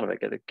to do out of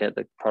it, get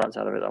the product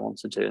out of it I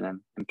wanted to, and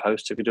then in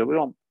post we could do what we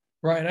want.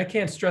 Right, and I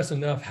can't stress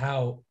enough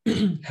how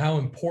how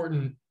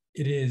important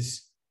it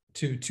is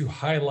to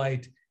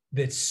highlight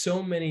that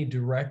so many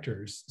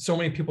directors, so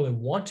many people that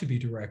want to be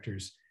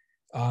directors,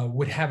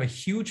 would have a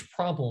huge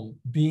problem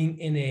being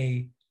in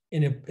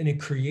a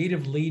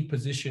creative lead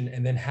position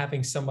and then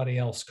having somebody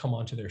else come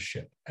onto their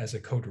ship as a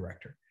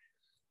co-director.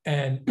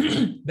 And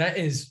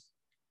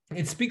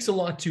it speaks a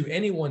lot to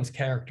anyone's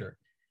character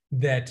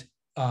that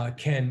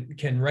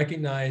can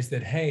recognize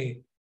that,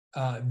 hey,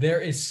 there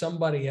is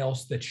somebody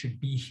else that should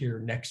be here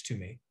next to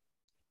me.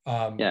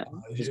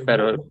 Just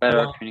better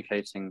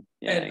communicating.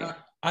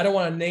 I don't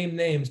want to name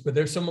names, but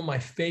there's some of my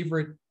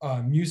favorite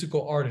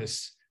musical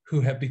artists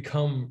who have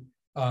become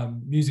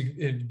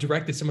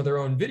directed some of their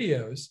own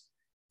videos,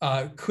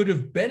 could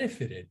have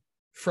benefited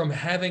from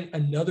having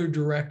another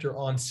director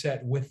on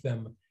set with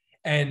them.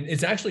 And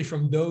it's actually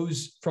from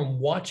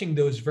watching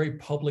those very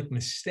public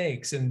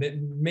mistakes, and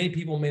that many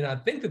people may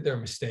not think that they're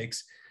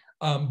mistakes.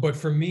 But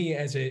for me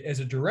as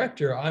a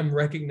director, I'm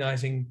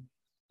recognizing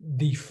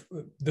the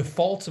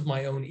faults of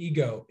my own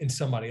ego in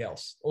somebody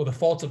else, or the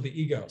faults of the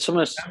ego. It's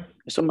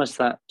almost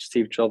that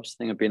Steve Jobs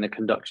thing of being the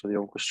conductor of the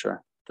orchestra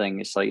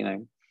thing. It's like, you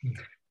know,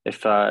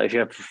 if you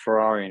have a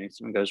Ferrari and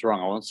something goes wrong,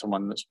 I want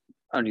someone that's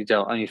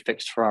only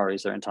fixed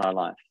Ferraris their entire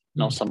life,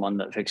 not someone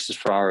that fixes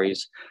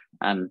Ferraris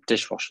and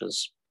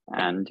dishwashers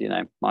and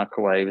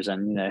microwaves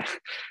and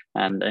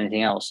and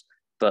anything else,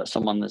 but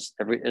someone that's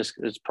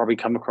has probably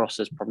come across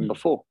this problem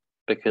before,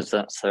 because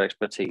that's their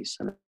expertise.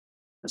 And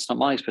it's not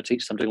my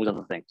expertise. I'm doing all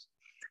other things.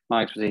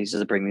 My expertise is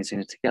to bring these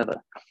things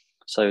together.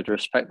 So to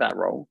respect that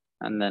role,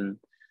 and then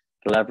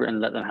collaborate and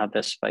let them have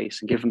their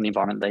space and give them the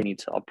environment they need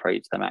to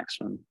operate to their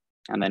maximum.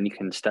 And then you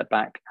can step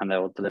back and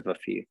they'll deliver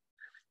for you.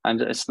 And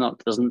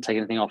doesn't take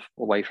anything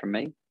away from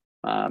me.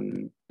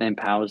 It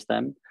empowers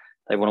them.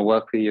 They want to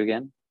work with you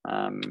again.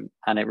 And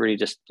it really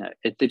just,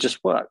 it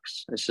just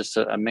works. It's just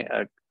a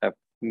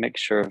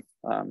mixture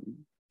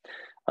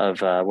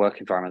of work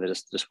environment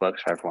that just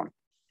works for everyone.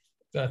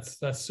 That's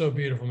so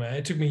beautiful, man.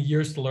 It took me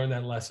years to learn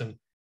that lesson.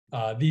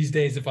 These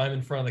days, if I'm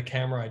in front of the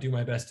camera, I do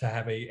my best to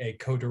have a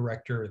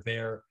co-director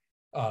there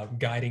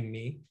guiding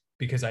me,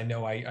 because I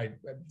know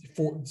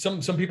for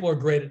some people are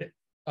great at it,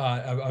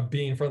 of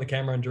being in front of the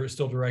camera and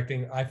still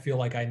directing. I feel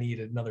like I need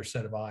another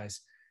set of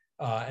eyes.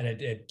 And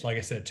it, like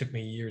I said, it took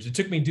me years. It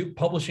took me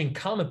publishing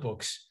comic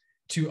books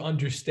to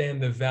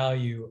understand the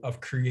value of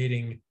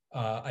creating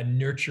a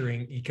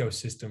nurturing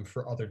ecosystem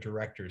for other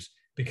directors,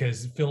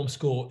 because film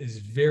school is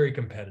very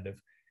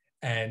competitive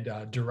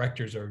and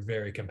directors are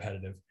very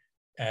competitive.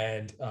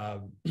 And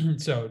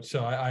so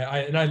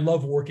I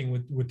love working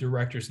with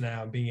directors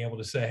now and being able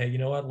to say, hey, you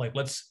know what, like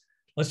let's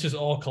just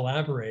all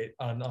collaborate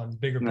on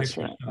bigger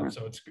picture stuff.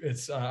 So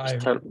it's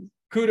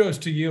kudos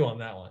to you on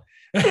that one.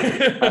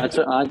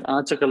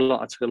 I took a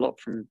lot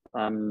from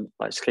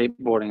like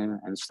skateboarding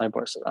and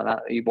snowboarding like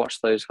that. You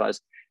watch those guys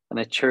and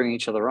they're cheering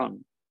each other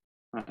on,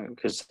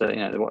 because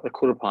they're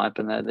quarter pipe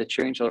and they're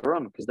cheering each other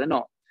on, because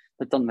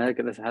they've done their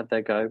good, they've had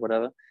their go,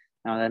 whatever.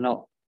 Now they're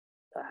not,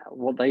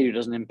 what they do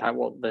doesn't impact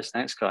what this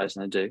next guy's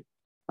going to do.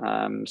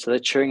 So they're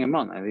cheering him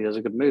on. If he does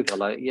a good move, they're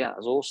like, yeah,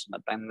 that's awesome.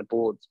 They're banging the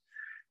boards.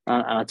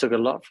 And I took a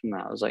lot from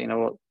that. I was like, you know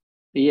what?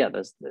 Yeah,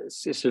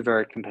 it's a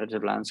very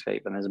competitive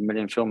landscape, and there's a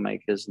million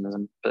filmmakers,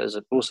 and there's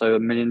also a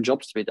million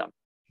jobs to be done.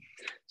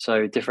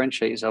 So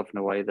differentiate yourself in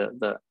a way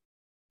that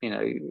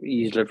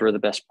you deliver the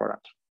best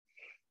product.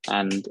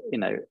 And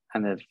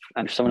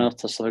if someone else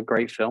does a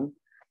great film,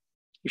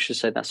 you should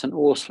say, that's an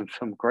awesome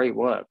film, great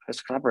work.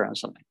 Let's collaborate on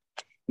something.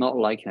 Not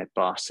like,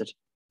 bastard,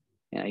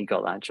 you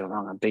got that job,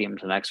 I'm gonna beat him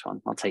to the next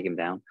one, I'll take him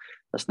down.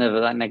 That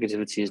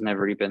negativity has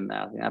never really been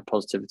there.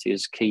 Positivity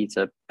is key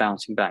to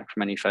bouncing back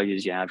from any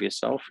failures you have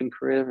yourself in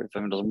career. If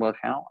something doesn't work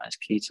out, it's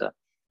key to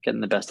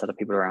getting the best out of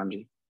people around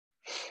you.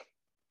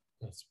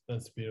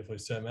 That's beautifully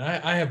said,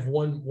 man. I have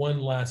one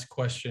last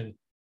question,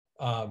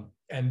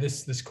 and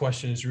this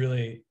question is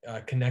really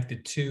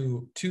connected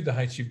to the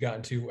heights you've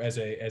gotten to as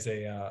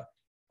a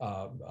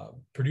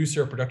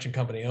producer, production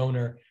company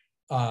owner.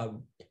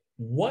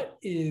 What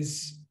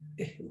is,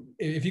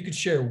 if you could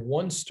share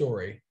one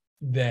story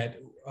that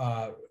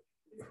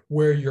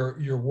where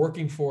you're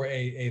working for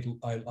a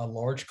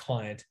large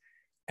client,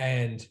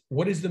 and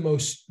what is the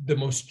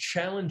most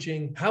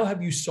challenging? How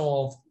have you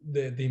solved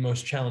the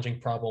most challenging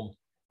problem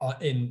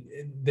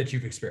that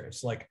you've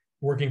experienced, like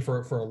working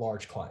for a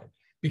large client?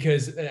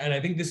 Because, and I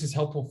think this is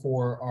helpful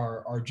for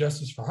our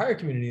justice for hire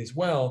community as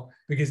well,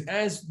 because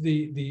as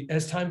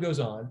time goes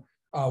on,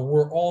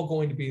 we're all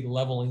going to be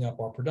leveling up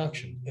our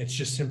production. It's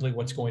just simply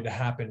what's going to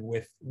happen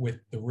with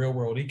the real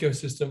world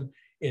ecosystem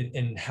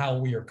and how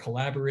we are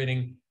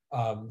collaborating.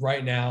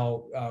 Right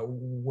now,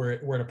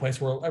 we're at a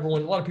place where a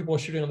lot of people are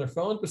shooting on their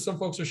phones, but some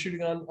folks are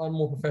shooting on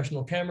more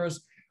professional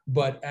cameras.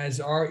 But as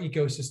our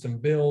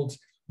ecosystem builds,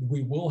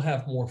 we will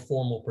have more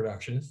formal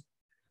productions.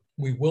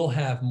 We will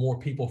have more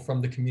people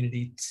from the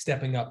community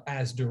stepping up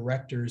as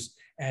directors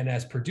and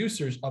as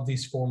producers of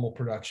these formal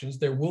productions.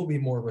 There will be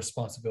more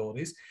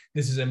responsibilities.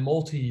 This is a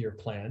multi-year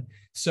plan.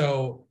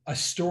 So a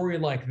story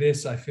like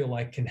this, I feel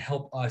like, can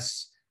help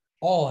us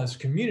all as a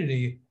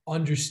community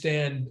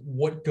understand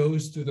what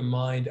goes through the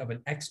mind of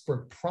an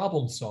expert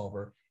problem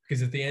solver,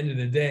 because at the end of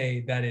the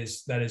day, that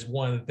is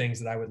one of the things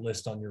that I would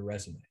list on your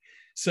resume.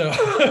 So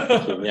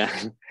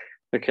yeah.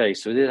 Okay,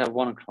 so we did have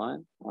one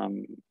client.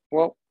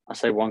 Well, I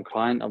say one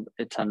client.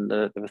 It turned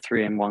there were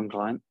 3 in one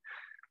client.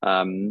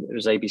 It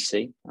was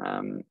ABC,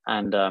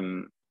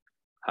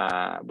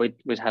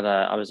 we'd had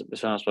I was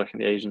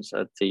working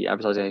at the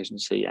advertising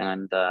agency,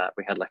 and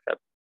we had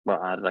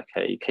I had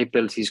a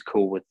capabilities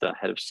call with the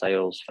head of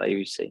sales for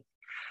ABC.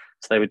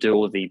 So they would do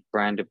all the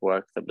branded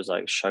work that was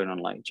like shown on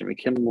like Jimmy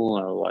Kimmel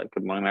or like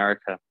Good Morning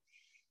America,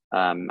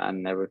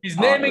 and they were he's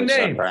naming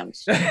names.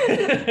 Brands. I'm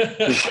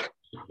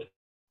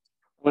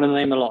going to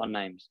name a lot of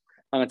names.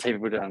 I'm going to tell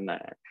people down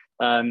there.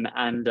 And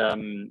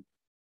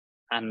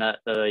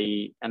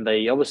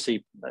they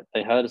obviously,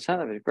 they heard us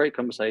out. It was a great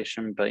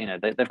conversation, but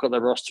they've got their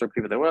roster of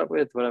people they work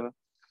with, whatever.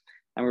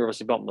 And we were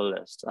obviously bottom of the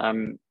list.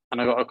 And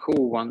I got a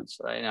call once.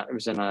 It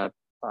was in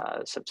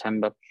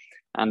September,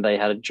 and they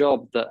had a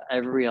job that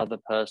every other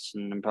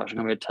person in production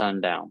company had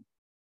turned down.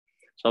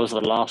 So I was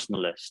the last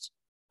on the list,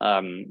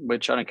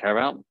 which I don't care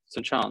about. It's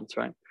a chance,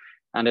 right?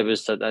 And it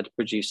was that they'd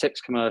produce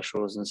 6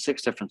 commercials in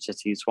 6 different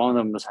cities. One of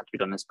them had to be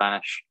done in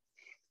Spanish.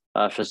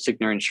 for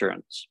Cigna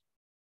Insurance.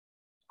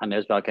 And it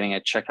was about getting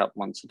a checkup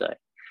once a day.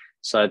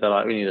 So they're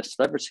like, we need a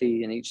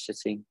celebrity in each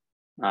city.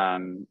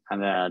 And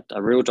then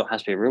a real doctor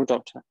has to be a real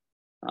doctor.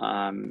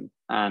 And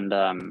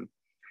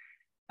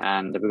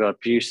we've got to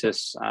produce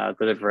this,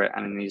 deliver it,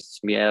 and it needs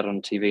to be aired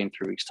on TV in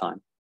 3 weeks'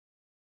 time.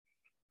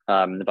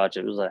 The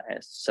budget was like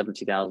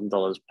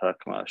 $70,000 per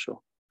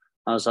commercial.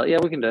 I was like, yeah,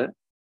 we can do it,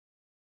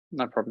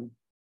 no problem.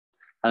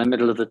 And in the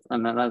middle of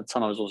and then at the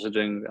time I was also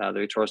doing the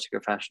Victoria's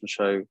Secret fashion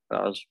show.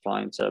 I was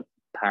flying to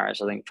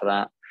Paris, I think, for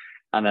that.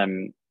 And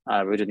then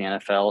we were doing the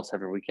NFL. So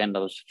every weekend I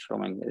was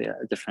filming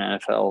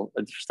different NFL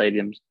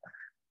stadiums.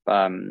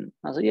 I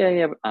was like,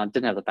 yeah. I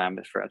didn't have the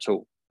bandwidth for it at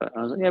all. But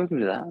I was like, yeah, we can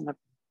do that.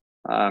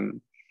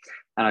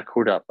 And I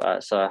called up.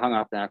 So I hung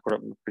up and I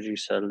called up my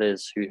producer,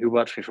 Liz, who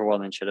worked for me for a while,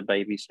 and then she had a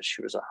baby, so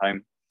she was at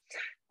home.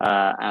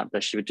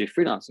 But she would do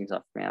freelancing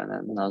stuff for me.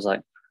 And I was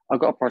like, I've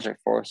got a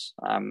project for us.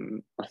 I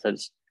said,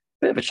 it's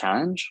a bit of a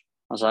challenge.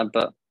 I was like,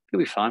 but you'll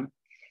be fine.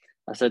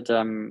 I said,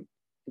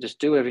 just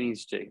do whatever you need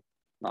to do.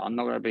 I'm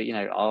not going to be,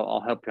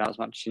 I'll help you out as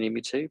much as you need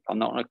me to. I'm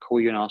not going to call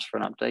you and ask for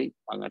an update.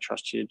 I'm going to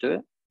trust you to do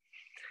it.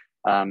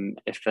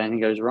 If anything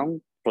goes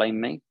wrong,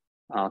 blame me.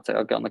 I'll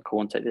get on the call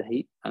and take the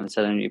heat. And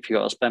said, if you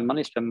got to spend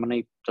money,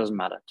 doesn't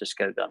matter. Just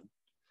get it done.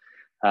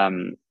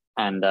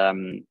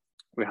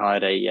 We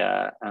hired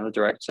another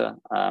director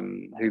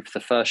who, for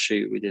the first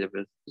shoot we did it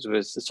with,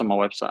 it's on my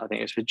website. I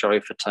think it's with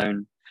Joey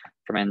Fatone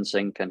from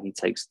NSYNC, and he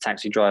takes a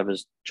taxi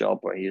driver's job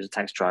where he was a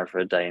taxi driver for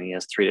a day, and he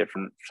has 3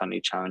 different funny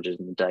challenges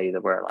in the day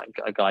that where like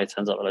a guy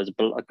turns up with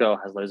a girl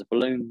has loads of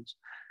balloons,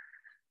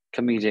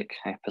 comedic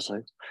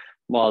episodes,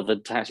 while the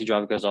taxi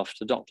driver goes off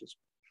to doctors.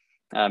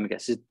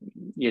 Gets his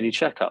yearly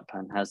checkup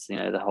and has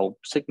the whole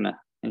Cigna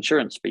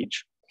insurance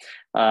speech.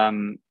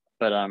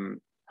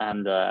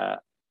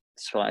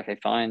 So like, okay,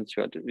 fine.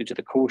 So we do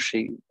the call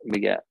sheet. We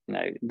get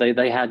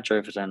they had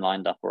Joe Fatone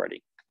lined up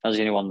already. That was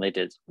the only one they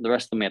did. The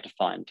rest of them we had to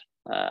find.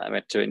 We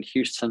had to do it in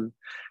Houston,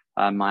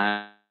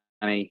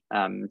 Miami,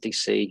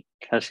 DC.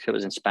 Connecticut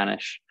was in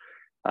Spanish,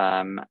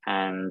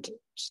 and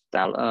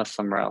Dallas,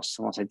 somewhere else.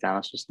 I want to say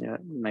Dallas was near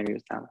it. Maybe it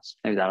was Dallas.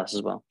 Maybe Dallas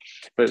as well.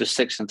 But it was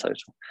 6 in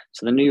total.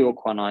 So the New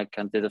York one, I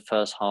did the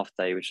first half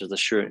day, which was the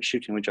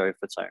shooting with Joey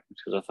Fatone.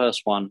 Because the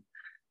first one,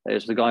 it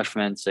was the guy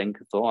from NSYNC. I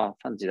thought, I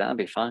fancy that. That'd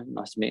be fun.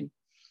 Nice to meet him.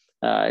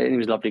 He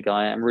was a lovely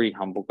guy and really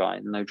humble guy.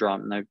 No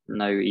drama,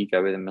 no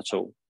ego with him at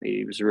all.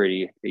 He was a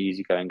really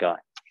easygoing guy,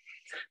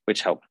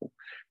 which helpful.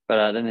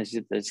 But then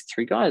there's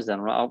 3 guys. Then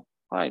I'm like, oh,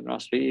 hi,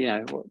 nice to meet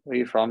you. Where are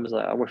you from? I was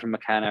like, we're from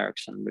McCann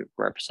Erickson. We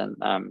represent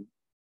Cigna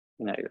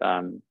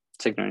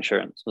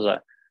Insurance. I was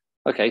like,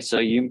 okay, so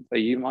are you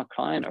my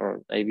client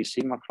or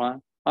ABC my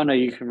client? Oh no,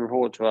 you can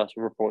report to us.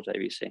 We'll report to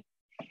ABC.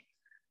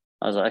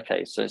 I was like,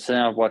 okay, so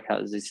now I've worked out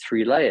there's these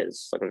 3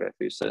 layers I've got to go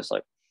through. So it's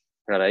like,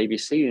 I go to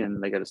ABC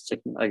and they go to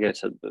Cigna. I go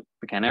to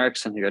McCann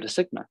Erickson, who go to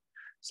Cigna.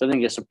 So then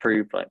it gets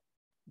approved like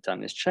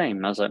down this chain.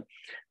 And I was like,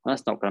 well,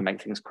 that's not going to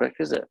make things quick,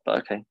 is it? But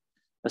okay,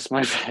 that's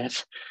my bad.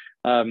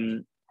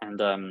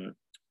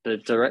 The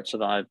director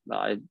that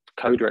I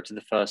co-directed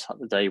the first half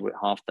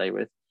day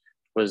with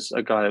was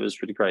a guy that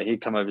was really great.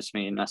 He'd come over to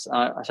me and I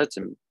said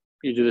to him,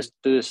 you do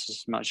this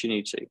as much as you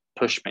need to.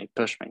 Push me.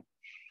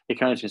 He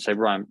came over to me and said,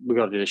 Ryan, we've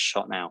got to do this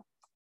shot now.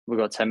 We've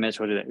got 10 minutes,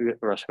 we'll do it,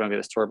 or else we're going to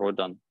get the storyboard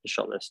done, the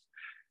shot list.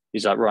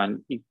 He's like,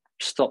 Ryan, you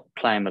stop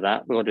playing with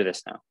that. We've got to do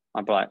this now.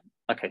 I'm like,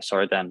 okay,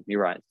 sorry, Dan, you're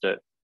right, do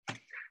it.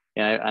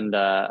 And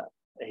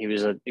he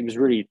was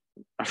really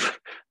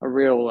a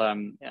real I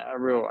don't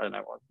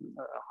know what,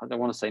 I don't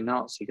want to say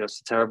Nazi,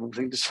 that's a terrible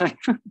thing to say.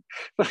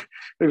 But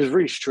he was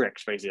really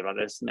strict basically about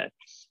this,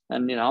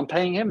 and I'm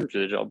paying him to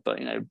do the job, but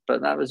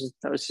that was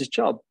his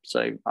job,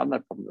 so I've no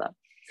problem with that.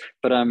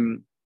 But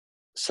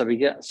we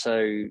got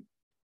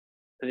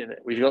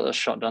the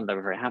shot done. They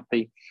were very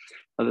happy.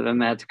 But then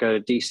they had to go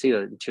to DC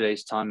in 2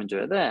 days' time and do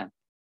it there.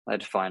 They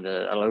had to find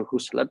a local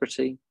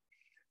celebrity,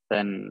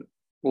 then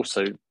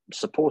also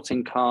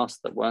supporting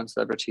cast that weren't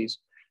celebrities.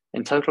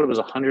 In total, it was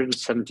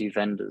 170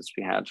 vendors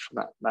we had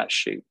for that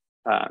shoot.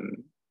 I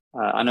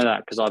know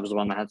that because I was the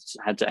one that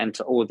had to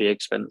enter all the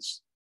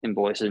expense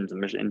invoices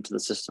into the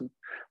system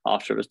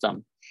after it was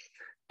done.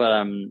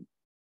 But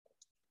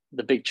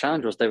the big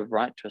challenge was they would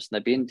write to us and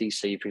they'd be in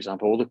DC, for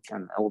example, all the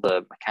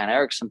McCann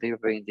Erickson people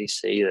would be in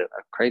DC, the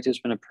creative's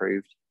been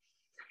approved.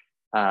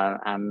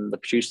 And the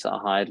producer that I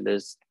hired,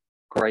 Liz,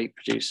 great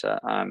producer,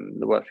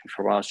 that worked with me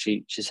for a while,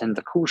 she sent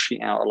the call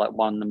sheet out at like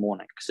 1 a.m.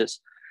 because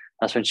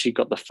that's when she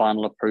got the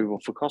final approval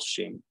for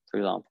costume, for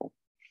example.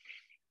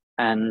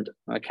 And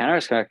McCann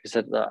Erickson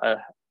said that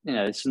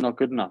this is not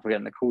good enough. We're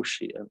getting the call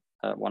sheet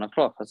at 1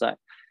 o'clock. I was like,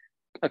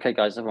 okay,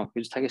 guys, everyone, can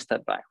we just take a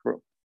step back?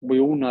 We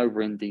all know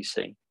we're in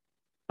DC.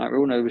 Right? We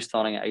all know we're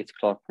starting at 8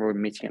 o'clock and we're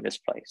meeting at this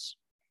place.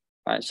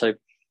 Right? So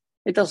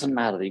it doesn't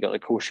matter that you got the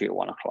call sheet at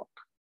 1 o'clock.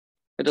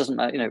 It doesn't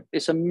matter,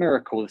 it's a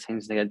miracle that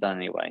things get done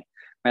anyway.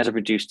 We had to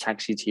produce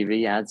taxi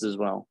TV ads as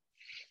well,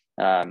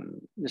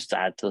 just to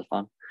add to the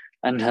fun.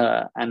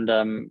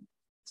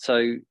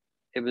 So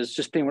it was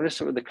just being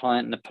realistic with the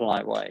client in a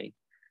polite way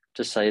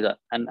to say that,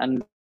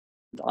 and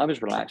I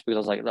was relaxed because I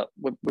was like, look,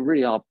 we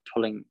really are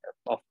pulling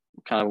off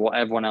kind of what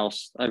everyone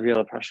else, every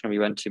other professional we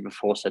went to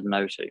before said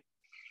no to.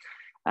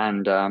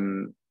 And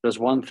there's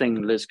one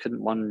thing Liz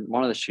couldn't, one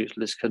of the shoots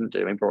Liz couldn't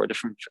do. We brought a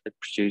different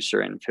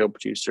producer in, field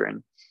producer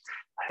in,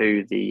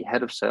 who the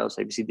head of sales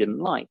ABC didn't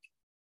like.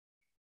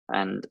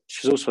 And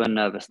she was also a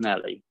nervous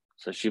Nelly.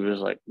 So she was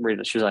like,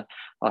 really, she was like,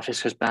 oh, if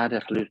this goes bad, I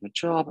could lose my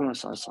job. And I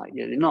was like,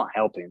 yeah, you're not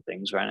helping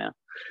things right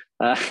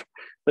now.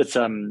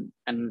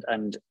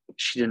 And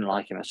she didn't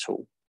like him at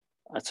all.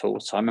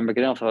 So I remember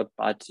getting off,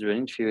 I had to do an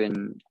interview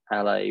in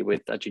LA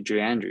with actually Drew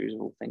Andrews, of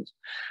all things.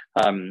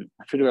 I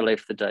flew to LA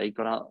for the day,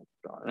 got out,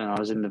 and I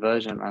was in the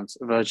Virgin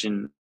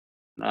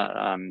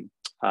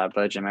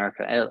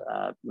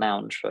America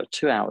lounge for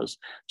 2 hours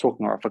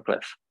talking her off a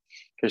cliff,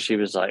 because she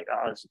was like,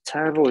 oh, it's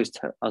terrible. I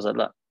was like,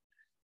 look,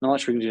 not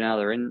much we can do now.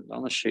 They're in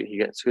on the shoot. He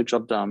gets a good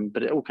job done,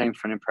 but it all came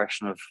from an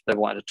impression of they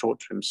wanted to talk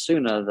to him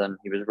sooner than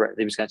he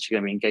was actually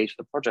going to be engaged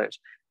with the project.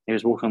 He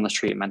was walking on the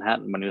street in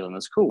Manhattan when he was on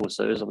this call,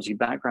 so there was obviously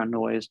background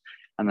noise,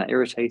 and that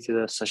irritated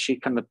her. So she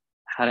kind of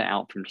had it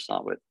out for him to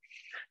start with,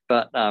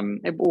 but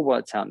it all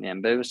worked out in the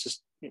end. But it was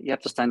just, you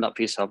have to stand up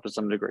for yourself to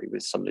some degree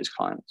with some of these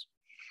clients.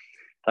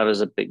 That was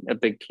a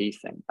big key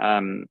thing.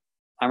 And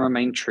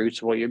remain true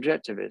to what your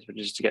objective is, which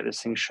is to get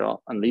this thing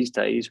shot on these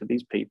days with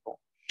these people.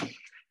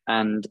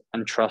 And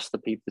trust the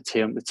people,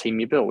 the team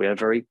you built. We had a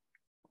very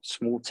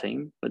small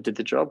team that did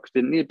the job, because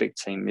we didn't need a big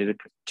team. We needed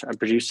a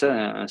producer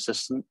and an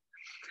assistant,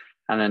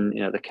 and then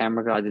the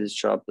camera guy did his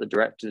job, the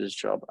director did his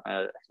job,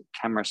 a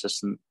camera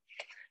assistant,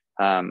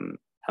 and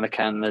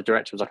the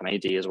director was like an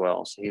AD as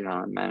well, so he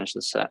managed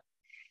the set.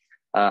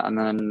 And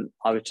then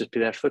I would just be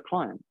there for the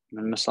client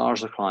and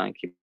massage the client,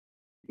 keep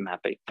him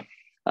happy.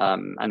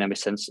 And then we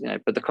send,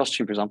 but the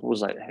costume, for example,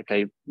 was like,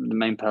 okay, the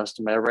main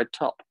person wear a red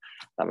top.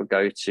 That would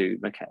go to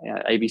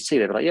ABC.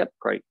 They'd be like, yep,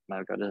 great. And I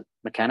would go to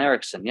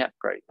Kerrison. Yep,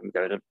 great. And we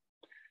go to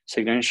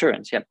Signa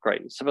Insurance. Yep,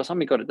 great. So by the time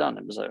we got it done,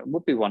 it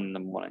would be 1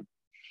 a.m.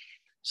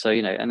 So,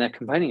 and they're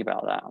complaining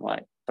about that. I'm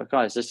like, but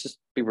guys, let's just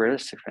be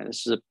realistic.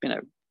 This is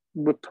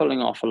we're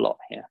pulling off a lot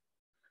here.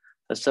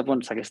 Let's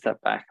everyone take a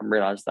step back and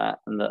realize that.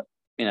 And that,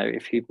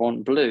 if you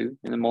want blue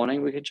in the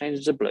morning, we can change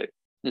it to blue.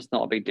 It's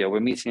not a big deal.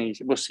 We'll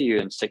see you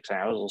in 6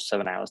 hours or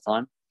 7 hours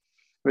time.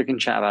 We can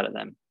chat about it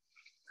then.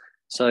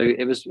 So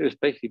it was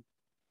basically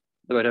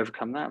the way to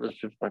overcome that was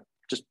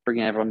just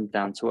bringing everyone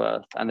down to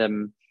earth. And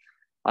then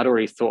I'd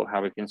already thought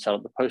how we can set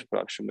up the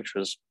post-production, which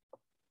was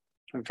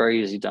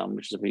very easy done,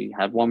 which is we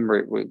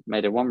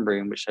made a one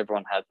room, which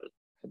everyone had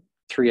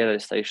 3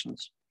 edit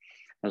stations.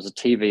 There was a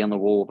TV on the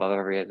wall above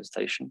every edit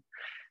station.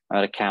 I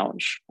had a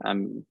couch,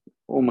 and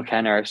all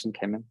McCann Erickson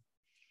came in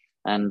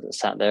and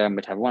sat there, and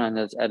we'd have one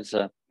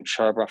editor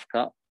show a rough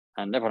cut,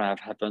 and everyone would have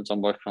headphones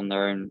on working on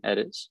their own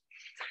edits.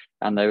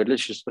 And they would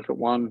literally just look at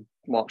one,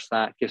 watch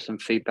that, give some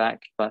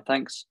feedback. But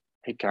thanks,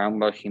 he'd carry on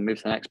working, move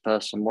to the next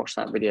person, watch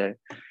that video,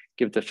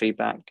 give the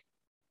feedback.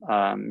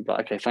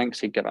 But okay,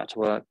 thanks, he'd get back to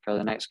work, go to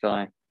the next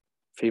guy,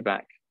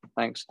 feedback,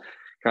 thanks.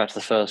 Go out to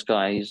the first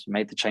guy, he's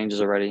made the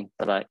changes already.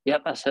 They're like,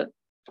 yep, that's it,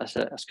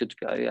 that's good to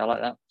go. Yeah, I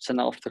like that. Send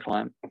that off to the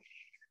client.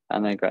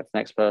 And then go to the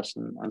next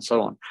person, and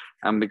so on.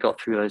 And we got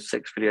through those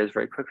 6 videos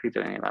very quickly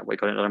doing it that way.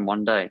 Got it done in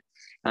 1 day.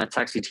 And a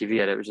taxi TV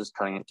edit was just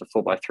cutting it to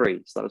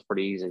 4:3, so that was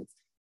pretty easy.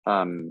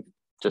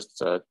 Just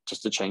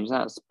to change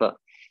that. But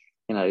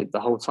the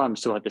whole time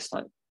still had this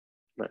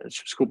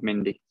she was called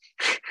Mindy,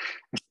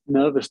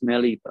 nervous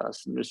Nelly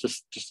person. It's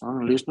just I'm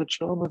gonna lose my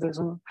job with this.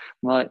 I'm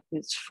like,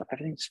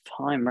 everything's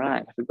fine,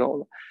 right? I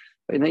forgot.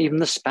 But even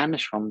the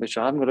Spanish one, which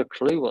I haven't got a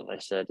clue what they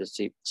said,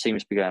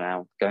 seems to be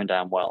going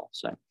down well.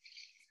 So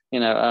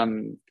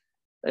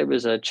it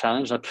was a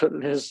challenge. I put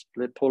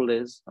poor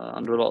Liz,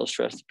 under a lot of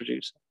stress to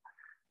produce it.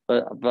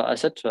 But I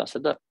said to her,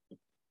 look,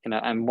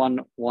 and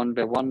one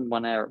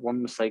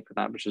mistake with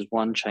that, which is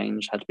one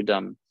change had to be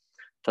done,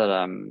 that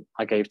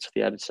I gave to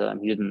the editor,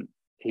 and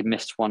he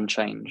missed one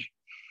change.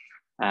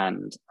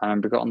 And I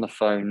remember got on the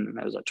phone, and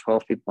there was like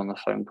 12 people on the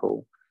phone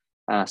call.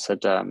 And I said,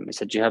 he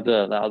said, do you have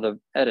that other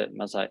edit?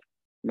 And I was like,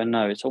 well,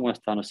 no, it's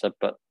almost done. I said,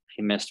 but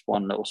he missed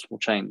one little small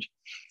change.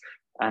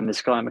 And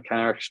this guy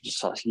McCann just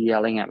starts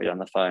yelling at me on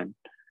the phone.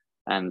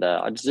 And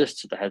I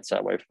just took the headset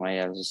away from my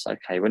ear. I was just like,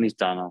 okay, when he's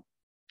done, I'll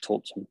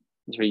talk to him.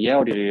 So he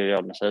yelled,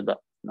 and I said, look,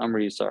 I'm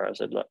really sorry. I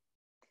said, look,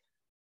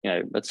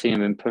 I'd seen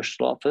him been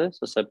pushed a lot for this.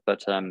 I said,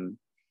 but,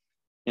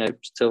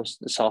 still,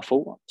 it's our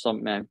fault. So,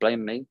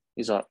 blame me.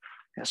 He's like,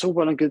 it's all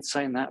well and good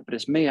saying that, but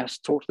it's me. I have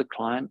to talk to the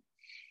client.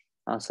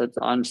 I said,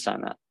 I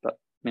understand that, but,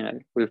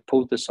 we've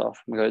pulled this off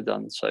and we got it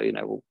done. So,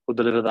 we'll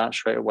deliver that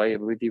straight away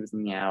with you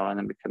within the hour, and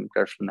then we can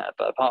go from there.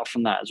 But apart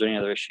from that, is there any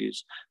other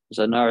issues? I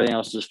said, no, everything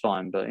else is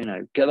fine, but,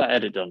 get that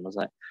edit done.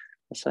 I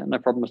said, no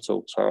problem at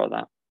all. Sorry about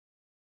that.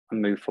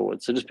 And move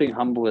forward. So just being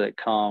humble with it,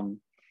 calm,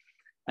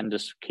 and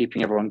just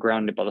keeping everyone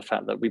grounded by the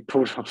fact that we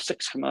pulled off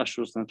 6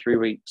 commercials in 3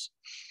 weeks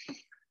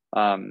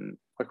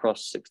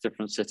across 6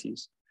 different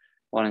cities,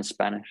 one in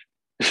Spanish.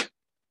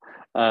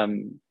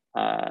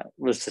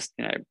 Was just,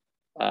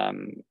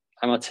 and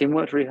my team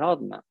worked really hard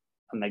on that,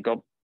 and they got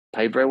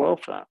paid very well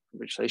for that,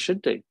 which they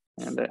should do,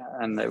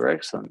 and they were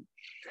excellent.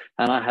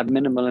 And I had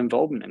minimal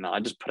involvement in that. I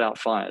just put out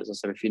fires. I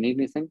said, if you need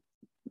anything,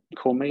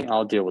 call me,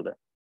 I'll deal with it.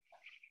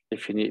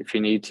 If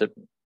you need to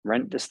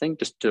rent this thing,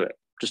 just do it.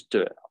 Just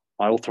do it.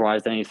 I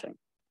authorized anything.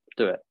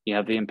 Do it. You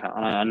have the impact.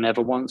 And I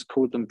never once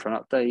called them for an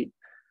update.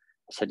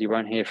 I said, you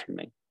won't hear from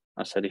me.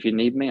 I said, if you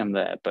need me, I'm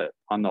there, but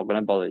I'm not going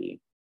to bother you.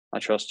 I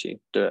trust you.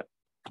 Do it.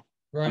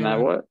 Right. And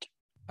that worked.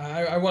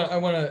 I want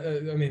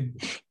to, I mean,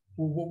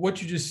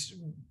 what you just,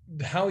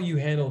 how you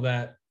handle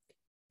that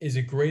is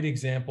a great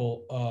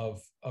example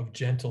of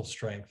gentle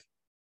strength.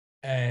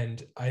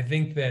 And I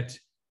think that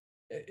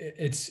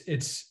it's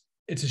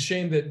a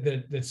shame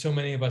that so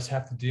many of us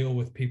have to deal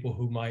with people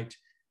who might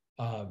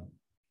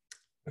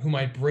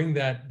bring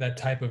that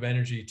type of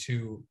energy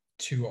to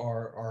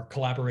our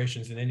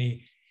collaborations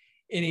in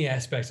any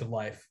aspects of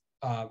life.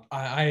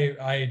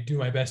 I do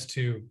my best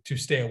to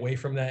stay away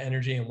from that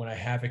energy, and when I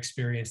have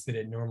experienced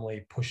it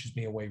normally pushes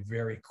me away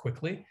very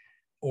quickly,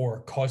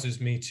 or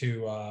causes me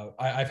to.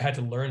 I've had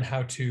to learn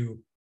how to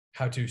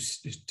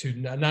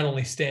not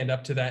only stand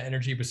up to that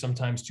energy, but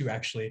sometimes to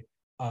actually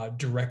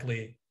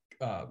directly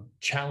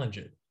challenge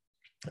it.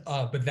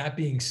 But that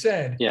being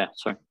said, yeah,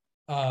 sorry.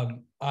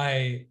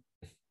 I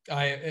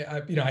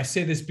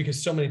say this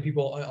because so many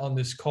people on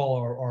this call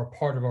are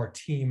part of our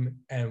team,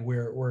 and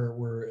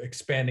we're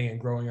expanding and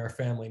growing our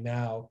family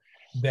now.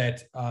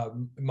 That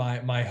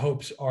my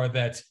hopes are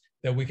that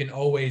we can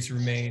always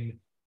remain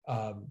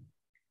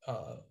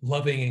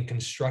loving and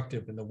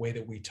constructive in the way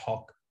that we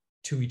talk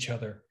to each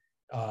other,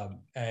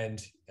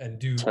 and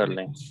do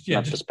totally.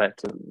 Yeah,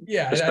 perspective.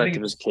 Yeah,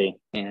 perspective is key.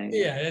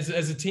 Yeah,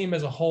 as a team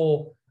as a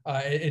whole,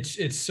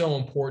 it's so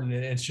important,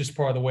 and it's just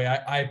part of the way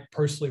I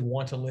personally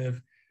want to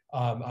live.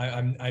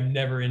 I'm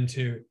never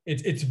into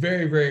it. It's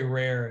very, very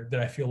rare that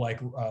I feel like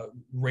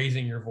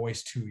raising your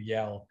voice to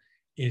yell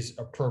is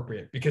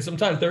appropriate, because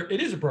sometimes it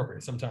is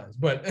appropriate sometimes,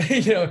 but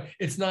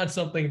it's not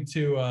something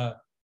to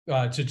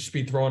just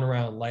be thrown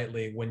around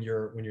lightly when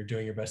you're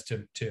doing your best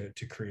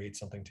to create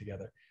something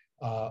together.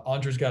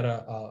 Andre's got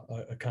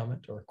a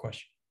comment or a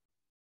question.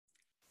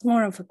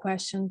 More of a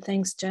question.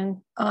 Thanks,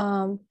 Jen.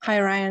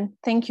 Hi, Ryan.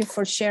 Thank you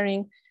for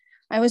sharing.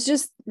 I was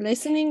just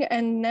listening,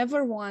 and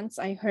never once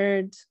I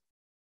heard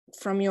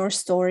from your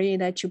story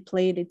that you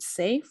played it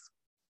safe.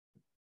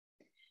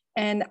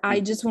 And I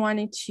just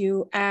wanted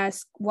to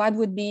ask, what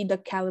would be the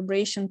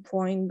calibration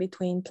point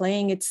between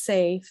playing it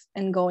safe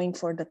and going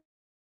for the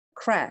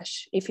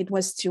crash, if it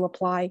was to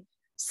apply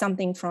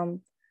something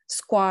from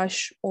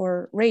squash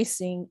or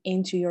racing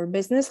into your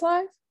business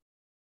life?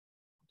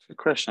 Good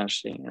question,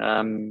 actually.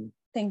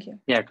 Thank you.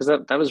 Yeah, because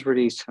that was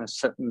really kind of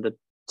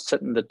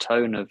setting the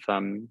tone of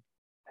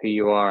who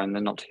you are, and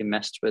then not to be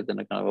messed with in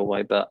a kind of a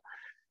way.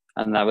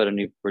 And that would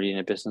only really in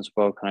a business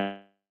world kind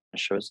of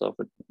show itself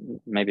with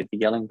maybe the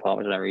yelling part,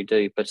 which I don't really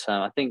do. But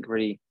I think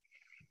really,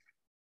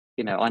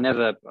 I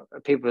never,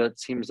 people that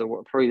teams that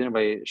probably the only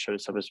way it showed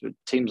itself is with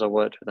teams I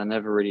worked with. I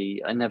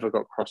never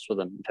got cross with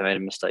them if they made a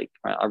mistake.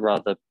 Right? I'd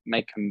rather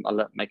make them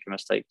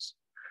mistakes,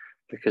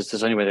 because there's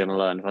the only way they're going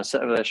to learn. If I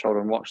sit over their shoulder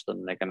and watch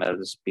them, they're going to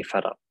just be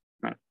fed up.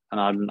 Right?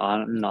 And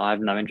I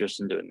have no interest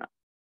in doing that.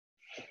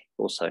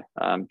 Also,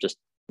 I'm just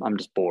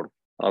bored.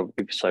 I would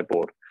be so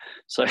bored.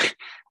 So,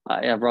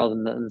 yeah, rather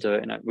than do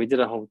it, we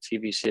did a whole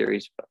TV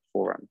series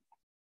for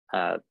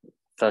 30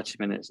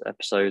 minutes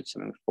episodes,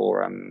 and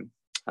for I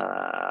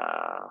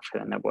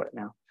forget the network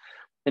now,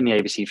 in the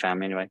ABC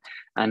family anyway.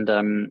 And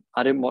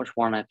I didn't watch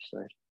one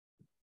episode,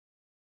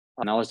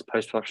 and I was the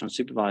post-production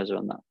supervisor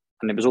on that,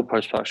 and it was all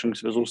post-production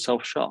because it was all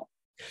self-shot.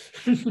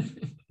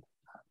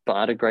 But I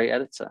had a great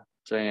editor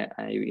doing it,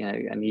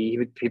 and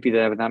he'd be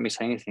there without me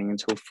saying anything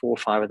until 4 or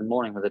 5 in the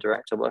morning with the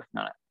director working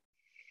on it.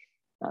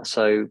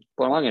 So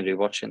what am I going to do?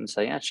 Watch it and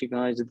say, actually,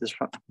 guys did this?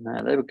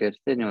 No, they were good.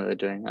 They knew what they were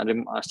doing. I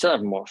still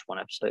haven't watched one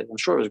episode. I'm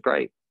sure it was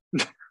great.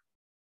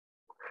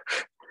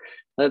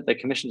 They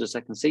commissioned a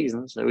second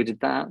season, so we did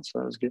that. So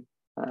that was good.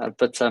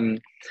 But I'd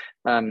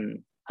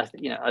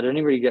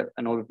only really get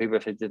annoyed with people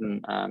if they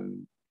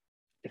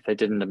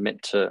didn't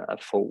admit to a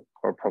fault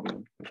or a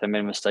problem. If they made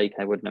a mistake,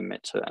 they wouldn't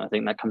admit to it. And I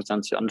think that comes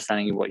down to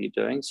understanding what you're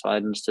doing. So I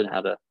understood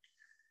how to.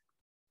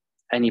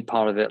 Any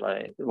part of it,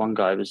 like one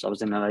guy I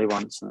was in LA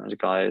once, and there was a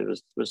guy who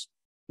was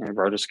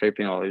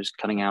rotoscoping, or he was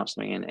cutting out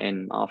something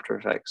in After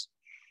Effects,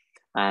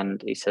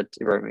 and he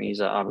wrote me,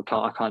 he's like, I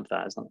can't do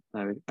that.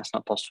 That's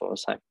not possible. I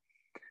was like,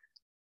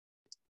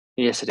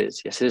 yes, it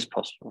is. Yes, it is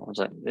possible. I was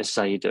like, this is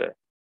how you do it.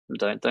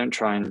 Don't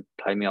try and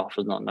play me off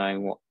as not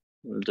knowing what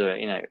I'm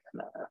doing.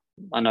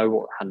 I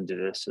know how to do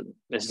this, and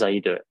this is how you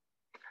do it.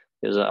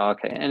 It was like,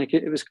 okay, and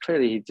it was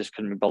clearly he just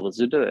couldn't be bothered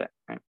to do it.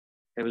 Right?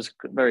 It was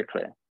very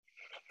clear.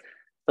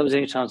 That was the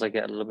only times I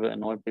get a little bit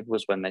annoyed with people,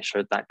 was when they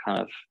showed that kind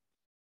of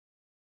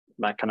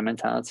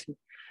mentality.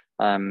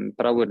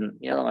 But I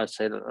wouldn't. I'd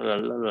say,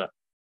 look,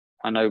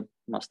 I know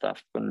my stuff,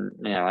 and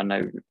I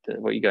know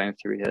what you're going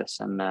through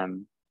this, and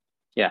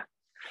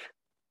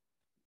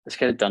let's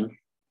get it done.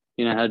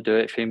 You know how to do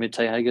it. If you want me to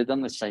tell you how to get it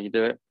done, let's say you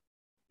do it.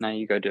 Now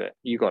you go do it.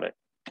 You got it.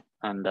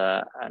 And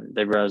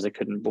they realized they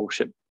couldn't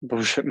bullshit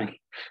me.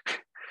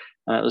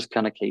 And it was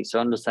kind of key. So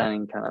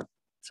understanding kind of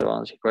to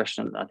answer your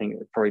question, I think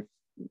it probably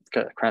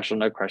crash or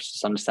no crash,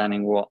 just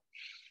understanding what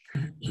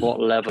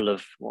level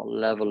of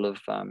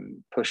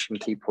push and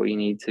keep what you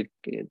need to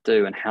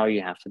do and how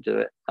you have to do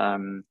it.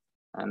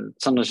 And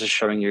sometimes just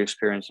showing your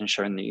experience and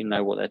showing that you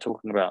know what they're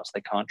talking about, so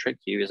they can't trick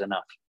you, is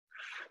enough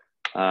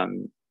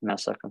in that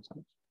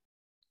circumstance.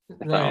 If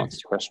that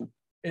answers your question.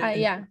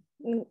 Yeah.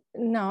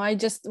 No, I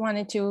just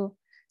wanted to.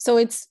 So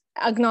it's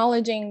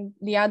acknowledging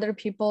the other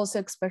people's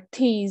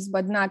expertise,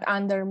 but not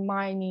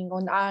undermining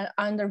or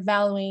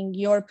undervaluing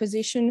your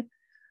position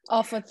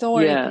of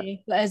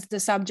authority as the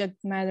subject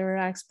matter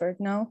expert.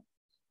 No.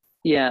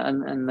 Yeah,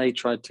 and they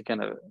tried to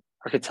kind of.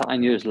 I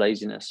knew it was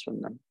laziness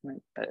from them,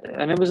 right?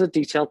 And it was a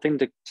detailed thing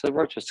to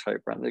rotoscope,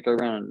 right? They go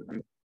around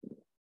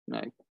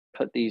and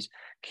put these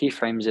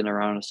keyframes in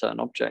around a certain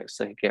object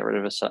so they could get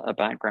rid of a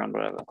background,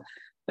 whatever.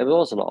 It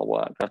was a lot of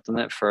work. I've done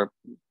it for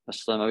a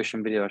slow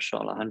motion video I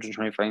shot like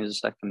 120 frames a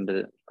second,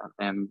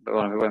 and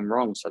when it went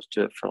wrong, so I had to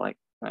do it for like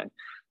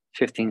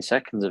 15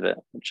 seconds of it,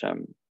 which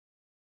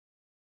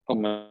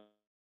almost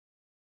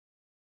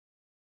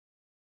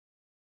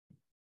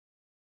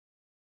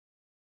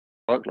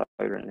workload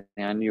or anything.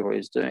 I knew what he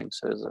was doing,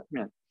 so it was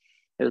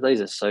it was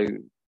laser. So it's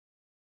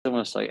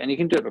almost like, and you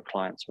can do it with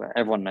clients where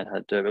everyone knows how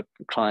to do it,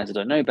 but clients that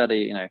don't know better,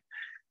 I'd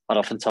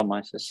often tell my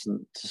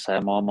assistant to say,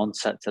 I'm on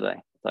set today.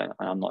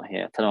 I'm not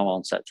here. Tell them I'm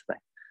on set today.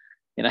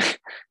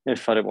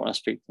 If I don't want to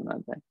speak to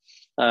them that day.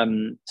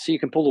 So you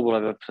can pull the wool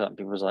over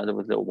people's eyes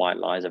with little white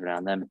lies every now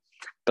and then.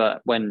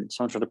 But when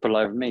someone tried to pull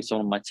over me,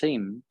 someone on my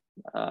team,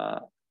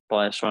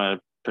 by trying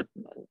to, because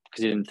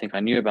he didn't think I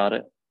knew about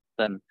it,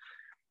 then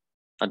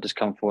I'd just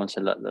come forward and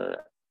say, look,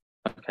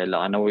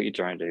 I know what you're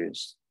trying to do.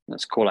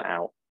 Let's call it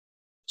out.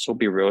 So we'll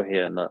be real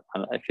here. And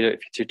if you're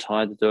too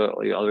tired to do it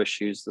or your other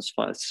issues, that's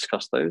fine. Let's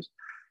discuss those.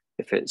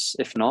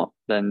 If not,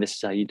 then this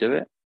is how you do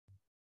it.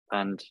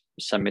 And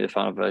send me the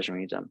final version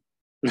when you're done.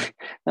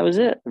 That was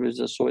it. It was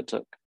just what it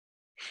took.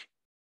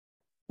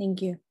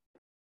 Thank you.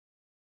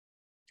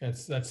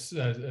 That's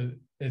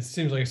it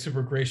seems like a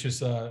super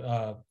gracious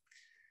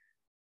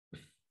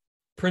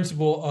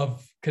principle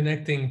of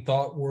connecting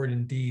thought, word,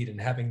 and deed, and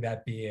having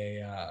that be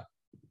a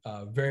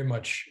very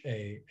much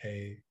a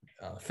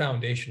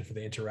foundation for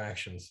the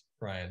interactions,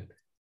 Ryan.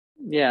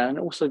 Yeah, and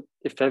also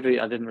if ever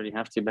I didn't really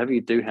have to, but ever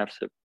you do have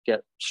to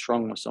get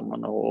strong with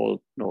someone or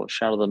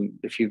shadow them,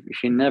 if you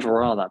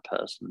never are that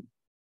person,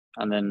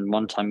 and then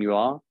one time you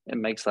are, it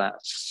makes that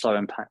so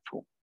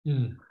impactful.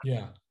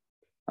 Yeah.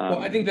 Well,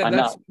 I think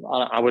that's.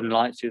 I wouldn't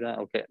like to do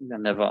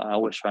that. I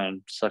always try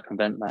and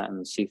circumvent that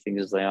and see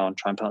things as they are and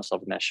try and put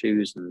myself in their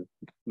shoes and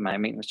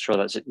make sure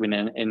that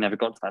it never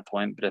got to that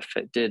point. But if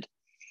it did,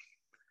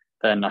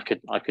 then I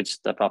could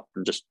step up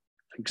and just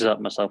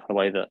exert myself in a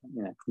way that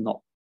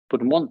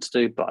wouldn't want to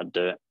do, but I'd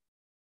do it.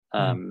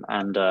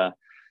 And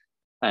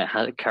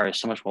it carries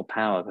so much more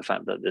power. The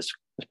fact that this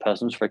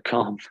person was very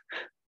calm,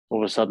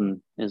 all of a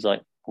sudden is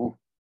like, oh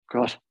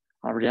God,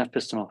 I really have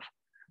pissed him off.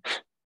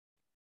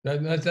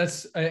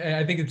 That's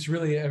I think it's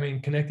really,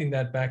 connecting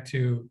that back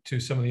to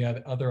some of the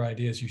other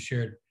ideas you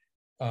shared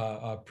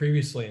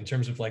previously in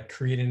terms of like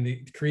creating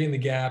the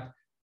gap,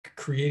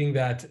 creating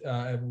that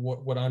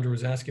what Andrew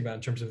was asking about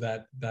in terms of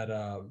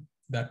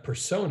that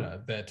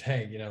persona that,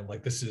 hey,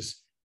 like this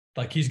is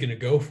like he's going to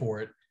go for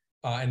it,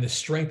 and the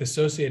strength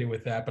associated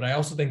with that. But I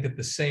also think that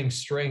the same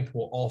strength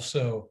will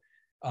also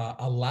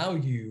allow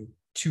you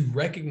to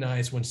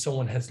recognize when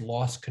someone has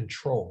lost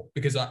control,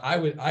 because I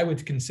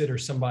would consider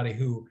somebody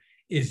who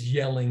is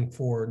yelling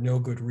for no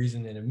good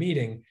reason in a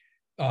meeting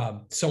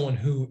someone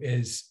who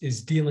is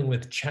dealing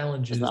with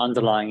challenges and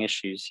underlying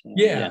issues.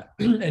 Yeah.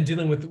 And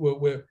dealing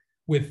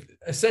with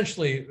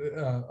essentially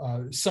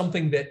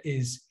something that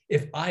is,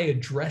 if I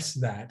address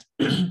that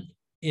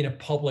in a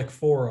public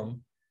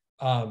forum,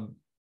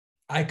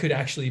 I could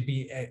actually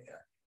be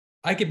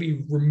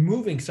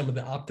removing some of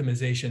the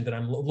optimization that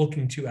I'm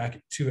looking to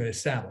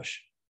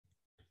establish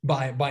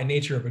by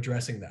nature of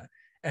addressing that.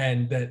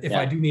 And that if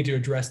I do need to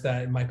address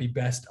that, it might be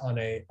best on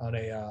a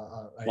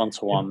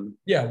one-to-one.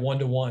 Yeah,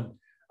 one-to-one.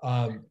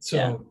 And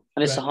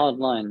it's a hard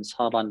line. It's a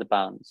hard line to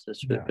balance.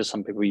 It's because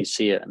some people you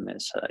see it and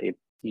it's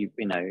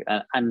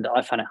and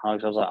I found it hard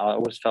because I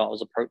always felt I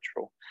was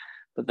approachable,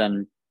 but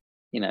then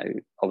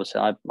obviously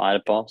I had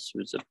a boss who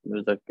was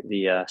the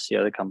CEO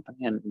of the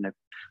company, and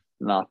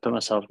I put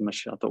myself in my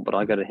shoes. I thought, would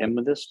I go to him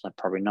with this? Like,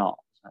 probably not.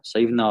 So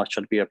even though I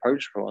tried to be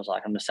approachable, I was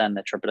like, I understand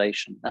their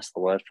trepidation. That's the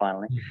word,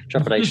 finally.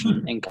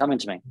 Trepidation in coming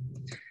to me.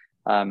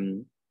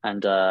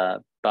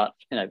 But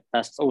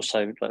that's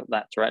also like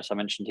that director I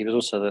mentioned. He was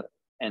also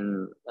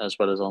as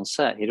well as on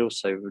set. He'd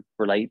also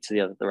relate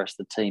to the rest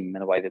of the team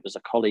in a way that was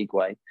a colleague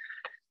way.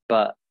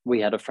 But we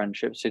had a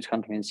friendship, so he'd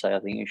come to me and say, I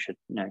think you should,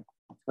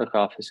 look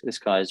after this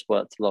guy's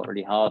worked a lot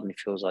really hard and he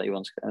feels like he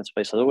wants to get in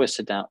space. I'd always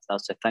sit down and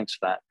I'd say thanks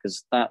for that,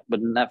 because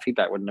that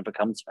feedback would never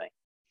come to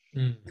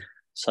me.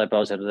 So but I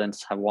was able to then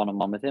have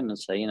one-on-one with him and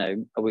say, are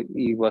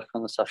you working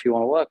on the stuff you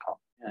want to work on?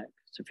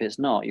 If it's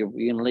not, you're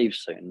going to leave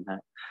soon.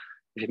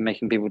 If you're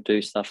making people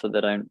do stuff that they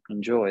don't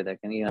enjoy,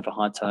 you have a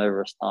high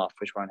turnover of staff,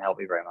 which won't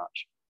help you very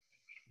much.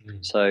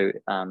 So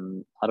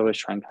I'd always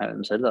try and coach them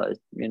and say, look,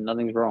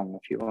 nothing's wrong.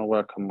 If you want to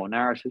work on more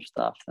narrative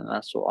stuff, then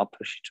that's what I'll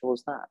push you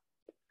towards that.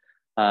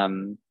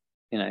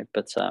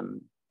 But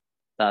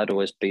that would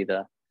always be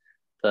the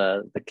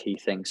key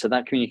thing. So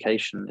that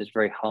communication is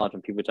very hard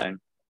when people don't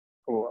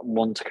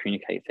want to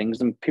communicate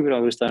things, and people don't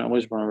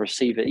always want to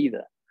receive it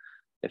either.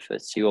 If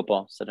it's your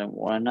boss, they don't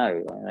want to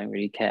know. They don't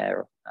really care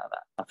about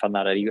that. I found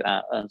that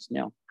at Ernst &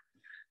 Young.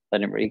 They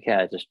didn't really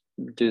care. Just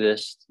do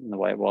this in the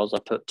way it was. I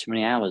put too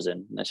many hours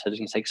in. And they said, you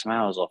can take some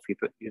hours off. You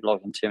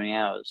log in too many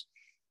hours.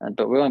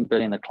 But we weren't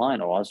billing the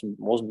client, or I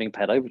wasn't being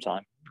paid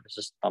overtime.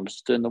 I was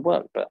just doing the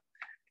work. But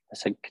I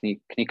said, can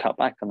you cut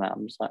back on that? I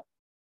was like,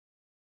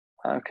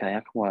 okay, I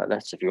can work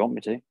less if you want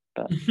me to.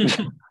 But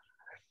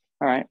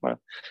all right.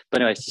 Well,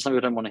 but anyway, so some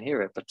people don't want to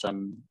hear it. But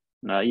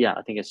yeah,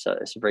 I think it's a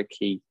very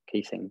key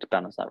thing to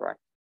balance that right.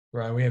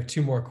 Right. We have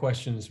two more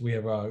questions. We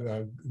have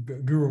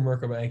Guru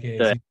Merkaba,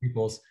 aka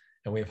Peoples,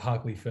 and we have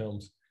Hockley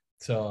Films.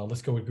 So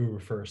let's go with Guru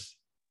first.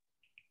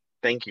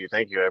 Thank you.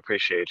 I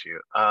appreciate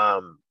you.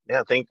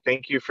 Yeah,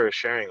 thank you for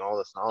sharing all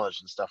this knowledge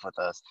and stuff with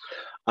us.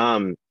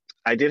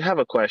 I did have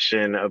a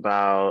question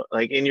about,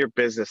 like, in your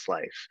business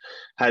life,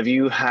 have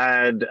you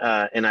had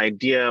an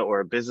idea or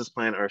a business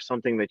plan or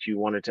something that you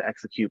wanted to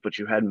execute, but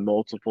you had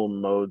multiple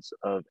modes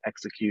of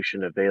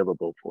execution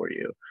available for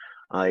you?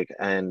 Like,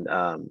 and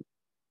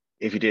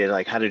if you did,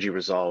 like, how did you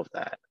resolve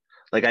that?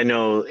 Like, I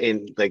know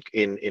in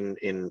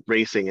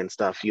racing and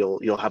stuff,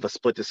 you'll have a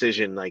split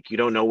decision. Like, you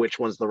don't know which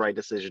one's the right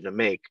decision to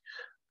make,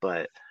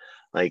 but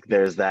like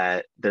there's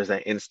that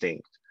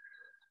instinct.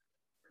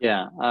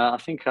 Yeah, I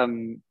think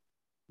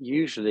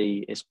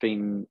usually it's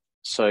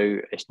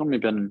normally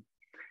been,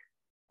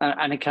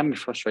 and it can be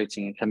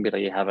frustrating. It can be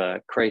like you have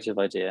a creative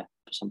idea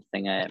for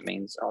something and it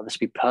means, oh, this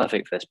would be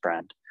perfect for this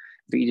brand,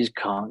 but you just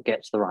can't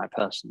get to the right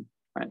person,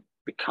 right?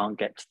 We can't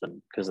get to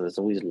them because there's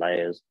all these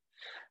layers.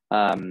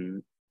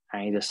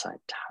 And you just like,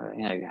 how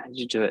did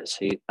you do it?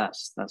 So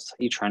that's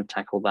you try and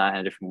tackle that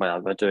in a different way,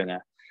 either doing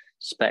a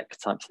spec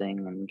type thing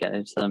and get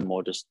into them,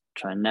 or just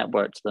try and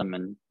network to them.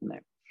 And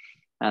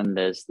and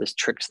there's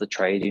tricks of the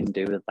trade you can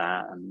do with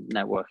that, and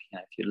networking.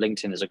 If your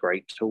LinkedIn is a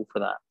great tool for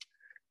that.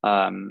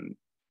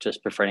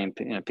 Just befriending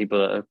people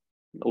that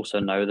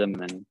also know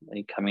them, and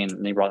they come in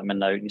and they write them a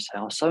note and you say,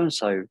 oh, so and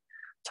so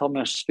told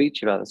me I should speak to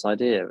you about this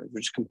idea,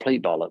 which is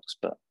complete bollocks,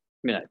 but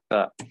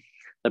but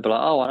they'll be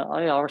like, oh,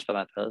 I respect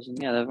that person.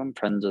 Yeah, I'm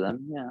friends with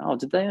them. Yeah. Oh,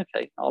 did they?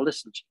 Okay, I'll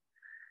listen to you.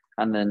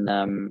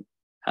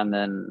 And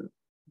then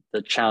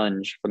the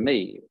challenge for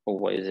me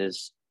always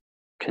is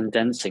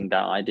condensing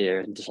that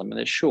idea into something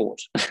that's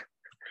short.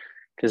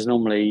 Because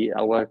normally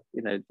I work,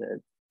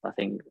 I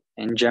think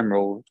in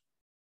general,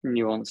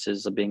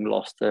 nuances are being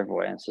lost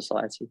everywhere in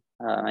society.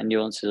 And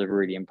nuances are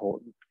really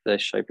important. They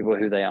show people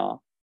who they are.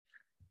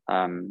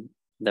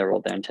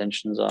 What their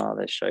intentions are.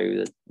 They show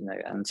that,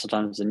 and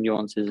sometimes the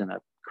nuances in a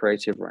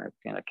creative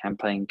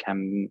campaign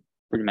can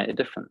really make a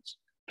difference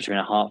between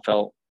a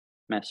heartfelt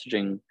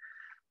messaging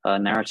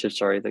narrative,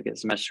 that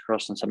gets the message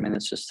across, and something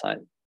that's just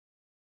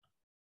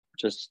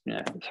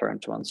thrown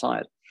to one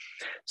side.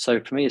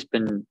 So for me, it's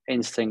been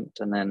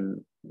instinct, and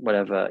then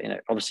whatever,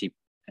 obviously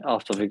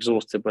after I've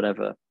exhausted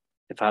whatever,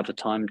 if I have the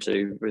time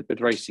to, with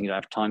racing, you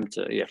have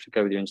to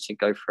go with your instinct,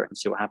 go for it and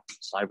see what happens,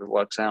 see if it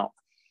works out.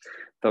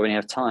 But when you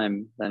have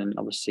time, then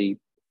obviously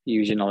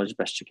use your knowledge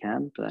best you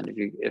can. But then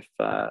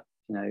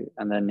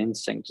and then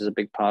instinct is a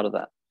big part of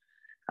that.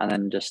 And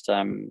then just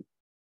the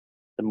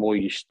more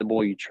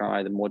you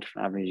try, the more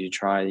different avenues you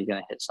try, you're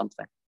going to hit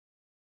something.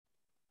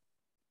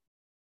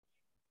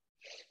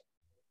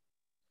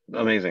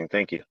 Amazing,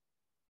 thank you.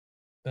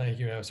 Thank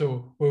you.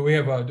 So we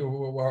have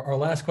our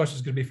last question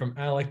is going to be from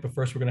Alec, but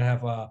first we're going to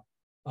have I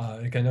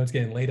know it's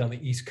getting late on the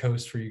East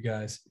Coast for you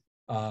guys,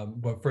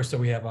 but first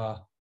we have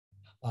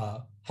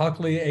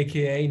Hockley,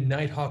 aka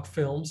Nighthawk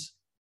Films,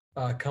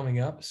 coming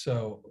up.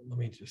 So let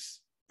me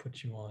just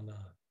put you on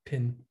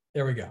pin.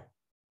 There we go.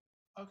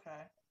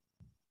 Okay.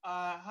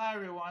 Hi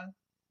everyone.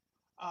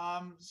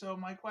 So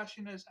my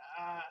question is,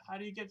 how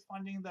do you get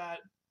funding that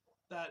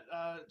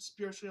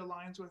spiritually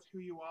aligns with who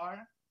you are?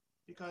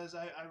 Because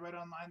I read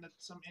online that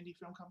some indie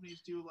film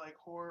companies do like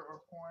horror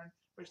or porn,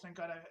 which thank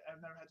God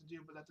I've never had to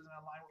do, but that doesn't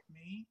align with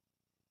me,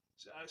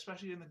 so,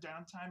 especially in the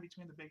downtime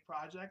between the big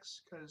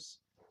projects, because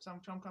some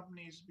film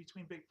companies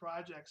between big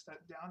projects, that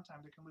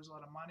downtime, they can lose a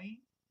lot of money.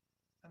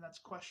 And that's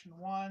question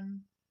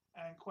one.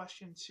 And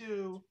question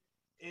two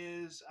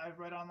is, I've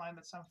read online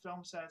that some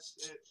film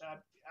sets,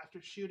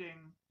 after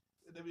shooting,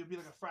 there would be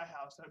like a frat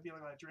house. That would be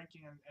like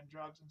drinking and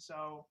drugs. And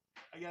so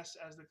I guess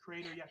as the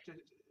creator, you have to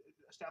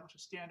establish a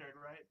standard,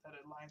 right, that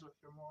aligns with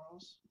your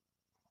morals.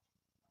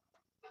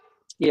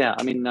 Yeah,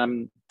 I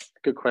mean,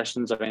 good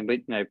questions. I mean, but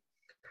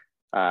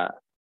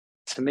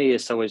to me,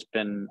 it's always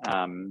been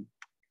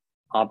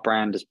our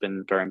brand has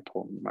been very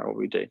important about what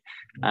we do,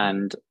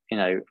 and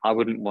I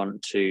wouldn't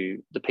want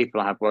to. The people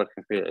I have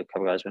working for, a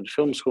couple of guys went to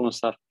film school and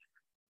stuff.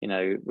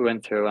 We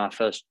went through our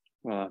first.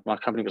 My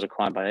company was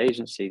acquired by an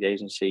agency. The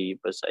agency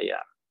was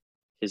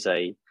has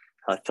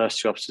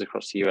 32 offices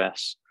across the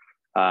US.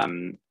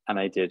 And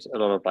they did a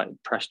lot of like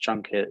press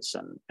junkets,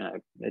 and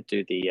they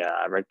do the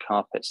red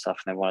carpet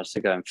stuff, and they want us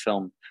to go and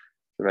film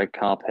the red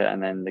carpet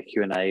and then the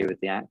Q&A with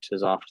the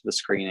actors after the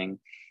screening,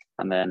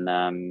 and then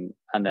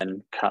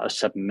cut a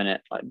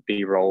 7-minute like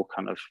B-roll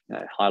kind of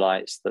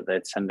highlights that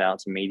they'd send out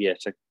to media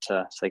to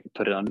so they could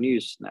put it on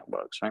news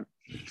networks, right?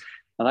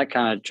 And that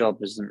kind of job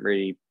isn't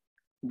really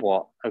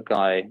what a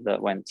guy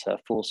that went to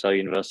Full Sail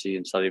University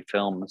and studied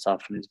film and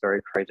stuff and is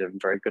very creative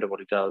and very good at what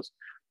he does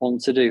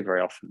wants to do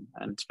very often,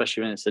 and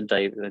especially when it's a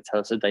day, they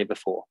tell us a day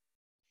before.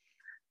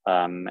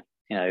 And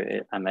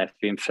they have to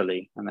be in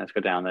Philly and they have to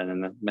go down there,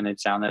 and then when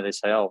it's down there they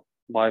say, oh,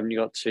 why haven't you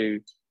got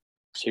two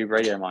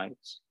radio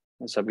mics?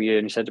 And so we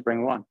only said to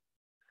bring one.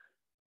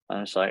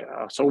 And it's like,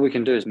 oh, so all we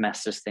can do is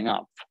mess this thing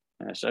up.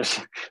 So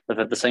they've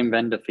had the same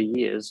vendor for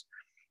years,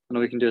 and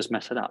all we can do is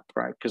mess it up,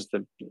 right? Because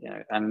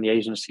and the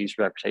agency's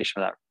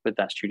reputation with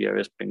that studio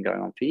has been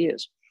going on for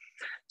years.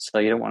 So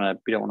you don't want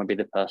to be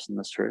the person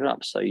that screwed it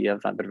up. So you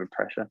have that bit of a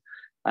pressure,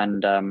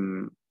 and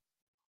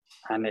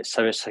it's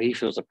so he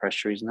feels the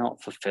pressure. He's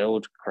not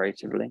fulfilled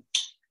creatively,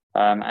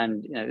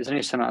 and there's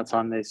only some amount of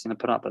time that he's going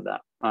to put up with that.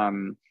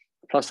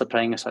 Plus they're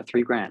paying us like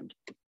 $3,000,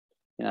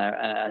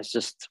 and it's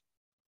just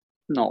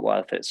not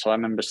worth it. So I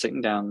remember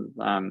sitting down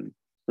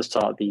the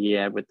start of the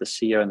year with the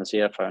CEO and the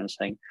CFO and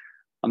saying,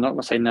 I'm not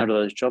going to say no to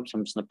those jobs.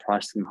 I'm just going to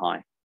price them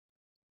high.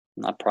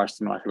 And I priced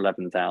them like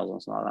 11,000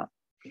 or something like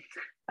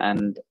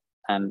that.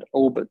 And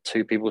all but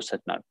 2 people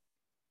said no.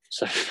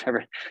 So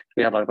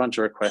we had like a bunch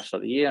of requests for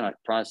the year, and I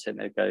priced it, and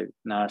they'd go,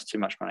 no, that's too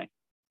much money.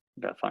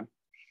 About fine.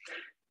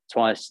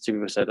 Twice 2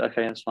 people said,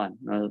 okay, that's fine.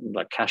 And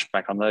like cash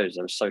back on those.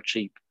 They were so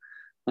cheap.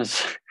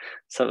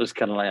 So it was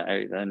kind of like,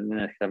 and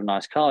they have a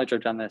nice car. I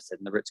drove down there, stayed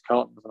in the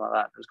Ritz-Carlton, something like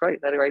that. It was great.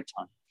 They had a great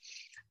time.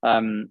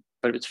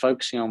 But it's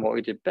focusing on what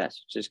we did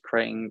best, which is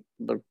creating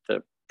the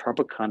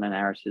proper kind of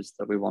narratives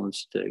that we wanted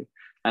to do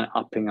and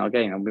upping our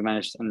game. And we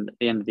managed, and at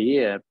the end of the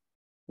year,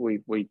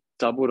 we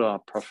doubled our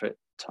profit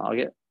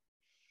target.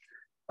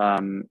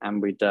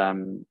 And we did that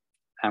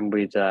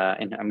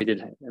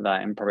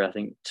in probably, I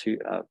think,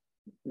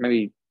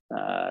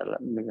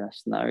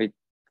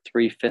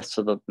 3/5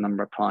 of the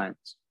number of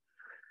clients.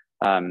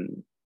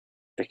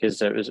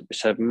 Because it was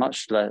so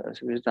much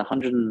less. It was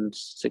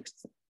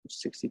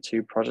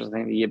 162 projects, I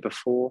think, the year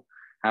before,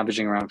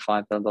 averaging around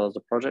 $5,000 a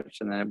project,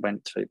 and then it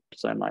went to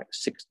something like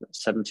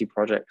 70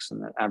 projects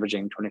and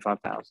averaging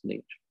 25,000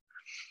 each.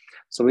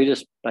 So we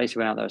just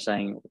basically went out there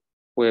saying,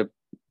 we're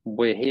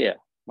here,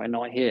 we're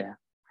not here.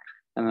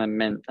 And that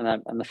meant,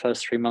 and the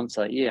first 3 months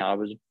of that year, I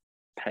was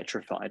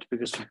petrified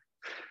because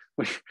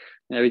we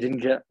didn't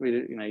get,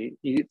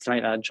 to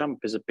make that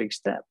jump is a big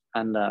step.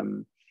 And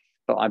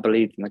but I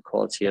believed in the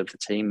quality of the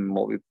team and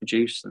what we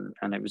produced,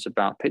 and it was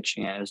about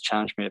pitching it. It was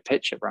challenged me to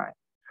pitch it right.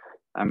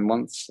 And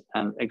we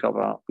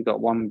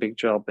got one big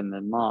job in the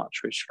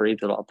March, which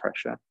relieved a lot of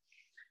pressure,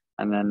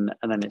 and then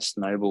it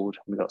snowballed.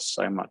 We got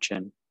so much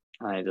in,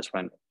 and it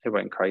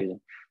went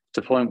crazy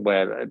to the point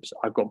where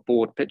I got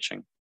bored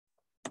pitching.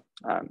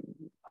 I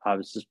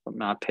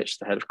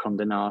pitched the head of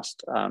Condé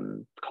Nast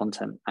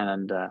content,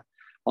 and I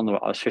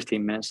was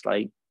 15 minutes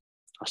late.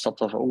 I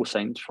stopped off at All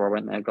Saints before I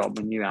went there, got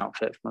a new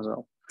outfit for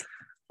myself,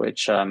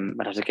 which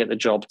I'd have to get the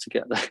job to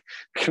get the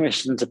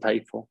commission to pay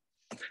for.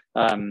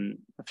 I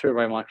threw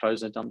away my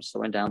clothes in a dumpster,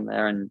 went down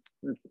there, and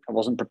I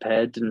wasn't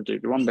prepared, didn't do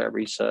one bit of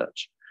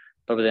research,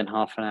 but within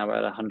half an hour I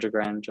had a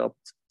 $100,000 job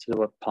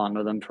to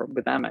partner them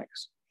with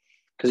Amex,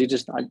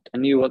 because I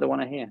knew what they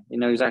want to hear. You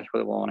know exactly what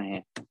they want to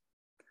hear.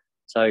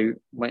 So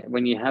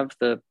when you have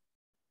the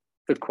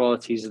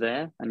qualities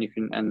there, and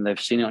they've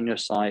seen it on your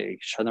site, you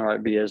show them the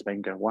right videos, they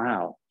can go,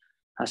 wow,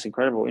 that's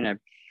incredible,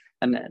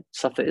 and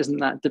stuff that isn't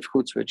that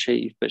difficult to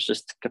achieve, but it's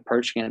just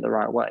approaching it the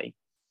right way.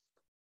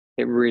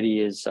 It really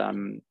is.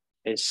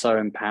 It's so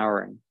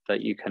empowering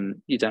that you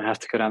don't have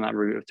to go down that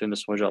route of doing the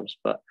small jobs,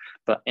 but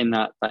in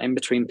that in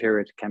between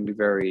period can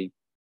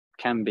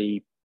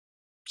be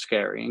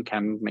scary and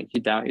can make you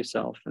doubt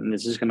yourself. And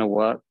this is going to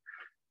work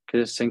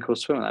because it's sink or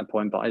swim at that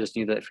point. But I just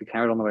knew that if we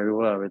carried on the way we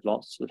were with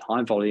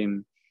high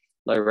volume,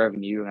 low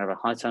revenue, we have a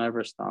high turnover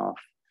of staff,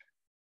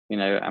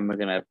 and we're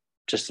going to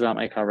just about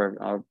make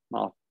our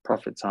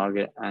profit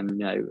target,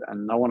 and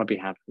and I want to be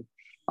happy.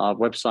 Our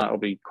website will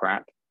be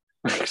crap.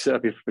 So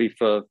it'll be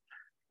full of,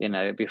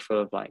 it'll be full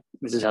of like,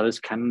 this is how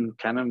this Canon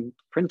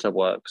printer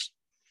works,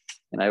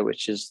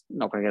 which is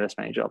not going to get us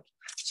many jobs.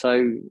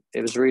 So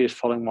it was really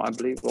following what I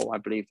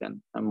believed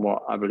in, and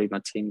what I believe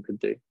my team could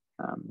do.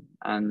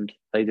 And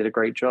they did a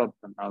great job,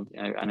 and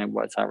it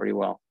worked out really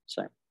well.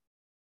 So,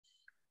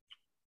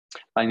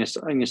 in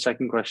your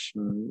second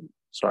question,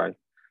 sorry.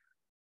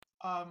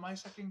 My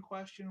second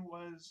question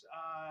was,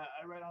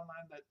 I read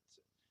online that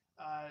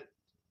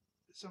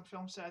some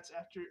film sets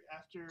after.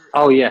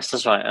 Oh yes,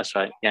 that's right.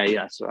 Yeah,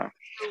 that's right.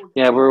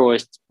 Yeah, we're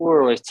always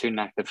too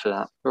knackered for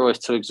that. We're always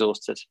too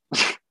exhausted.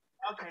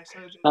 Okay, so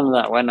none of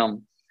that went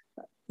on.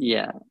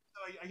 Yeah.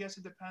 So I guess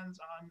it depends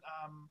on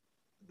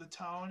the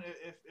tone.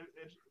 If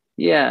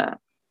yeah,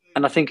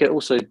 and I think it's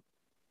also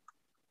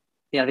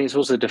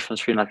the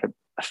difference between like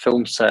a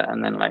film set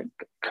and then like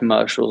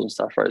commercials and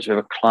stuff, right? So we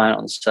have a client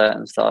on set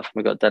and stuff, and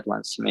we've got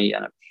deadlines to meet,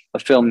 and a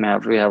film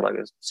we have like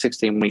a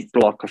 16-week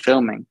block of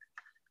filming,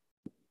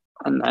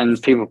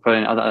 and people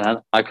putting,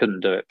 I couldn't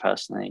do it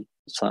personally.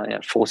 So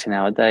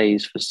 14-hour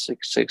days for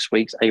 6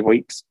 weeks, 8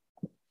 weeks.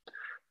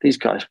 These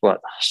guys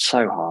work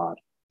so hard,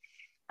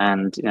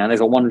 and they've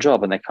got one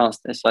job, and they can't.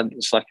 It's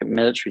like a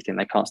military thing.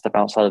 They can't step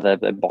outside of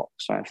their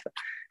box, right?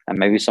 And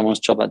maybe someone's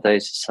job that day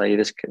is to say,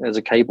 there's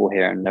a cable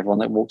here, and everyone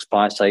that walks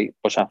by say,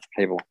 watch out for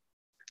the cable,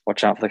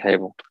 watch out for the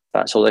cable.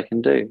 That's all they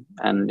can do.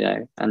 And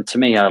and to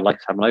me, I'd like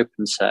to have an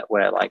open set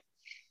where like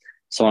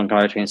someone can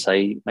go to me and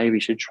say, maybe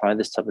you should try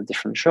this type of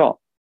different shot,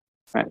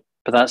 right?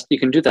 But you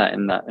can do that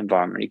in that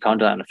environment. You can't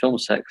do that in a film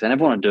set, because they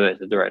never want to do it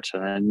as a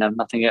director, and then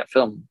nothing get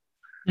filmed.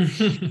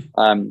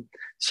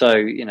 So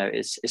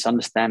it's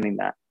understanding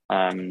that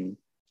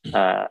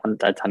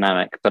that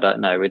dynamic. But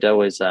no, we'd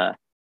always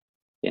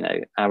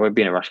we'd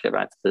be in a rush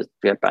to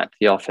get back to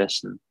the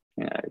office and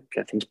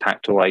get things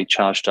packed away,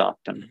 charged up,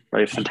 and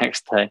ready for the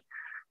next day.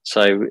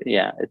 So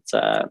yeah, it's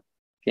our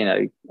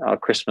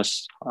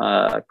Christmas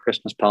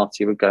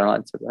party would go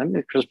like, I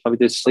think Christmas party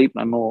did Sleep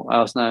No More.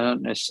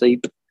 No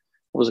Sleep.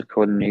 What was it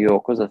called in New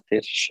York? What was a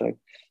theatre show?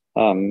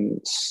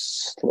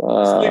 Sleep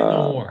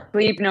No More.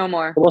 Sleep No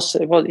More. It was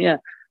yeah.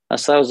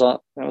 So that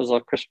was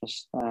our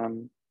Christmas.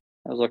 That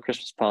was our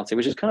Christmas party,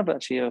 which is kind of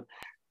actually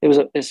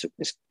it's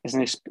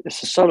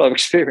a solo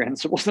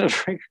experience. It wasn't a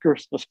very good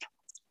Christmas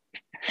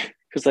party,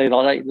 because they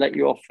let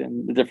you off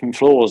in the different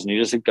floors, and you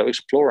just go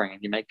exploring,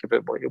 and you make of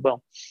it what you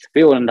will.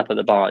 We all end up at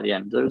the bar at the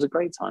end. It was a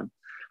great time,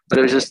 but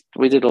it was just,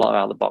 we did a lot of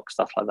out of the box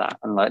stuff like that,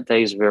 and like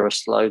days we were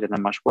slow, didn't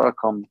have much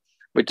work on.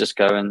 We'd just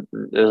go, and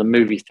there's a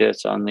movie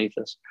theatre underneath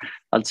us.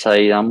 I'd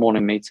say our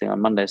morning meeting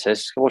on Monday says,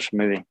 let's go watch a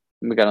movie.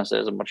 And we go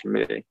downstairs and watch a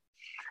movie.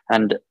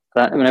 And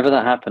whenever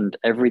that happened,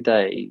 every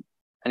day,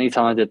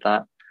 anytime I did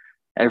that,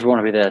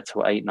 everyone would be there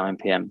till 8, 9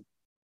 p.m.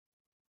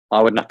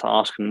 I wouldn't have to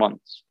ask them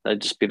once.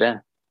 They'd just be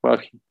there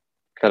working,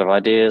 kind of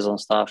ideas on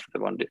stuff they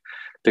want to do,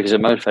 because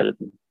it motivated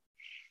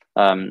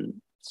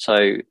them.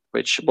 So,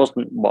 which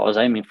wasn't what I was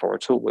aiming for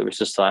at all. It was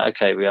just like,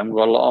 okay, we haven't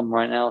got a lot on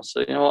right now,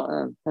 so you know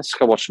what? Let's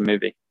go watch a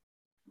movie.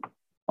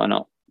 Why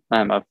not?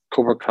 A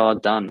corporate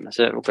card done. That's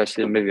it. We'll go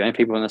see the movie. Only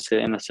people in the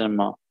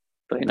cinema,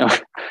 but and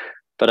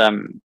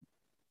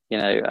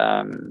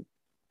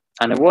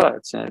it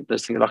worked.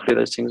 Luckily,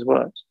 those things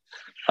worked.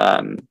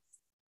 And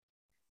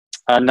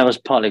that was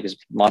partly because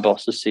my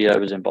boss, the CEO,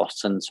 was in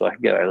Boston, so I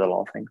could get over a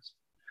lot of things.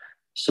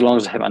 So long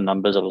as I hit my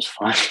numbers, I was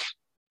fine.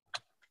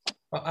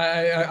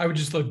 I would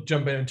just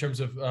jump in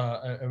terms of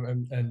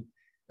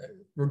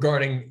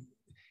regarding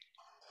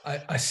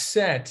a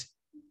set.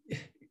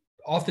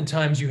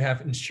 Oftentimes you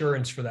have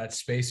insurance for that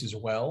space as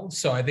well.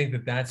 So I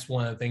think that's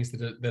one of the things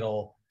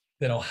that'll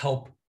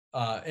help.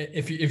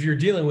 If you're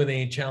dealing with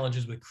any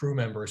challenges with crew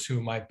members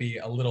who might be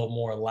a little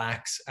more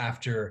lax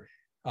after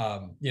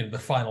the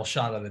final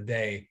shot of the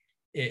day,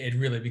 it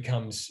really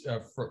becomes,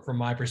 from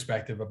my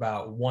perspective,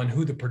 about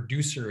who the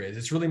producer is.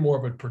 It's really more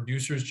of a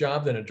producer's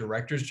job than a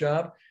director's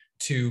job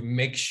to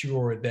make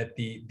sure that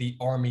the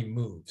army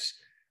moves.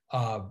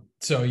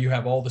 So you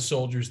have all the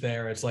soldiers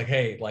there. It's like,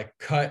 hey, like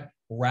cut,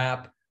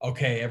 wrap.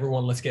 Okay,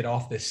 everyone, let's get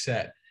off this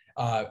set.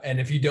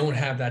 And if you don't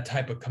have that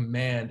type of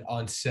command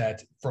on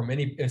set from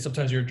and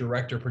sometimes you're a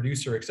director,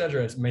 producer, et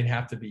cetera, it may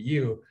have to be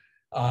you.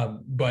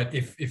 But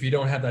if you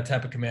don't have that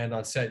type of command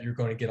on set, you're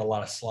going to get a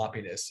lot of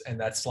sloppiness, and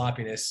that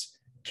sloppiness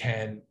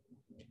can,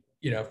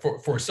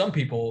 for some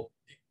people,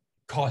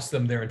 cost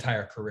them their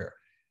entire career.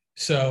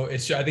 So I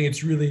think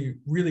it's really,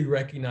 really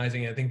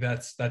recognizing. I think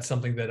that's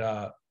something that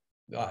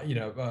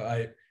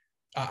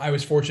I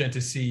was fortunate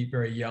to see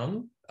very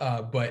young.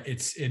 But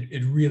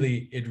it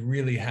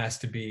really has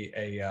to be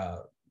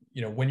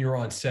when you're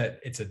on set,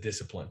 it's a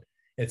discipline.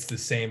 It's the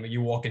same.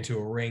 You walk into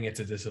a ring, it's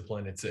a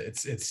discipline.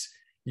 It's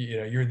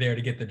you're there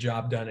to get the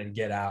job done and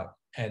get out.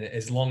 And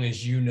as long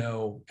as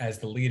as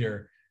the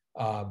leader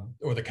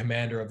or the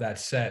commander of that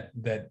set,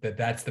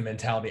 that's the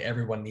mentality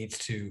everyone needs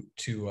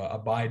to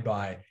abide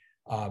by.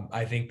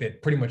 I think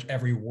that pretty much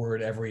every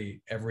word,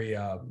 every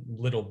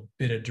little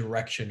bit of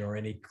direction or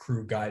any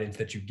crew guidance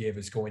that you give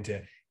is going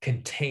to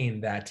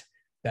contain that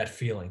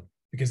feeling,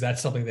 because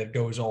that's something that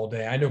goes all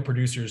day. I know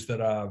producers that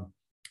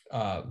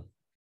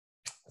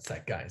what's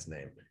that guy's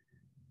name?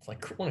 It's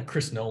like one of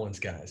Chris Nolan's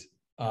guys.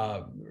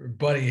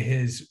 Buddy of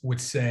his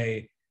would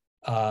say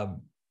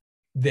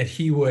that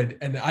he would,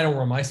 and I don't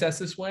run my sets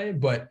this way,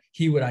 but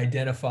he would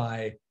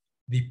identify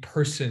the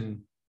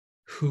person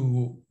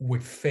who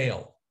would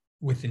fail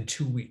within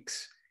 2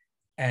 weeks,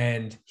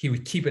 and he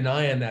would keep an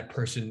eye on that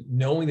person,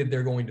 knowing that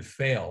they're going to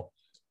fail,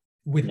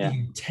 with the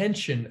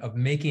intention of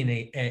making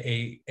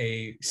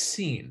a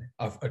scene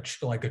of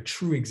like a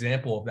true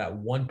example of that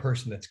one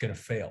person that's going to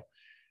fail.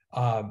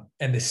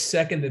 And the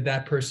second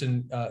that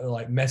person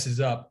like messes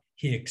up,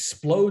 he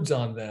explodes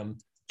on them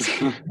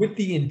with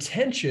the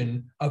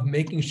intention of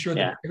making sure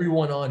that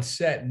everyone on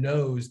set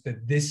knows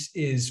that this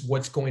is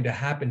what's going to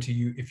happen to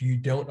you if you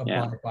don't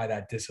abide by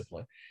that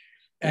discipline.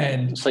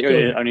 And it's like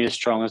so, only as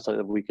strong as like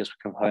the weakest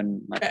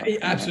component.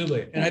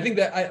 Absolutely. And I think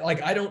that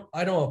I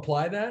don't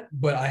apply that,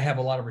 but I have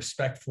a lot of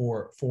respect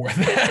for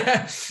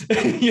that.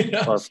 You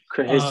know, well,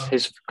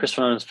 his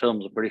Christopher Nolan's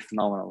films are pretty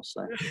phenomenal.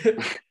 So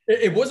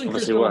it wasn't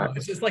Chris Nolan.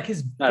 It's just like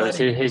his no,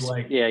 buddy, his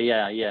like,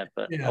 yeah,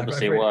 but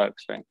obviously it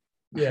works, right?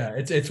 Yeah,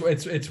 it's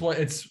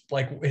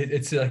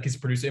like his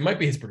producer. It might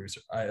be his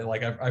producer.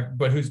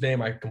 But whose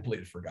name I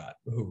completely forgot.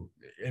 Who?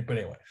 But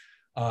anyway,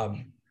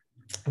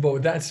 but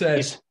with that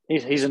said,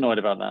 he's annoyed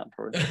about that.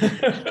 Probably.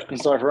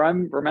 He's like,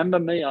 remember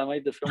me? I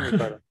made the film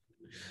better.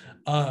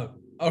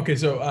 Okay,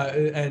 so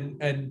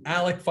and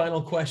Alec,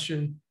 final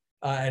question.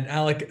 And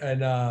Alec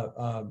and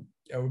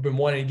we've been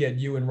wanting to get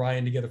you and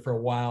Ryan together for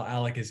a while.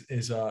 Alec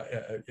is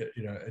a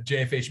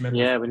JFH member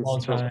for a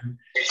long time,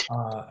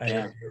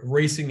 a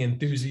racing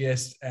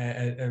enthusiast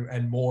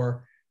and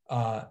more,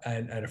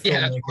 and a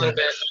filmmaker. A little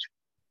bit.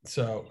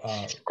 So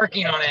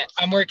working on it.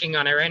 I'm working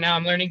on it right now.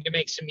 I'm learning to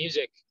make some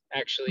music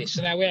actually,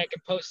 so that way I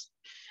can post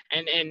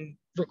and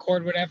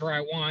record whatever I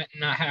want and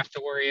not have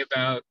to worry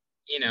about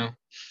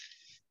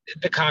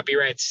the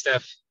copyright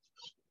stuff.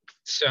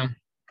 So,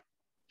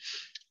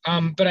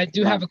 but I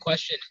do have a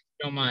question, if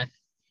you don't mind.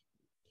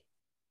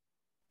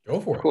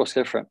 Go for it. Of course,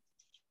 go for it.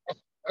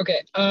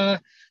 Okay.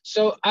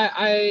 So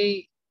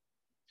I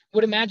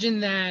would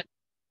imagine that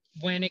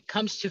when it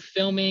comes to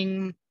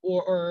filming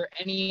or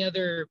any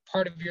other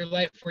part of your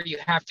life where you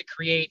have to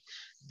create,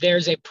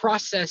 there's a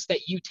process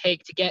that you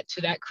take to get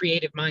to that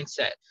creative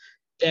mindset.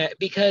 That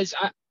because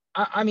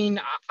I mean,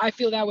 I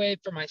feel that way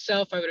for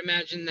myself. I would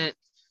imagine that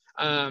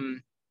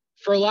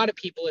for a lot of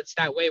people, it's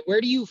that way. Where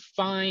do you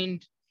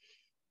find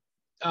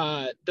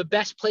the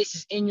best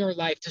places in your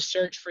life to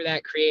search for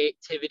that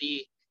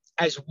creativity,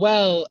 as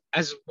well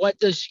as what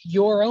does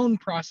your own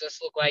process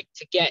look like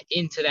to get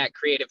into that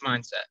creative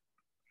mindset?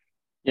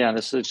 Yeah,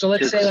 this is so.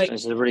 Let's say like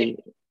this is a really.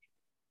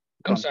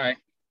 I'm sorry.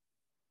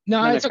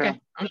 No, it's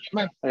okay.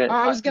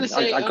 I was gonna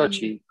say. I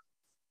got you.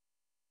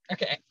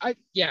 Okay. All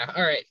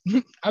right.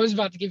 I was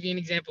about to give you an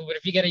example, but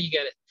if you get it, you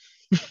get it.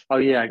 Oh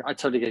yeah, I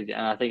totally get it,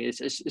 and I think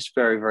it's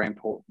very, very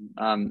important.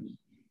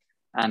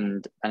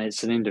 And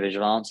it's an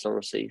individual answer,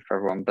 obviously, for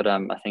everyone. But I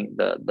think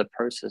the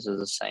process is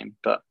the same.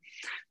 But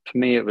for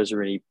me, it was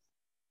really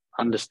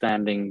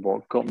understanding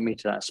what got me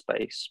to that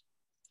space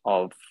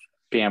of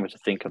being able to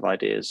think of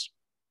ideas,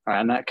 right?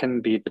 And that can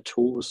be the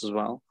tools as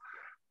well,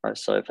 right?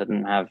 So if I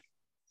didn't have,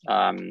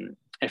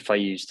 if I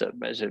used it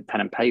as a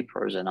pen and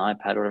paper, or as an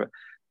iPad, or whatever,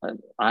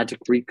 I had to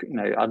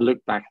I'd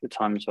look back at the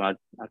times when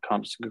I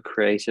can't be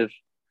creative,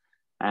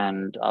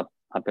 and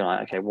I'd be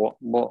like, okay,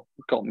 what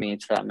got me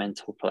into that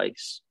mental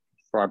place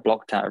where I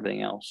blocked out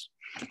everything else?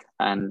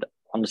 And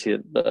honestly,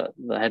 the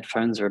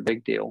headphones are a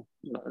big deal.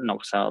 It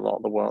knocks out a lot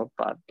of the world,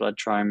 but I'd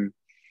try and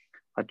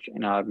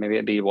maybe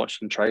it'd be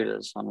watching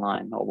trailers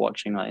online or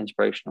watching like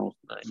inspirational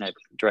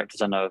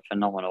directors I know are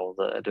phenomenal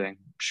that are doing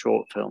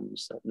short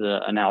films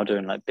that are now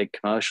doing like big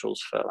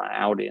commercials for like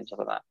Audi and stuff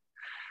like that.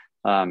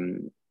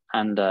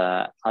 And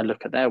I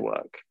look at their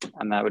work,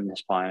 and that would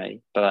inspire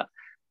me. But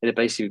it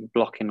basically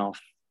blocking off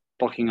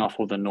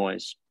all the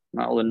noise,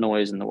 right? All the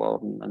noise in the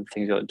world and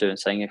things you've got to do, and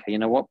saying, okay, you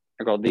know what,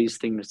 I've got these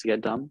things to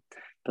get done,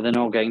 but they're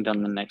not getting done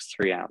in the next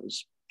 3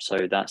 hours.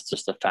 So that's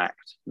just a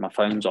fact. My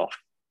phone's off.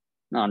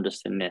 No, I'm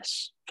just in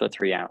this for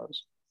 3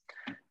 hours,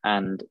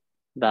 and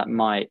that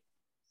might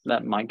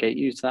get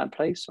you to that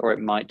place, or it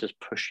might just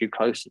push you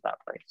close to that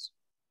place.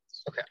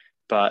 Okay.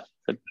 But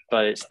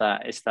it's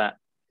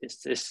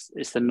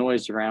the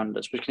noise around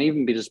us, which can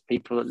even be just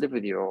people that live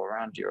with you or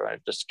around you, right?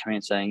 Just coming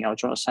and saying, "Oh,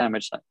 do you want a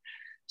sandwich?"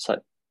 So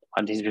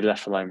I need to be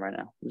left alone right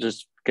now.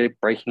 Just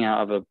breaking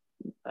out of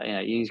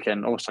you need to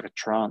get almost like a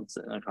trance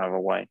in a kind of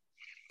a way.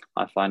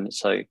 I find it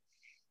so.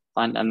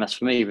 And that's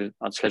for me.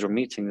 I'd schedule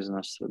meetings and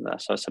that's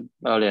so I said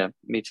earlier,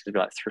 meetings would be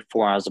like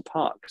 3-4 hours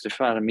apart. Because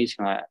if I had a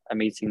meeting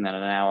then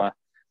an hour,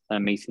 then a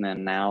meeting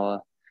then an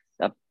hour,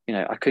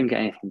 I couldn't get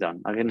anything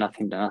done. I get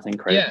nothing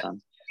creative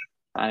done.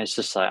 And it's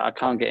just like I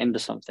can't get into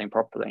something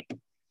properly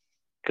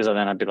because then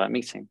I'd be like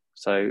meeting.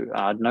 So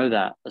I'd know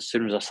that as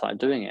soon as I started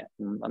doing it.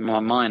 And my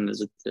mind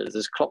is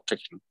this clock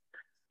ticking.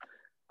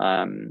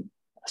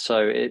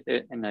 So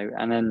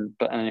and then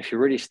if you're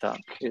really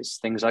stuck, it's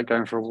things like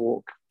going for a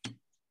walk.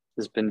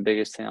 Has been the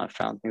biggest thing I've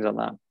found, things like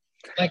that.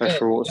 Like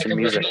some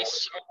music.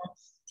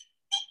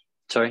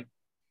 Sorry?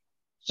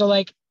 So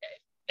like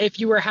if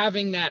you were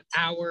having that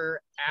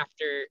hour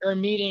after or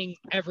meeting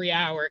every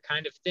hour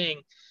kind of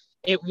thing,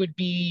 it would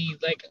be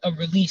like a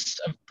release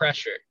of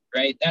pressure,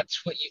 right?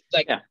 That's what you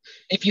like. Yeah.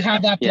 If you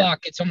have that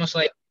block, it's almost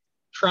like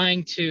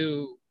trying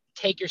to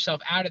take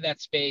yourself out of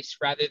that space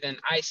rather than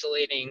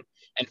isolating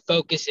and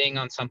focusing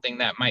on something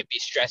that might be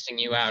stressing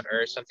you out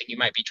or something you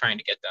might be trying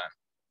to get done.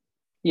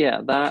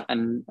 Yeah, that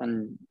and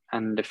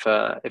if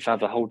I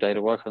have a whole day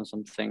to work on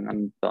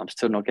something but I'm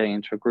still not getting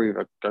into a groove,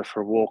 I go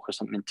for a walk or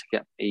something to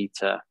get me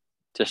to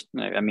just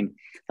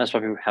that's why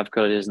people have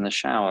good ideas in the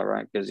shower,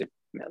 right? Because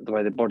the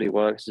way the body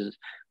works is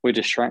we're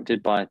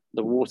distracted by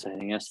the water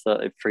hitting us,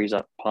 that it frees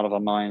up part of our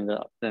mind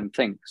that then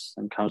thinks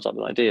and comes up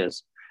with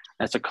ideas.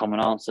 It's a common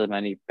answer.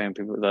 Many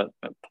people that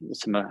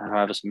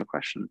have a similar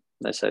question,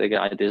 they say they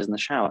get ideas in the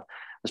shower.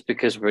 That's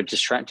because we're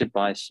distracted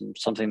by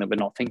something that we're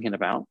not thinking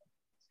about,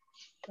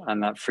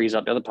 and that frees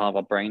up the other part of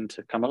our brain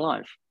to come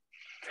alive.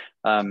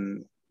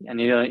 And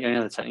the only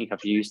other technique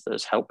I've used that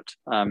has helped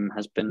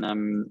has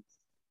been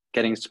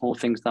getting small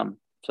things done.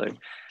 So at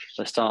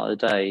the start of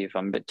the day, if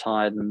I'm a bit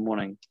tired in the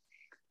morning,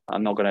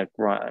 I'm not going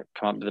to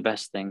come up with the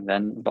best thing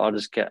then, but I'll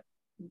just get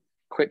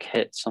quick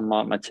hits on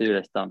my to-do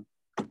list done.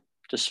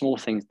 Just small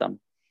things done.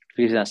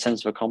 It gives you that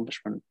sense of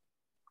accomplishment.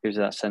 It gives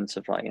you that sense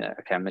of like,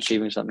 okay, I'm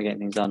achieving something, getting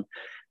things done.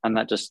 And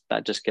that just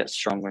gets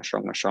stronger and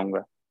stronger and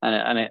stronger.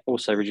 And it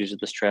also reduces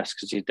the stress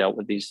because you've dealt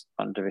with these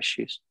kind of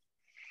issues.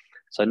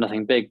 So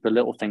nothing big, but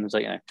little things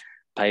like,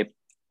 pay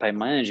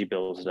my energy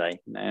bill today,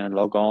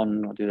 log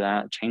on or do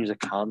that, change the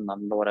card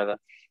number, whatever.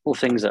 All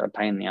things that are a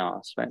pain in the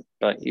ass, right?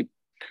 But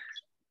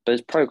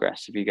it's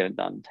progress if you get it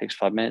done. It takes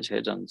 5 minutes to get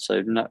it done.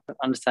 So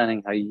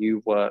understanding how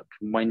you work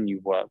and when you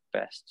work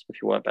best.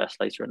 If you work best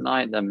later at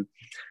night, then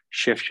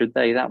shift your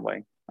day that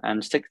way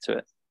and stick to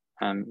it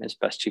as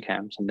best you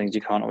can. Some things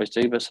you can't always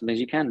do, but some things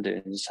you can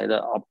do. And say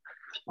that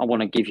I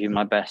want to give you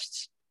my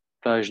best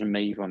version of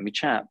me when we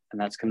chat,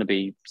 and that's going to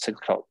be 6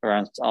 o'clock,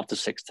 around after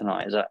 6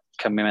 tonight.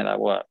 Can we make that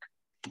work?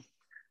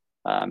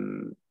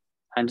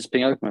 And just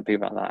being open with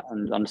people about that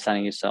and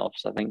understanding yourself.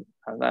 So I think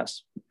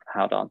that's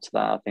how to answer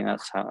that. I think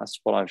that's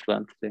what I've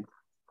learned to do.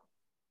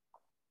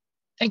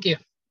 Thank you.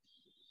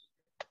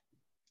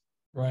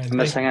 Ryan, and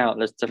let's hang out.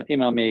 Let's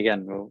email me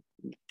again.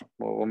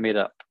 We'll meet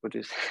up. We'll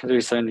do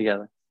something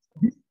together.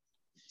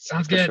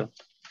 Sounds good. Sure.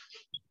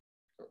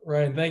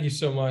 Ryan, thank you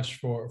so much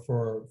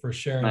for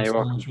sharing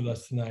so much with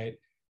us tonight.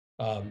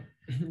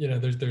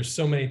 There's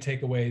so many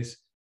takeaways,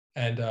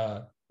 and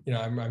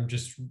I'm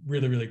just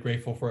really, really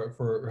grateful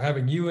for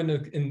having you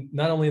in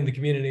not only in the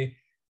community,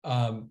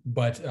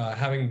 but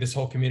having this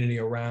whole community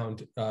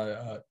around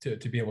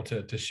to be able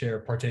to share,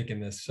 partake in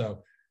this.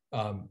 So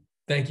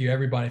thank you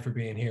everybody for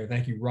being here.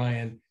 Thank you,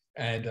 Ryan.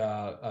 And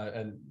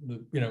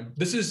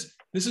this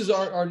is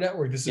our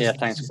network.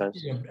 Thanks,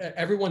 guys.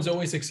 Everyone's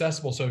always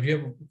accessible. So if you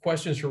have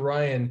questions for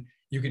Ryan,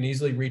 you can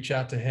easily reach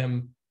out to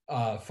him.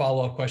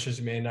 Follow-up questions.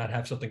 You may not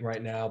have something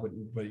right now,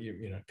 but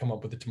you come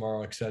up with it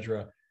tomorrow,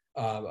 etc.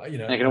 You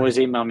can always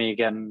email me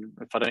again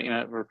if I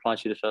don't reply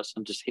to you the first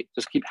time. Just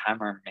keep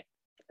hammering me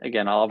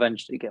again. I'll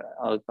eventually get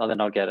it.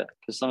 I'll get it,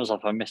 because sometimes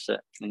if I miss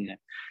it,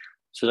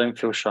 so don't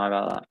feel shy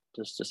about that.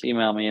 Just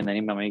email me and then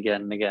email me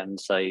again and again.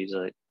 Say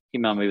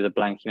email me with a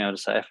blank email to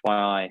say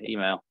FYI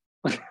email.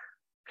 I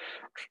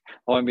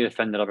won't be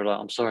offended. I'll be like,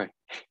 I'm sorry.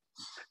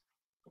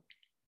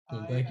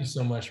 Well, thank you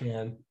so much,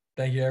 man.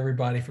 Thank you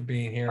everybody for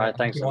being here. All right,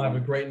 thanks. You all have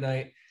a great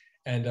night,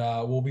 and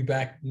we'll be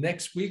back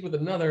next week with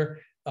another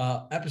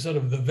episode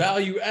of The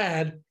Value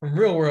Add from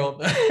Real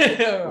World,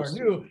 our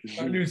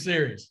new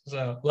series.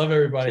 So love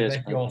everybody. Cheers,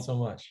 thank you all so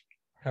much.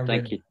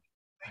 Thank you.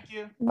 Thank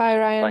you. Bye,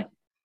 Ryan. Bye.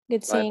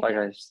 Good seeing you. Bye,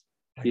 guys.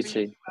 You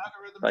too.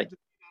 Bye.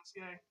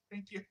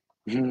 Thank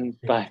you.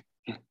 Bye.